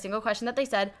answer a single question that they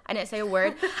said. I didn't say a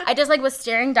word. I just like was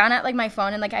staring down at like my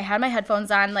phone, and like I had my headphones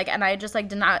on, like, and I just like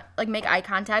did not like make eye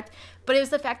contact. But it was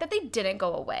the fact that they didn't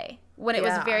go away when it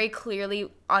was very clearly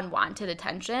unwanted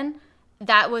attention.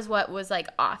 That was what was like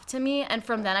off to me. And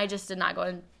from then I just did not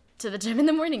go to the gym in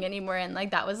the morning anymore. And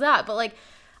like, that was that. But like,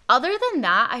 other than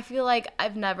that, I feel like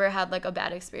I've never had like a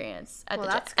bad experience at the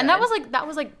gym. And that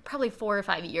was like probably 4 or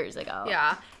 5 years ago.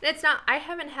 Yeah. And I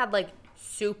haven't had like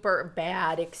super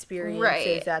bad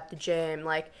experiences at the gym.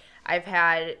 Like, I've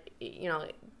had,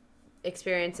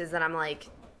 experiences that I'm like,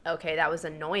 okay, that was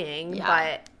annoying. Yeah.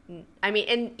 But I mean,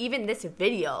 and even this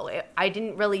video, I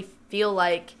didn't really feel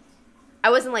like, I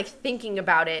wasn't like thinking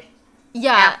about it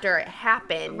after it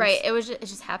happened. Right. It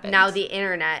just happened. Now the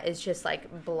internet is just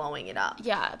like blowing it up.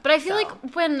 Yeah. But I feel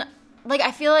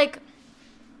like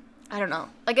I don't know.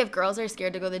 Like, if girls are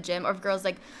scared to go to the gym, or if girls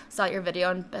like saw your video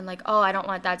and been like, oh, I don't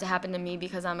want that to happen to me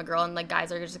because I'm a girl, and like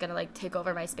guys are just gonna like take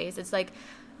over my space. It's like,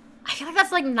 I feel like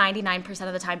that's like 99%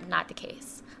 of the time not the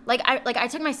case. Like, I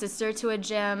took my sister to a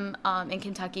gym in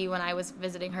Kentucky when I was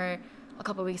visiting her a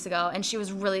couple weeks ago, and she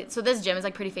was really, so this gym is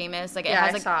like pretty famous. Like, it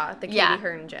has like, I saw the Katie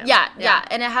Hearn gym. Yeah,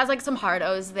 and it has like some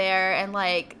hardos there, and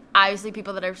like obviously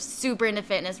people that are super into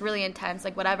fitness, really intense,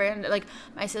 like whatever. And like,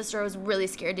 my sister was really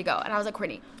scared to go, and I was like,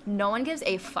 Courtney, no one gives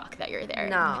a fuck that you're there.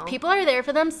 No, people are there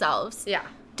for themselves. Yeah,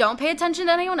 don't pay attention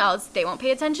to anyone else. They won't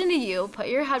pay attention to you. Put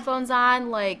your headphones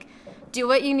on, like, do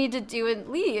what you need to do and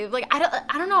leave. Like, I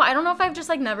don't know. I don't know if I've just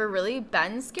like never really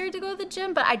been scared to go to the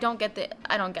gym, but I don't get it.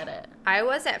 I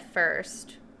was at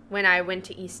first when I went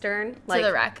to Eastern. Like, to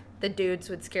the rec. The dudes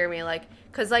would scare me, like,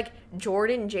 because like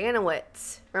Jordan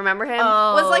Janowitz, remember him?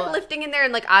 Was like lifting in there,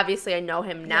 and like obviously I know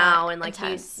him now, and like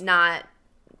intense. He's not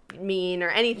mean or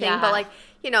anything, but like,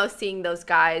 seeing those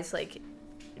guys like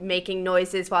making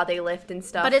noises while they lift and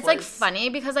stuff. But it's like funny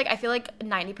because like I feel like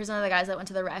 90% of the guys that went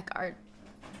to the rec are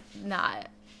not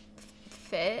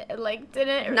fit, like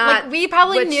didn't not, like we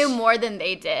probably knew more than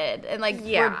they did, and like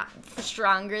we're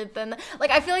stronger than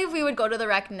like I feel like if we would go to the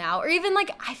rec now, or even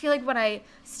like I feel like when I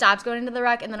stopped going to the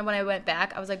rec and then when I went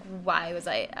back, I was like, why was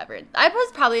I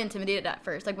was probably intimidated at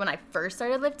first, like when I first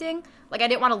started lifting, like I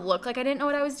didn't want to look like I didn't know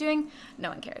what I was doing. No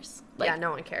one cares. Like,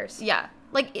 no one cares.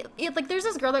 Like like there's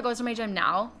this girl that goes to my gym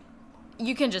now,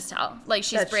 you can just tell like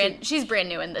she's brand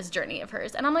new in this journey of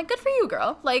hers, and I'm like, good for you,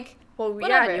 girl. Like, Well,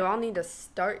 whatever. yeah, you all need to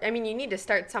start. I mean, you need to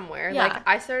start somewhere. Yeah. Like,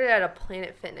 I started at a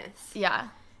Planet Fitness. Yeah.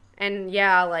 And,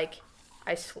 yeah, like,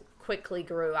 I quickly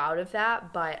grew out of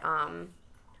that. But,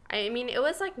 I mean, it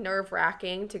was, like,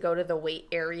 nerve-wracking to go to the weight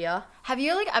area. Have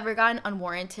you, like, ever gotten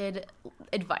unwarranted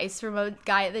advice from a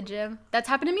guy at the gym? That's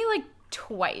happened to me, like,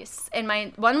 twice. And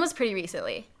one was pretty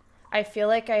recently. I feel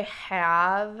like I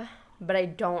have, but I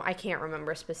can't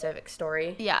remember a specific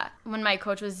story. Yeah. When my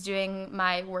coach was doing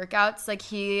my workouts, like,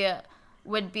 he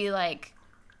would be, like,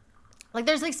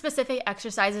 there's, like, specific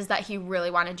exercises that he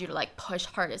really wanted you to, like, push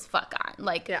hard as fuck on.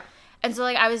 Like, yeah. And so,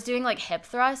 like, I was doing, like, hip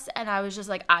thrusts, and I was just,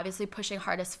 like, obviously pushing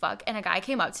hard as fuck. And a guy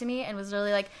came up to me and was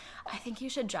really like, I think you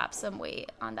should drop some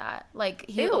weight on that. Like,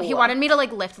 he wanted me to,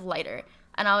 like, lift lighter.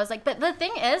 And I was like, but the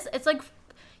thing is, it's, like,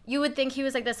 you would think he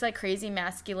was, like, this, like, crazy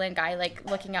masculine guy, like,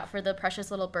 looking out for the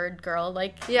precious little bird girl.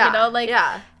 Like, yeah. You know, like.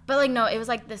 Yeah. But, like, no, it was,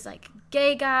 like, this, like,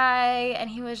 gay guy. And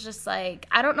he was just, like,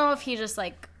 I don't know if he just,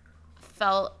 like,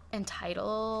 felt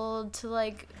entitled to,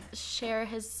 like, share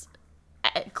his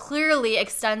clearly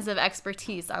extensive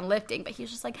expertise on lifting, but he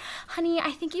was just like, honey,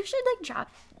 I think you should, like,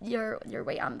 drop your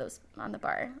weight on the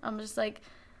bar. I'm just like,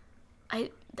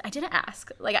 I didn't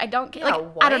ask. Like, I don't get,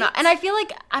 like, what? I don't know. And I feel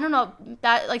like, I don't know,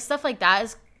 that, like, stuff like that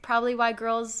is probably why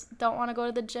girls don't want to go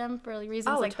to the gym for, like,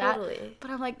 reasons like totally. that. But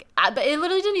I'm like, but it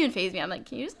literally didn't even faze me. I'm like,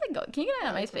 can you just, like, can you get out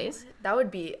of my space? That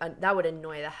would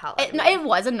annoy the hell out of me. It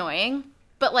was annoying,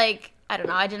 but, like, I don't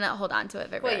know. I didn't hold on to it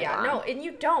very long. No, and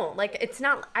you don't. Like, it's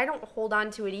not, I don't hold on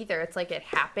to it either. It's like, it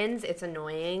happens. It's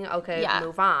annoying. Okay,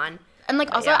 move on. And, like,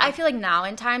 also, I feel like now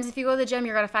in times, if you go to the gym,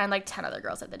 you're going to find, like, 10 other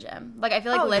girls at the gym. Like, I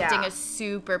feel like lifting is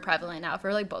super prevalent now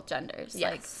for, like, both genders.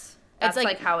 Yes. Like, that's, it's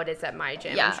like, how it is at my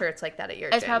gym. Yeah. I'm sure it's like that at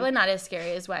your gym. It's probably not as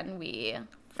scary as when we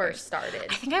first started.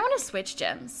 I think I want to switch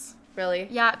gyms. Really?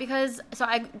 Yeah, because, so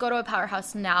I go to a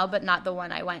powerhouse now, but not the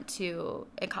one I went to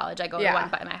in college. I go to one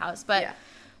by my house. But,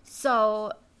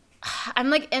 so I'm,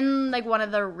 like, in, like, one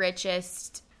of the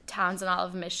richest towns in all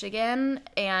of Michigan,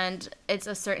 and it's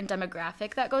a certain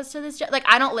demographic that goes to this gym. Like,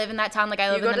 I don't live in that town. Like,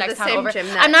 I live in the next town over.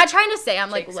 I'm not trying to say I'm,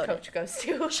 like, loaded. Coach goes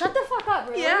to. Shut the fuck up,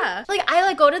 really? Yeah. Like, I,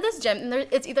 like, go to this gym, and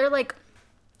it's either, like,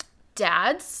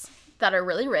 dads that are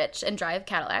really rich and drive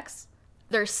Cadillacs,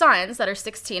 their sons that are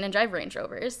 16 and drive Range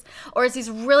Rovers, or it's these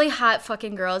really hot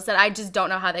fucking girls that I just don't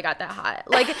know how they got that hot.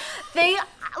 Like, they,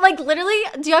 like, literally,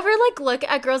 do you ever, like, look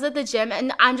at girls at the gym,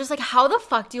 and I'm just like, how the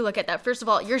fuck do you look at that? First of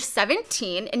all, you're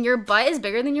 17, and your butt is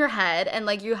bigger than your head, and,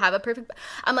 like, you have a perfect,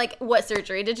 I'm like, what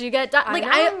surgery did you get done? Like,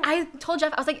 I told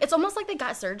Jeff, I was like, it's almost like they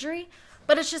got surgery,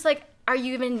 but it's just like, are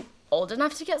you even old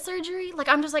enough to get surgery? Like,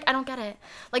 I'm just like, I don't get it.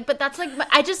 Like, but that's, like,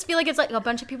 I just feel like it's, like, a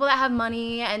bunch of people that have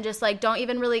money and just, like, don't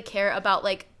even really care about,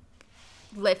 like,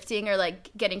 lifting or, like,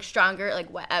 getting stronger, like,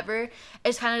 whatever.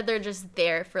 It's kind of, they're just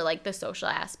there for, like, the social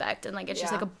aspect, and, like, it's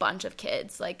just, like, a bunch of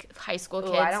kids, like, high school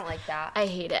kids. I don't like that. I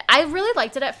hate it. I really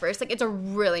liked it at first. Like, it's a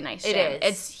really nice gym. It is.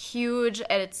 It's huge,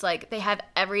 and it's, like, they have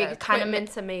every the kind of...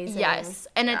 equipment's amazing. Yes,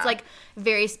 and it's, like,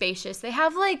 very spacious. They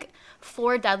have, like,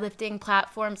 4 deadlifting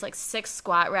platforms, like, 6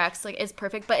 squat racks. Like, it's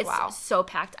perfect, but it's so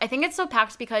packed. I think it's so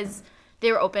packed because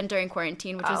they were open during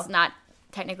quarantine, which was not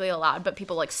technically allowed, but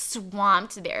people, like,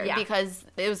 swamped there because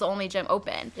it was the only gym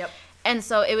open. Yep. And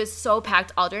so it was so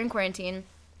packed all during quarantine,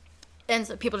 and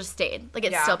so people just stayed. Like,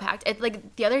 it's still packed. It,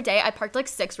 like, the other day, I parked, like,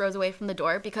 6 rows away from the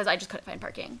door because I just couldn't find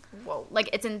parking. Whoa. Like,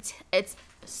 it's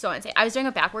so insane. I was doing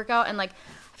a back workout, and, like,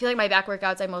 I feel like my back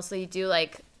workouts, I mostly do,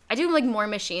 like, I do, like, more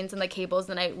machines and, like, cables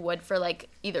than I would for, like,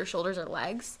 either shoulders or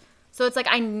legs. So it's, like,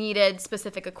 I needed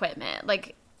specific equipment.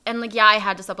 Like, and, like, yeah, I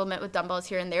had to supplement with dumbbells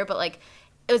here and there, but, like,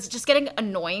 it was just getting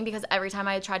annoying because every time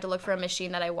I tried to look for a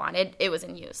machine that I wanted, it was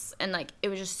in use. And, like, it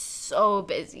was just so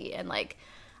busy. And, like,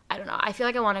 I don't know. I feel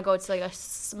like I want to go to, like, a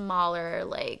smaller,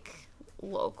 like,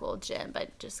 local gym,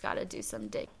 but just got to do some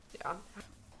dig. Yeah.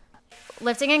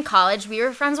 Lifting in college, we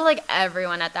were friends with, like,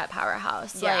 everyone at that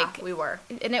powerhouse. Yeah, like, we were.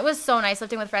 And it was so nice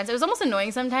lifting with friends. It was almost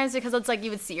annoying sometimes because it's, like,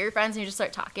 you would see your friends and you just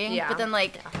start talking. Yeah. But then,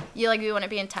 like, you, like, you wouldn't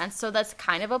be intense. So that's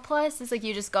kind of a plus. It's, like,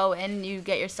 you just go in, you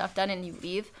get your stuff done, and you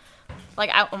leave. Like,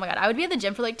 oh my God, I would be at the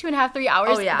gym for, like, 2.5, 3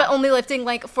 hours, but only lifting,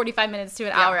 like, 45 minutes to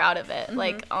an hour out of it. Mm-hmm.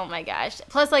 Like, oh my gosh.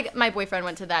 Plus, like, my boyfriend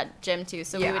went to that gym, too,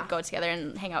 so we would go together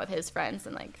and hang out with his friends,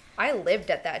 and, like... I lived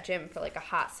at that gym for, like, a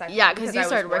hot second. Yeah, because you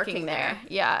started working there.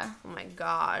 Yeah. Oh my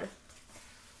God.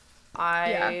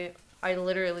 I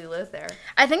literally lived there.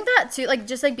 I think that, too, like,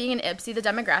 just, like, being in Ipsy, the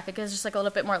demographic is just, like, a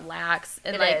little bit more lax.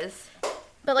 And, It is.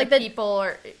 But, like, the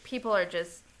people are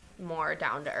just more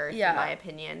down to earth, in my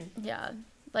opinion. Yeah.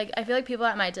 Like, I feel like people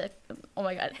at my dick... Oh,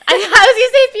 my God. I was going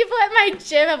to say people at my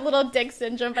gym have little dick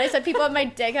syndrome, but I said people at my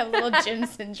dick have little gym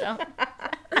syndrome.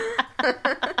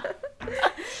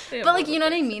 But like, you know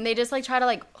what I mean? They just like try to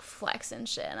like flex and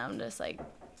shit, and I'm just like,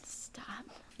 stop.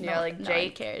 Yeah, no, like no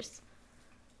Jake one cares.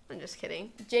 I'm just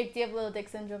kidding. Jake, do you have little dick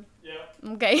syndrome?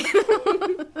 Yeah. Okay.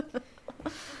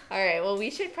 All right, well, we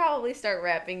should probably start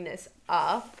wrapping this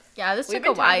up. Yeah, this We've took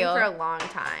been a while. talking for a long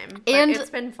time, but And it's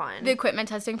been fun. The equipment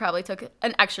testing probably took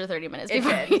an extra 30 minutes It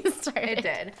before did. we started. It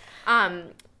did.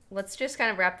 Let's just kind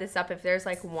of wrap this up. If there's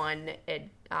like one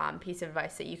piece of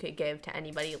advice that you could give to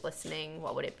anybody listening,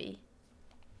 what would it be?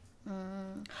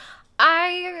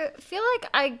 I feel like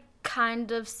I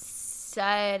kind of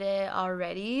said it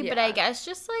already, but I Yeah. guess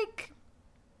just like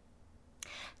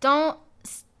don't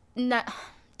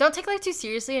take life too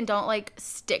seriously and don't like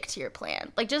stick to your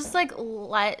plan. Like just like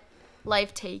let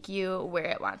life take you where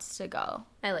it wants to go.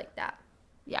 I like that.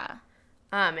 Yeah.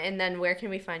 And then where can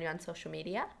we find you on social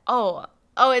media? Oh,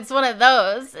 it's one of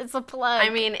those. It's a plug. I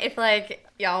mean, if like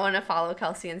y'all want to follow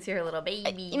Kelsey and see her little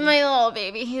baby. My little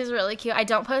baby, he's really cute. I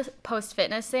don't post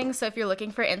fitness things, so if you're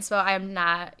looking for inspo, I am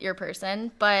not your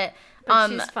person. But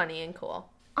she's funny and cool.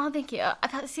 oh, thank you.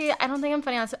 See, I don't think I'm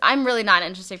funny on. I'm really not an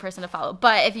interesting person to follow.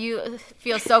 But if you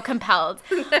feel so compelled,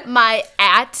 my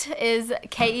 @ is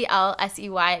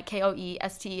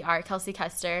KELSEYKOESTER, Kelsey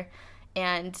Kester,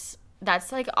 and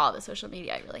that's like all the social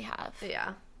media I really have.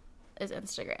 Yeah. Is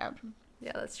Instagram.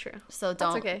 Yeah, that's true. So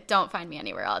okay. don't find me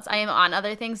anywhere else. I am on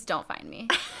other things. Don't find me.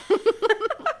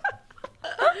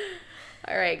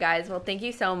 All right, guys. Well, thank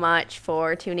you so much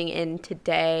for tuning in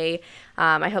today.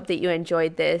 I hope that you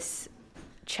enjoyed this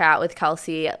chat with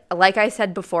Kelsey. Like I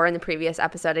said before in the previous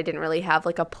episode, I didn't really have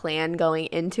like a plan going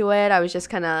into it. I was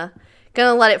just kind of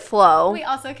gonna let it flow. Wait,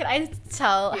 also, can I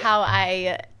tell how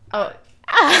I... Oh,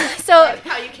 so...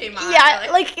 How you came on. Yeah,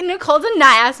 like Nicole did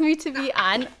not ask me to be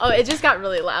on. Oh, it just got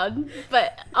really loud.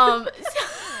 But I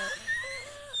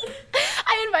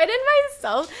invited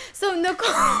myself. So Nicole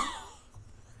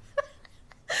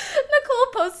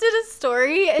posted a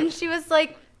story and she was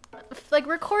like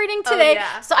recording today.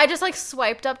 yeah. So I just like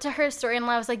swiped up to her story and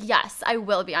I was like, yes, I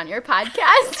will be on your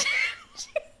podcast.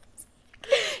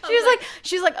 She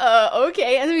was like,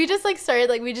 okay. And we just like started,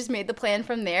 like, we just made the plan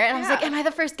from there. And I was like, am I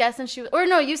the first guest? And she was, or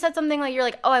no, you said something like, you're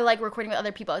like, oh, I like recording with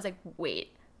other people. I was like,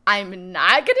 wait, I'm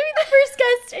not going to be the first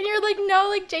guest. And you're like, no,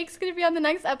 like, Jake's going to be on the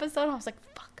next episode. And I was like,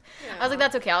 fuck. Yeah. I was like,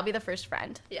 that's okay. I'll be the first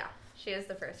friend. Yeah, she is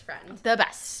the first friend. The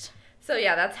best. So,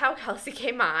 yeah, that's how Kelsey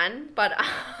came on. But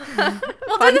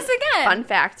we'll do this again. Fun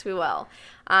fact, we will.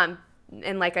 And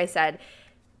like I said,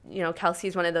 you know,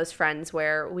 Kelsey's one of those friends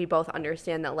where we both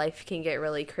understand that life can get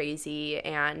really crazy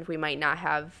and we might not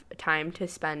have time to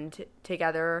spend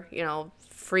together, you know,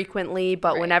 frequently.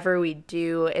 But whenever we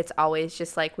do, it's always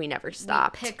just like we never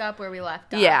stop. Pick up where we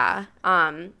left off. Yeah.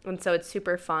 And so it's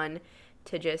super fun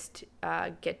to just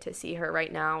get to see her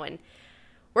right now. And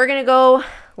we're going to go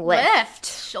lift.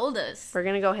 Shoulders. We're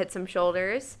going to go hit some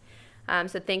shoulders.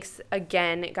 So thanks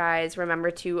again, guys.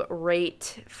 Remember to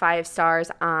rate 5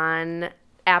 stars on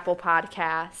Apple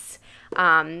Podcasts.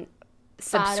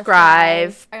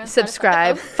 Subscribe.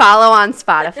 Follow on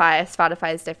Spotify.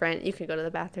 Spotify is different. You can go to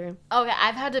the bathroom. Okay,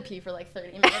 I've had to pee for like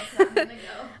 30 minutes. Now I'm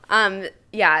gonna go.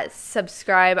 Yeah,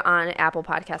 subscribe on Apple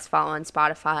Podcasts. Follow on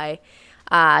Spotify.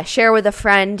 Share with a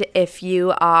friend if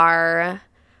you are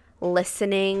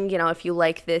listening. You know, if you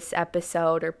like this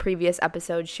episode or previous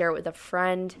episodes, share it with a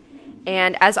friend.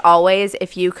 And as always,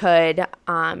 if you could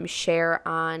share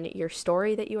on your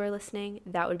story that you are listening,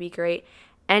 that would be great.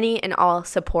 Any and all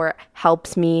support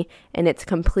helps me, and it's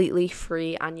completely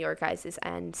free on your guys'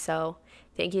 end. So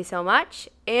thank you so much,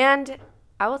 and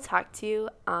I will talk to you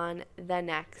on the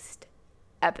next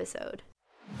episode.